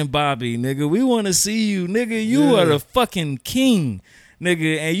judging Bobby, nigga. We want to see you, nigga. You are the fucking king,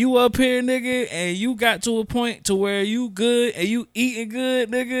 nigga. And you up here, nigga, and you got to a point to where you good and you eating good,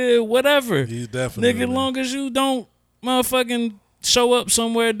 nigga, whatever. He's definitely. Nigga, long as you don't motherfucking show up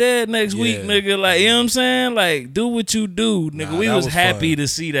somewhere dead next week, nigga. Like, you know what I'm saying? Like, do what you do, nigga. We was happy to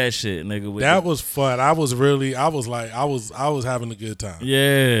see that shit, nigga. That was fun. I was having a good time.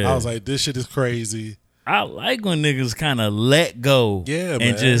 Yeah. I was like, this shit is crazy. I like when niggas kind of let go. Yeah, and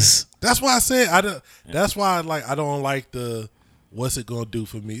man. just. That's why I said that's why I don't like the what's it gonna do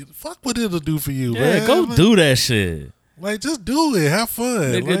for me? Fuck what it'll do for you, man. Go do that shit. Like, just do it. Have fun.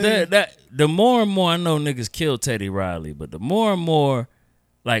 Nigga, like, the more and more I know niggas kill Teddy Riley, but the more and more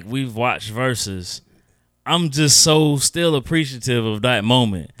like we've watched Versus, I'm just so still appreciative of that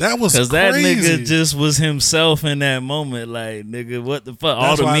moment. That was because that nigga just was himself in that moment. Like, nigga, what the fuck?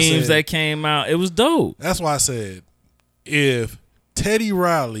 All the memes that came out, it was dope. That's why I said, if Teddy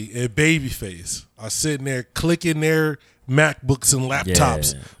Riley and Babyface are sitting there clicking their MacBooks and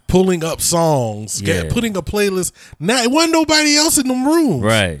laptops, pulling up songs, putting a playlist. Now it wasn't nobody else in them rooms.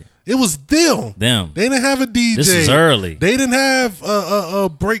 Right. It was them. They didn't have a DJ. This is early. They didn't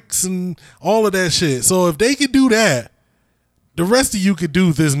have breaks and all of that shit. So if they could do that, the rest of you could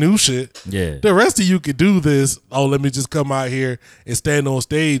do this new shit. Yeah. The rest of you could do this. Oh, let me just come out here and stand on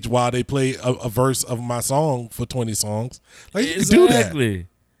stage while they play a verse of my song for 20 songs. Like, you could do that.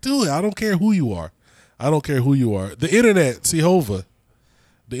 Do it. I don't care who you are. I don't care who you are. The internet, Cehova.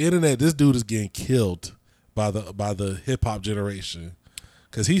 The internet, this dude is getting killed by the hip hop generation.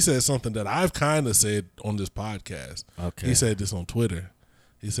 Because he said something that I've kind of said on this podcast. Okay. He said this on Twitter.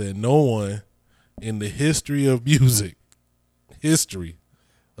 He said, no one in the history of music, oh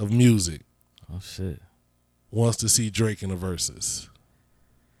shit, wants to see Drake in the verses.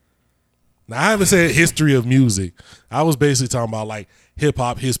 Now, I haven't said history of music. I was basically talking about like hip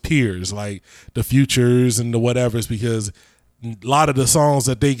hop, his peers, like the Futures and the whatevers, because a lot of the songs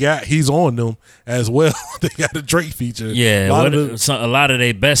that they got, he's on them as well. They got a Drake feature. Yeah, a lot of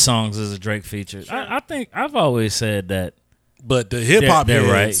their best songs is a Drake feature. I think I've always said that. But the hip hop heads,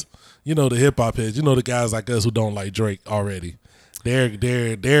 right. You know, the hip hop heads, you know, the guys like us who don't like Drake already. They're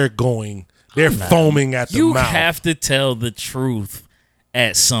foaming at the mouth. You have to tell the truth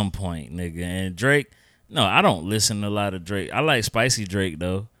at some point, nigga. And Drake, no, I don't listen to a lot of Drake. I like spicy Drake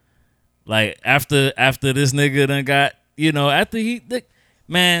though. Like after this nigga done got, you know, after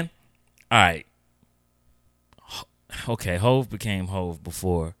man, all right. Okay, Hove became Hove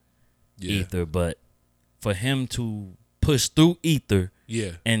before Ether, but for him to push through Ether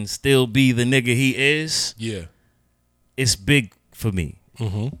and still be the nigga he is, it's big for me.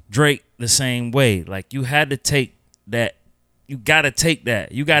 Mm-hmm. Drake the same way. Like, you had to take that. You gotta take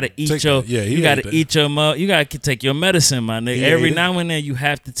that. You gotta eat you gotta take your medicine, my nigga. Every now and then you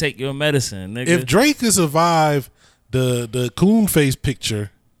have to take your medicine, nigga. If Drake could survive the coon face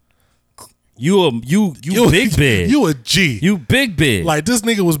picture, you big big. You a G. You big. Like, this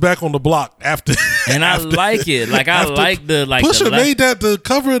nigga was back on the block after. And I like it. Like, I like the like. Pusha made that the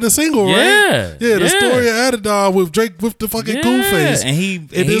cover of the single, right? Yeah. The story of Adidon with Drake with the fucking coon face, and he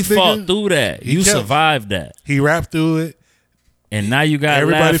fought through that. You survived that. He rapped through it. And now you got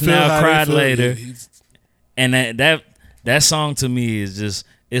Everybody Laugh Now, Cry Later. And that song to me is just,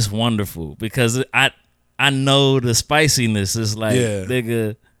 it's wonderful because I know the spiciness is like,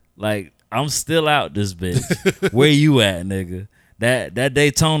 nigga, like, I'm still out this bitch. Where you at, nigga? That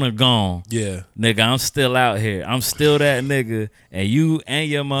Daytona gone. Yeah. Nigga, I'm still out here. I'm still that nigga. And you and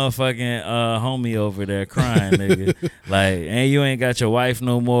your motherfucking homie over there crying, nigga. Like, and you ain't got your wife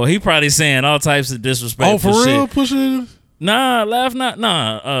no more. He probably saying all types of disrespectful shit. Oh, for real? Pushing? Nah, Laugh Not.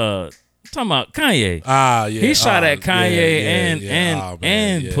 Nah, talking about Kanye. Yeah. He shot at Kanye and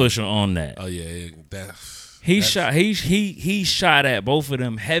yeah. Pusha on that. Oh yeah, He shot at both of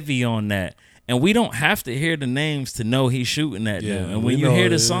them heavy on that. And we don't have to hear the names to know he's shooting at them. And when you hear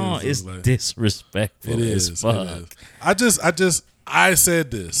the song, it's like, disrespectful. It is. Fuck. I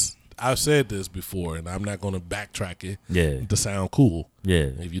said this. I've said this before, and I'm not going to backtrack it. Yeah. To sound cool. Yeah.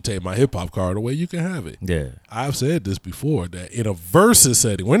 If you take my hip hop card away, you can have it. Yeah. I've said this before that in a versus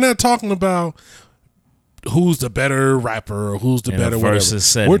setting, we're not talking about who's the better rapper or who's the better whatever.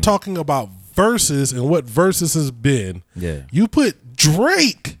 Setting. We're talking about versus and what versus has been. Yeah. You put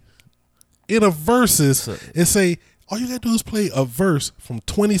Drake in a versus and say all you gotta do is play a verse from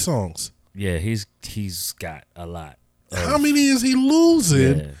 20 songs. Yeah, he's got a lot. How many is he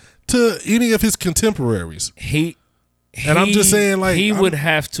losing to any of his contemporaries? I'm just saying, like, he would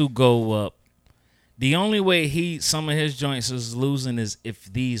have to go up. The only way some of his joints is losing is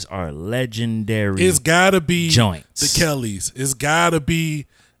if these are legendary. It's gotta be joints. The Kellys. It's gotta be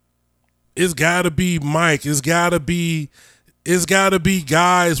Mike. It's gotta be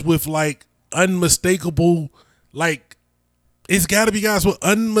guys with like unmistakable, like it's gotta be guys with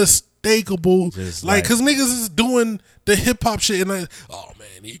unmistakable, like because niggas is doing the hip hop shit and like, oh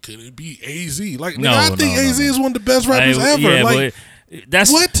man, he couldn't be AZ. Like I think AZ is one of the best rappers ever. Yeah, like that's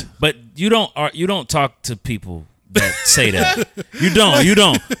what? But you don't talk to people that say that. You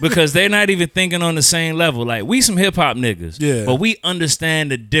don't because they're not even thinking on the same level. Like we some hip hop niggas, but we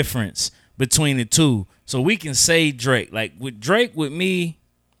understand the difference between the two, so we can say Drake. Like with Drake, with me.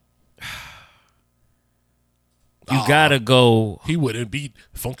 You gotta go. He wouldn't beat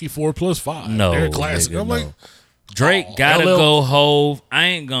Funky 4+5. No, they're classic. Nigga, I'm like, Drake gotta go Hove. I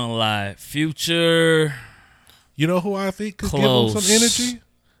ain't gonna lie. Future. You know who I think could give him some energy?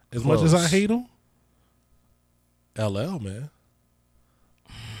 As much as I hate him, LL, man.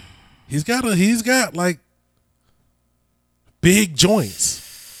 He's got like big joints.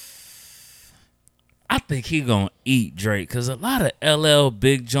 I think he gonna eat Drake because a lot of LL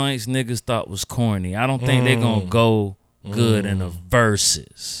big joints niggas thought was corny. I don't think they gonna go good in the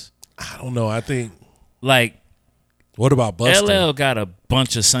verses. I don't know. I think like what about Busta? LL got a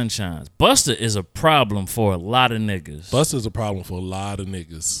bunch of sunshines. Busta is a problem for a lot of niggas. Busta's a problem for a lot of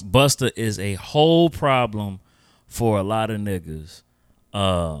niggas. Busta is a whole problem for a lot of niggas.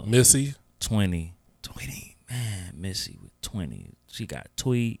 Missy 20 man, Missy with 20. She got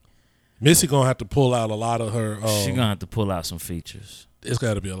Tweet. Missy gonna have to pull out a lot of her. She gonna have to pull out some features. It's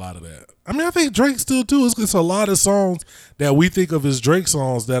got to be a lot of that. I mean, I think Drake still too. It's a lot of songs that we think of as Drake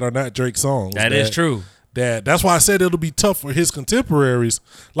songs that are not Drake songs. That is true. That's why I said it'll be tough for his contemporaries,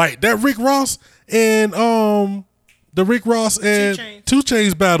 like that Rick Ross and the Rick Ross and 2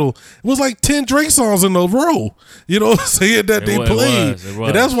 Chainz battle. It was like 10 Drake songs in a row. You know what I'm saying that they played, it was.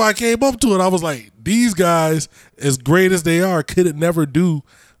 And that's why I came up to it. I was like, these guys, as great as they are, couldn't never do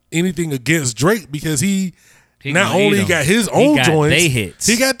anything against Drake because he not only got his own joints,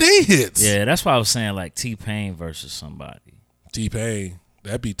 he got they hits. Yeah, that's why I was saying like T-Pain versus somebody. T-Pain,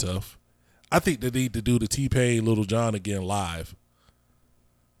 that'd be tough. I think they need to do the T-Pain Little John again live.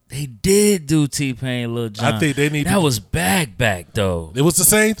 They did do T-Pain Lil Jon. I think they need. That was back though. It was the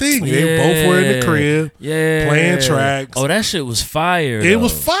same thing. Yeah. They both were in the crib, playing tracks. Oh, that shit was fire. It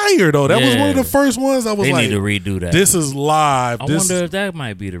was fire though. That was one of the first ones. I was they like, need to redo that. This is live. I wonder if that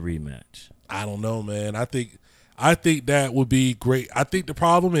might be the rematch. I don't know, man. I think that would be great. I think the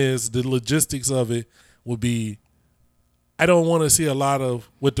problem is the logistics of it would be. I don't want to see a lot of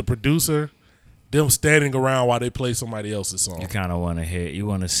with the producer. Them standing around while they play somebody else's song. You kind of want to hear. You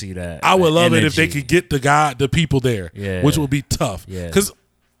want to see that. I would love energy. it if they could get the people there, which would be tough. Because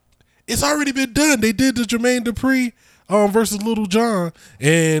it's already been done. They did the Jermaine Dupri versus Little John,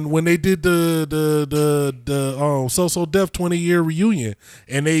 and when they did the So Def 20-year reunion,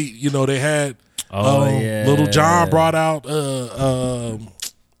 and they had Little John brought out the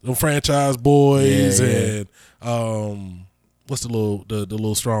Franchise Boys and what's the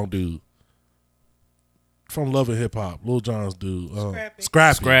little strong dude from Love and Hip Hop, Lil Jon's dude,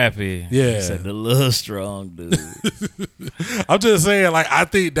 Scrappy. Yeah, he said the little strong dude. I'm just saying, like, I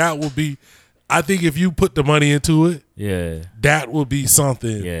think that would be. I think if you put the money into it, that would be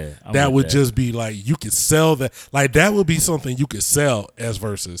something. That would just be like you could sell that. Like that would be something you could sell as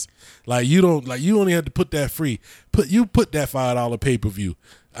versus. Like you only have to put that free. Put that $5 pay-per-view.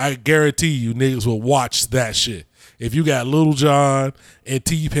 I guarantee you niggas will watch that shit. If you got Lil Jon and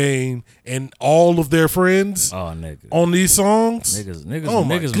T-Pain and all of their friends on these songs,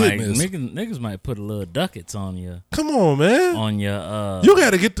 niggas might put a little ducats on you. Come on, man. On your you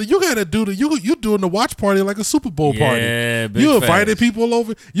gotta do you doing the watch party like a Super Bowl party. You invited people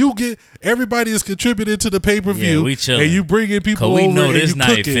over. Everybody is contributing to the pay-per-view. Yeah, we chilling. And you bringing people over. We know this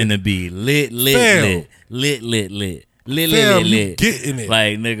night cooking. finna be lit. Fam, you getting it.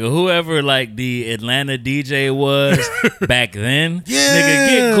 Like, nigga, whoever like the Atlanta DJ was back then,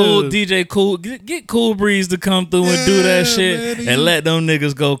 nigga, get Cool Breeze to come through and do that shit, man, and let them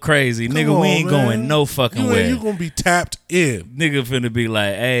niggas go crazy. Nigga, we ain't going no fucking way. You gonna be tapped in. Nigga finna be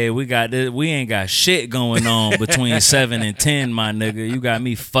like, hey, we got this. We ain't got shit going on between 7 and 10, my nigga. You got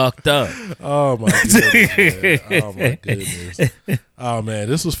me fucked up. Oh my goodness. Oh my goodness. Oh man,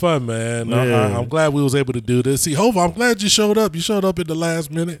 this was fun, man. Yeah. I'm glad we was able to do this. See, Hova, I'm glad you showed up. You showed up at the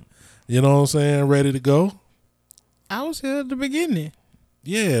last minute. You know what I'm saying? Ready to go. I was here at the beginning.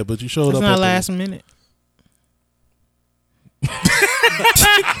 Yeah, but you showed it's up. It's not last minute.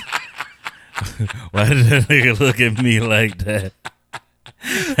 Why did that nigga look at me like that?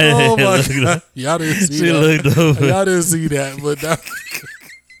 Oh my God. Y'all didn't see she that. Looked over. Y'all didn't see that, but that,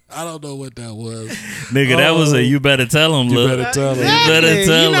 I don't know what that was. Nigga, that was a you better tell him look. You better tell him. Exactly. You better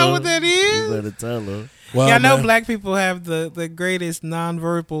tell him. You know what that is? You better tell him. Well, yeah, I know black people have the greatest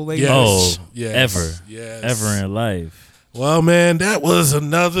nonverbal language. Ever in life. Well, man, that was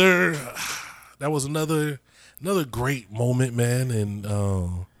another great moment, man,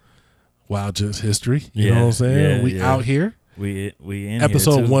 in Wild Gents history. You know what I'm saying? We out here. We in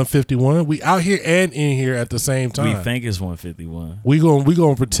episode here too. 151. We out here and in here at the same time. We think it's 151. We gonna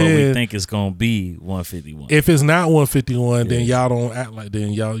pretend. But we think it's gonna be 151. If it's not 151, then y'all don't act like.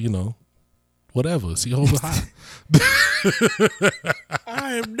 Then y'all, whatever. See, hold high.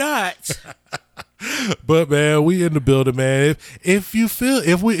 I am not. But man, we in the building, man. If you feel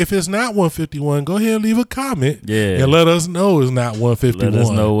if it's not 151, go ahead and leave a comment. Yeah. And let us know it's not 151. Let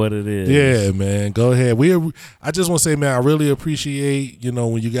us know what it is. Yeah, man. Go ahead. I just want to say, man, I really appreciate,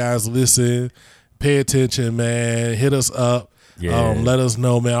 when you guys listen, pay attention, man. Hit us up. Yeah. Let us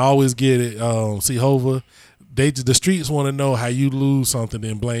know, man. I always get it. See, Hova, the streets want to know how you lose something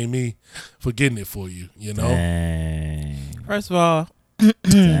and blame me for getting it for you, Dang. First of all,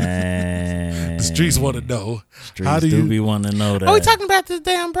 the streets want to know. How do you be want to know that? Are we talking about this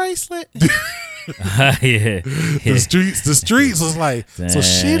damn bracelet? Yeah. The streets was like, Dang. So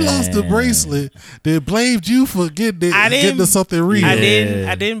she lost the bracelet, then blamed you for getting something real.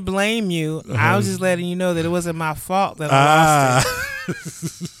 I didn't blame you. I was just letting you know that it wasn't my fault that I lost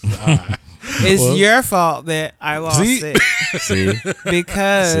it. It's your fault that I lost it. See?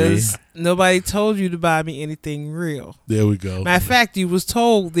 Because nobody told you to buy me anything real. There we go. Matter of fact, you was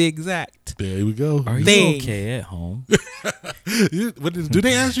told the exact. There we go. Are you okay at home? Do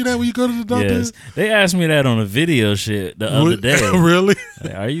they ask you that when you go to the doctor? Yes. They asked me that on a video shit the other day. Really?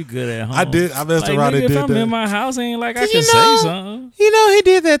 Like, are you good at home? I did. I messed around and did that. If I'm in my house, ain't like I can say something. He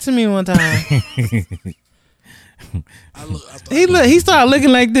did that to me one time. He started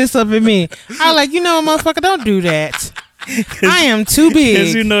looking like this up at me. I like, motherfucker, don't do that. I am too big.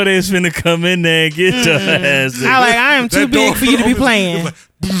 Because you know they finna come in there and get your ass. I am too big for you to be playing.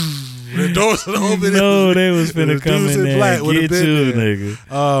 The doors are open. No, they was finna come in there and get you,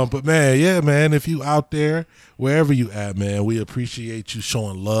 nigga. But man, if you out there, wherever you at, man, we appreciate you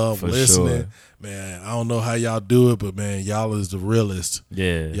showing love, For listening. sure. Man, I don't know how y'all do it, but man, y'all is the realest.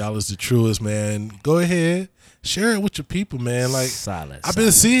 Yeah. Y'all is the truest, man. Go ahead. Share it with your people, man. Like I've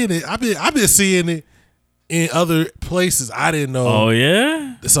been seeing it. I've been seeing it in other places I didn't know. Oh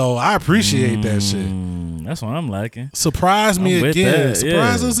yeah. So I appreciate that shit. That's what I'm liking. Surprise me again.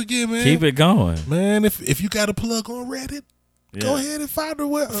 Surprise us again, man. Keep it going, man. If you got a plug on Reddit, go ahead and find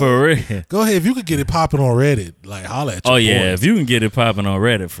her. For real. Go ahead. If you could get it popping on Reddit, like holla at your boys. If you can get it popping on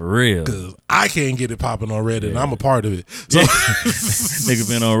Reddit, for real. Because I can't get it popping on Reddit, and I'm a part of it. So nigga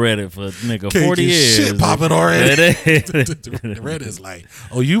been on Reddit for 40 years. Shit popping on Reddit. Reddit's like,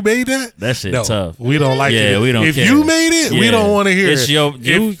 oh, you made that? That shit tough. We don't like it. Yeah, we don't If care. you made it, we don't want to hear it's it.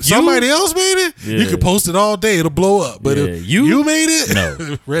 If somebody else made it, you can post it all day. It'll blow up. But if you made it, no.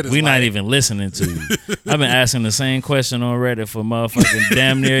 Reddit's we not even listening to you. I've been asking the same question on Reddit for motherfucking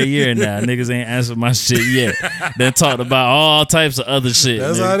damn near a year now. Niggas ain't answered my shit yet. Then talked about all types of other shit.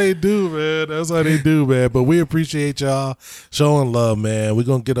 That's nigga. how they do, man. That's how they do, man. But we appreciate y'all showing love, man. We're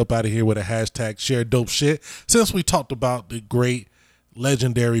going to get up out of here with a hashtag share dope shit. Since we talked about the great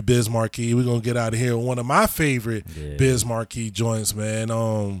legendary Biz Markie, we're going to get out of here with one of my favorite Biz Markie joints,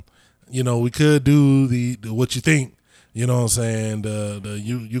 man. We could do the what you think, You know what I'm saying? The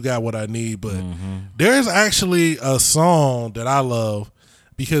you got what I need. But there's actually a song that I love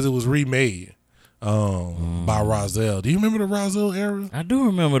because it was remade by Rozelle. Do you remember the Rozelle era? I do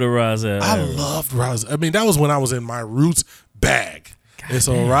remember the Rozelle I era. loved Rozelle. I mean, that was when I was in my Roots bag. And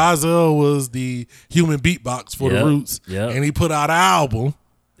so Rozelle was the human beatbox for the Roots. Yep. And he put out an album.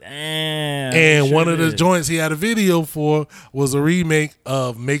 Damn. And one of the joints he had a video for was a remake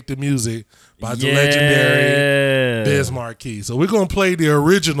of Make the Music by the legendary Biz Markie. So we're going to play the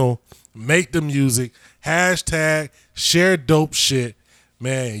original Make the Music, hashtag share dope shit.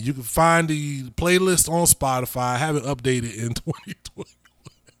 Man, you can find the playlist on Spotify. I haven't updated in 2020.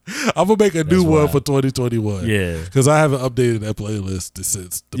 I'm going to make a new one for 2021. Yeah. Because I haven't updated that playlist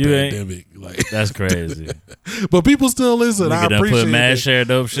since the pandemic. Like, that's crazy. But people still listen. I appreciate put mad it. share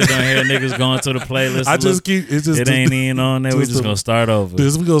dope shit on here. Niggas going to the playlist. I just keep it ain't even on there. We just gonna start over. We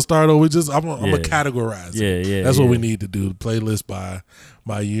gonna start over. I'm gonna categorize it. Yeah. That's what we need to do. The playlist by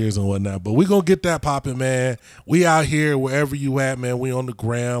years and whatnot. But we gonna get that popping, man. We out here wherever you at, man. We on the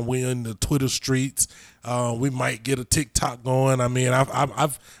gram. We in the Twitter streets. We might get a TikTok going. I mean,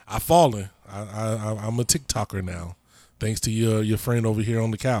 I've fallen. I'm a TikToker now, thanks to your friend over here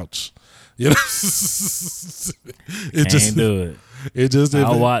on the couch. You know, Can't do it.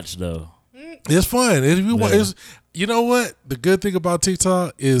 I'll watch though. It's fun. You know what? The good thing about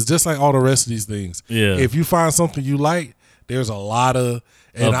TikTok is just like all the rest of these things. Yeah. If you find something you like, there's a lot of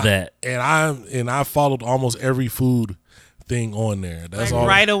that. And I followed almost every food thing on there. That's like all.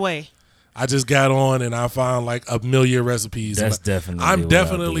 Right away. I just got on and I found like a million recipes. That's definitely. I'm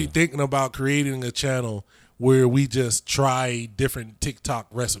definitely thinking about creating a channel where we just try different TikTok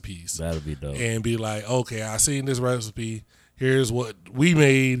recipes. That'll be dope. And be like, okay, I seen this recipe. Here's what we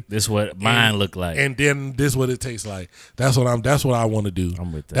made. This what mine look like. And then this what it tastes like. That's what I want to do.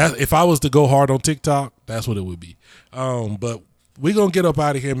 I'm with that. If I was to go hard on TikTok, that's what it would be. But we gonna get up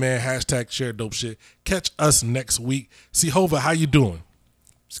out of here, man. Hashtag share dope shit. Catch us next week. See Hova, how you doing?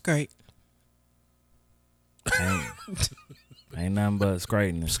 It's great. Ain't nothing but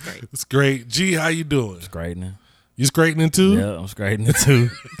straightening. It's great. G, how you doing? Straightening. You straightening too? Yeah, I'm straightening too.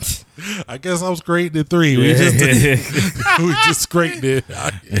 I guess I'm straightening 3. We just scraped it.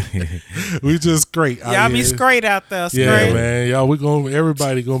 We just scrape. Y'all be straight out there. Straight. Yeah, man. Y'all,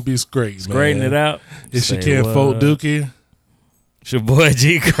 everybody gonna be straight, man. Straightening it out. If she can't vote Dookie. It's your boy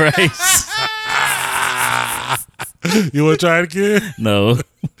G Grace. You want to try it again? No.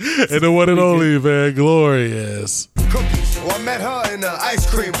 And the one and only, man, Glorious. Well, I met her in the ice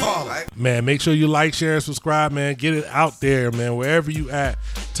cream parlor. Man, make sure you like, share, and subscribe, man. Get it out there, man. Wherever you at,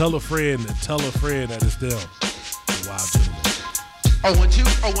 tell a friend and tell a friend that it's them. The Wild Gentlemen. I want to.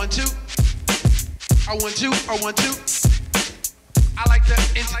 I want to. I like to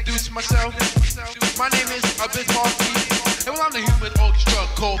introduce myself. My name is Biz Markie. And well, I'm the human orchestra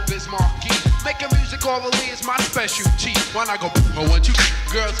called Biz Markie. Making music all the way is my specialty. When I go, I want to.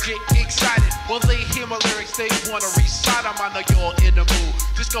 Girls get excited when they hear my lyrics. They wanna recite them. I know you're in the mood.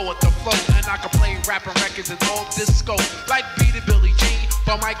 Just go with the flow, and I can play rapping records and all disco. Like Beat It Billie Jean,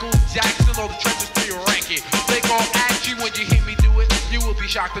 but Michael Jackson, all the treasures to your ranking. They gon' ask you when you hear me do it. You will be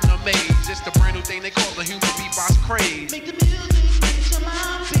shocked and amazed. It's the brand new thing they call the human beatbox craze. Make the music reach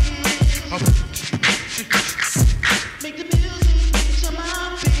my biz. Make the music reach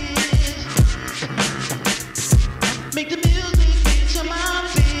my biz. Make the music reach my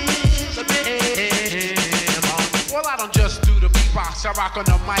biz. Well, I don't just do the beatbox. I rock on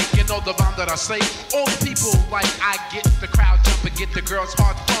the mic and know the rhyme that I say. All the people like I get the crowd jumping, get the girls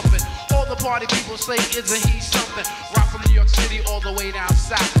heart pumping. All the party people say, isn't he something? Rock from New York City all the way down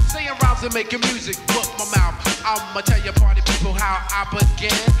south. Saying rhymes and making music, book my mouth. I'ma tell you party people how I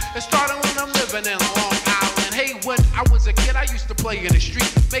began. It started when I'm living in Long Island. Hey, when I was a kid, I used to play in the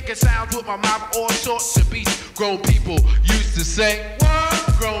street, making sounds with my mouth, all sorts of beats. Grown people used to say,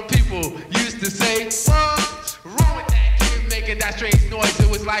 what? Grown people used to say, what's wrong with that kid making that strange noise? It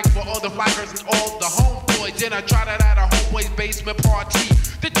was like for all the fly girls and all the homeboys. Then I tried it at a homeboy's basement party.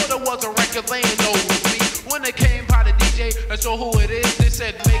 They thought it was a record laying over me. When they came by the DJ and saw who it is, they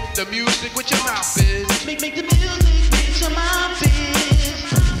said, make the music with your mouth, biz. Make the music with your mouth, biz.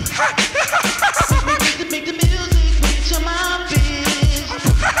 Make the music with your mouth, biz.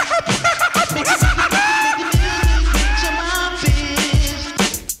 Make the music with your mouth, biz.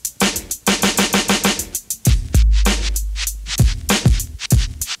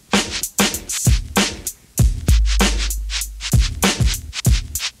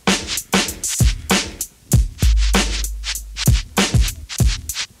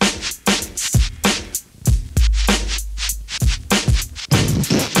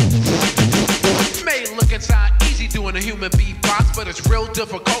 but it's real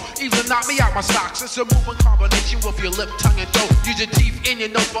difficult. Either knock me out my socks. It's a moving combination with your lip, tongue, and throat. Use your teeth in your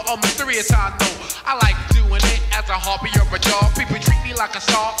nose for a mysterious I know. I like doing it as a hobby or a job. People treat me like a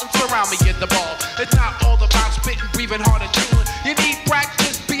star and surround me in the ball. It's not all about spitting, breathing hard and drooling. You need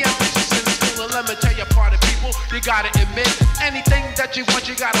practice, be ambitious in school. And let me tell you, party people, you gotta admit, anything that you want,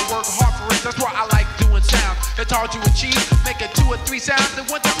 you gotta work hard for it. That's why I like doing sound. It's hard to achieve, making 2 or 3 sounds, and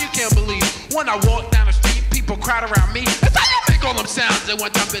one time you can't believe. When I walk down the street, people crowd around me. That's how you make all them sounds, and one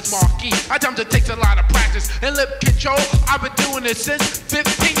time it's marquee. I time it takes a lot of practice and lip control. I've been doing this since 15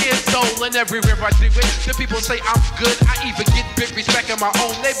 years old, and everywhere I do it, the people say I'm good. I even get big respect in my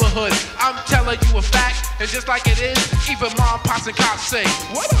own neighborhood. I'm telling you a fact, and just like it is, even mom, pops, and cops say,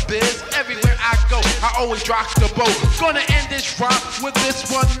 what up, biz? Everywhere I go, I always rock the boat. Gonna end this rhyme with this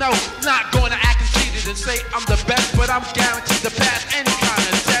one note. Not gonna act conceited and say I'm the best, but I'm guaranteed to pass any kind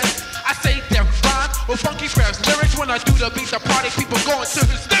of test. I say they're fine with funky fresh lyrics. When I do the beat, the party people going to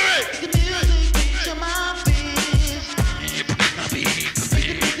hysterics. The music beats your mind,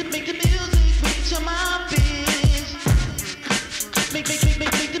 make the music beats your mind, make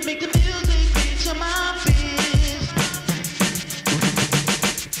the music beats your mind,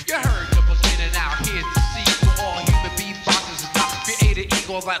 You heard the beginning, now here's the sequel. All human beatboxers is not created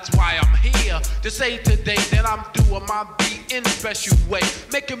equal. That's why I'm here to say today that I'm doing my beat in a special way.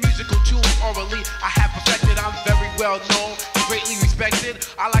 Making musical tunes orally, I have perfected. I'm very well known, greatly respected.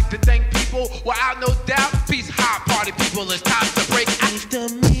 I like to thank people, without no doubt. Peace, high party people, it's time to break out. make the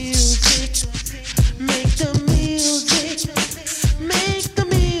music, make the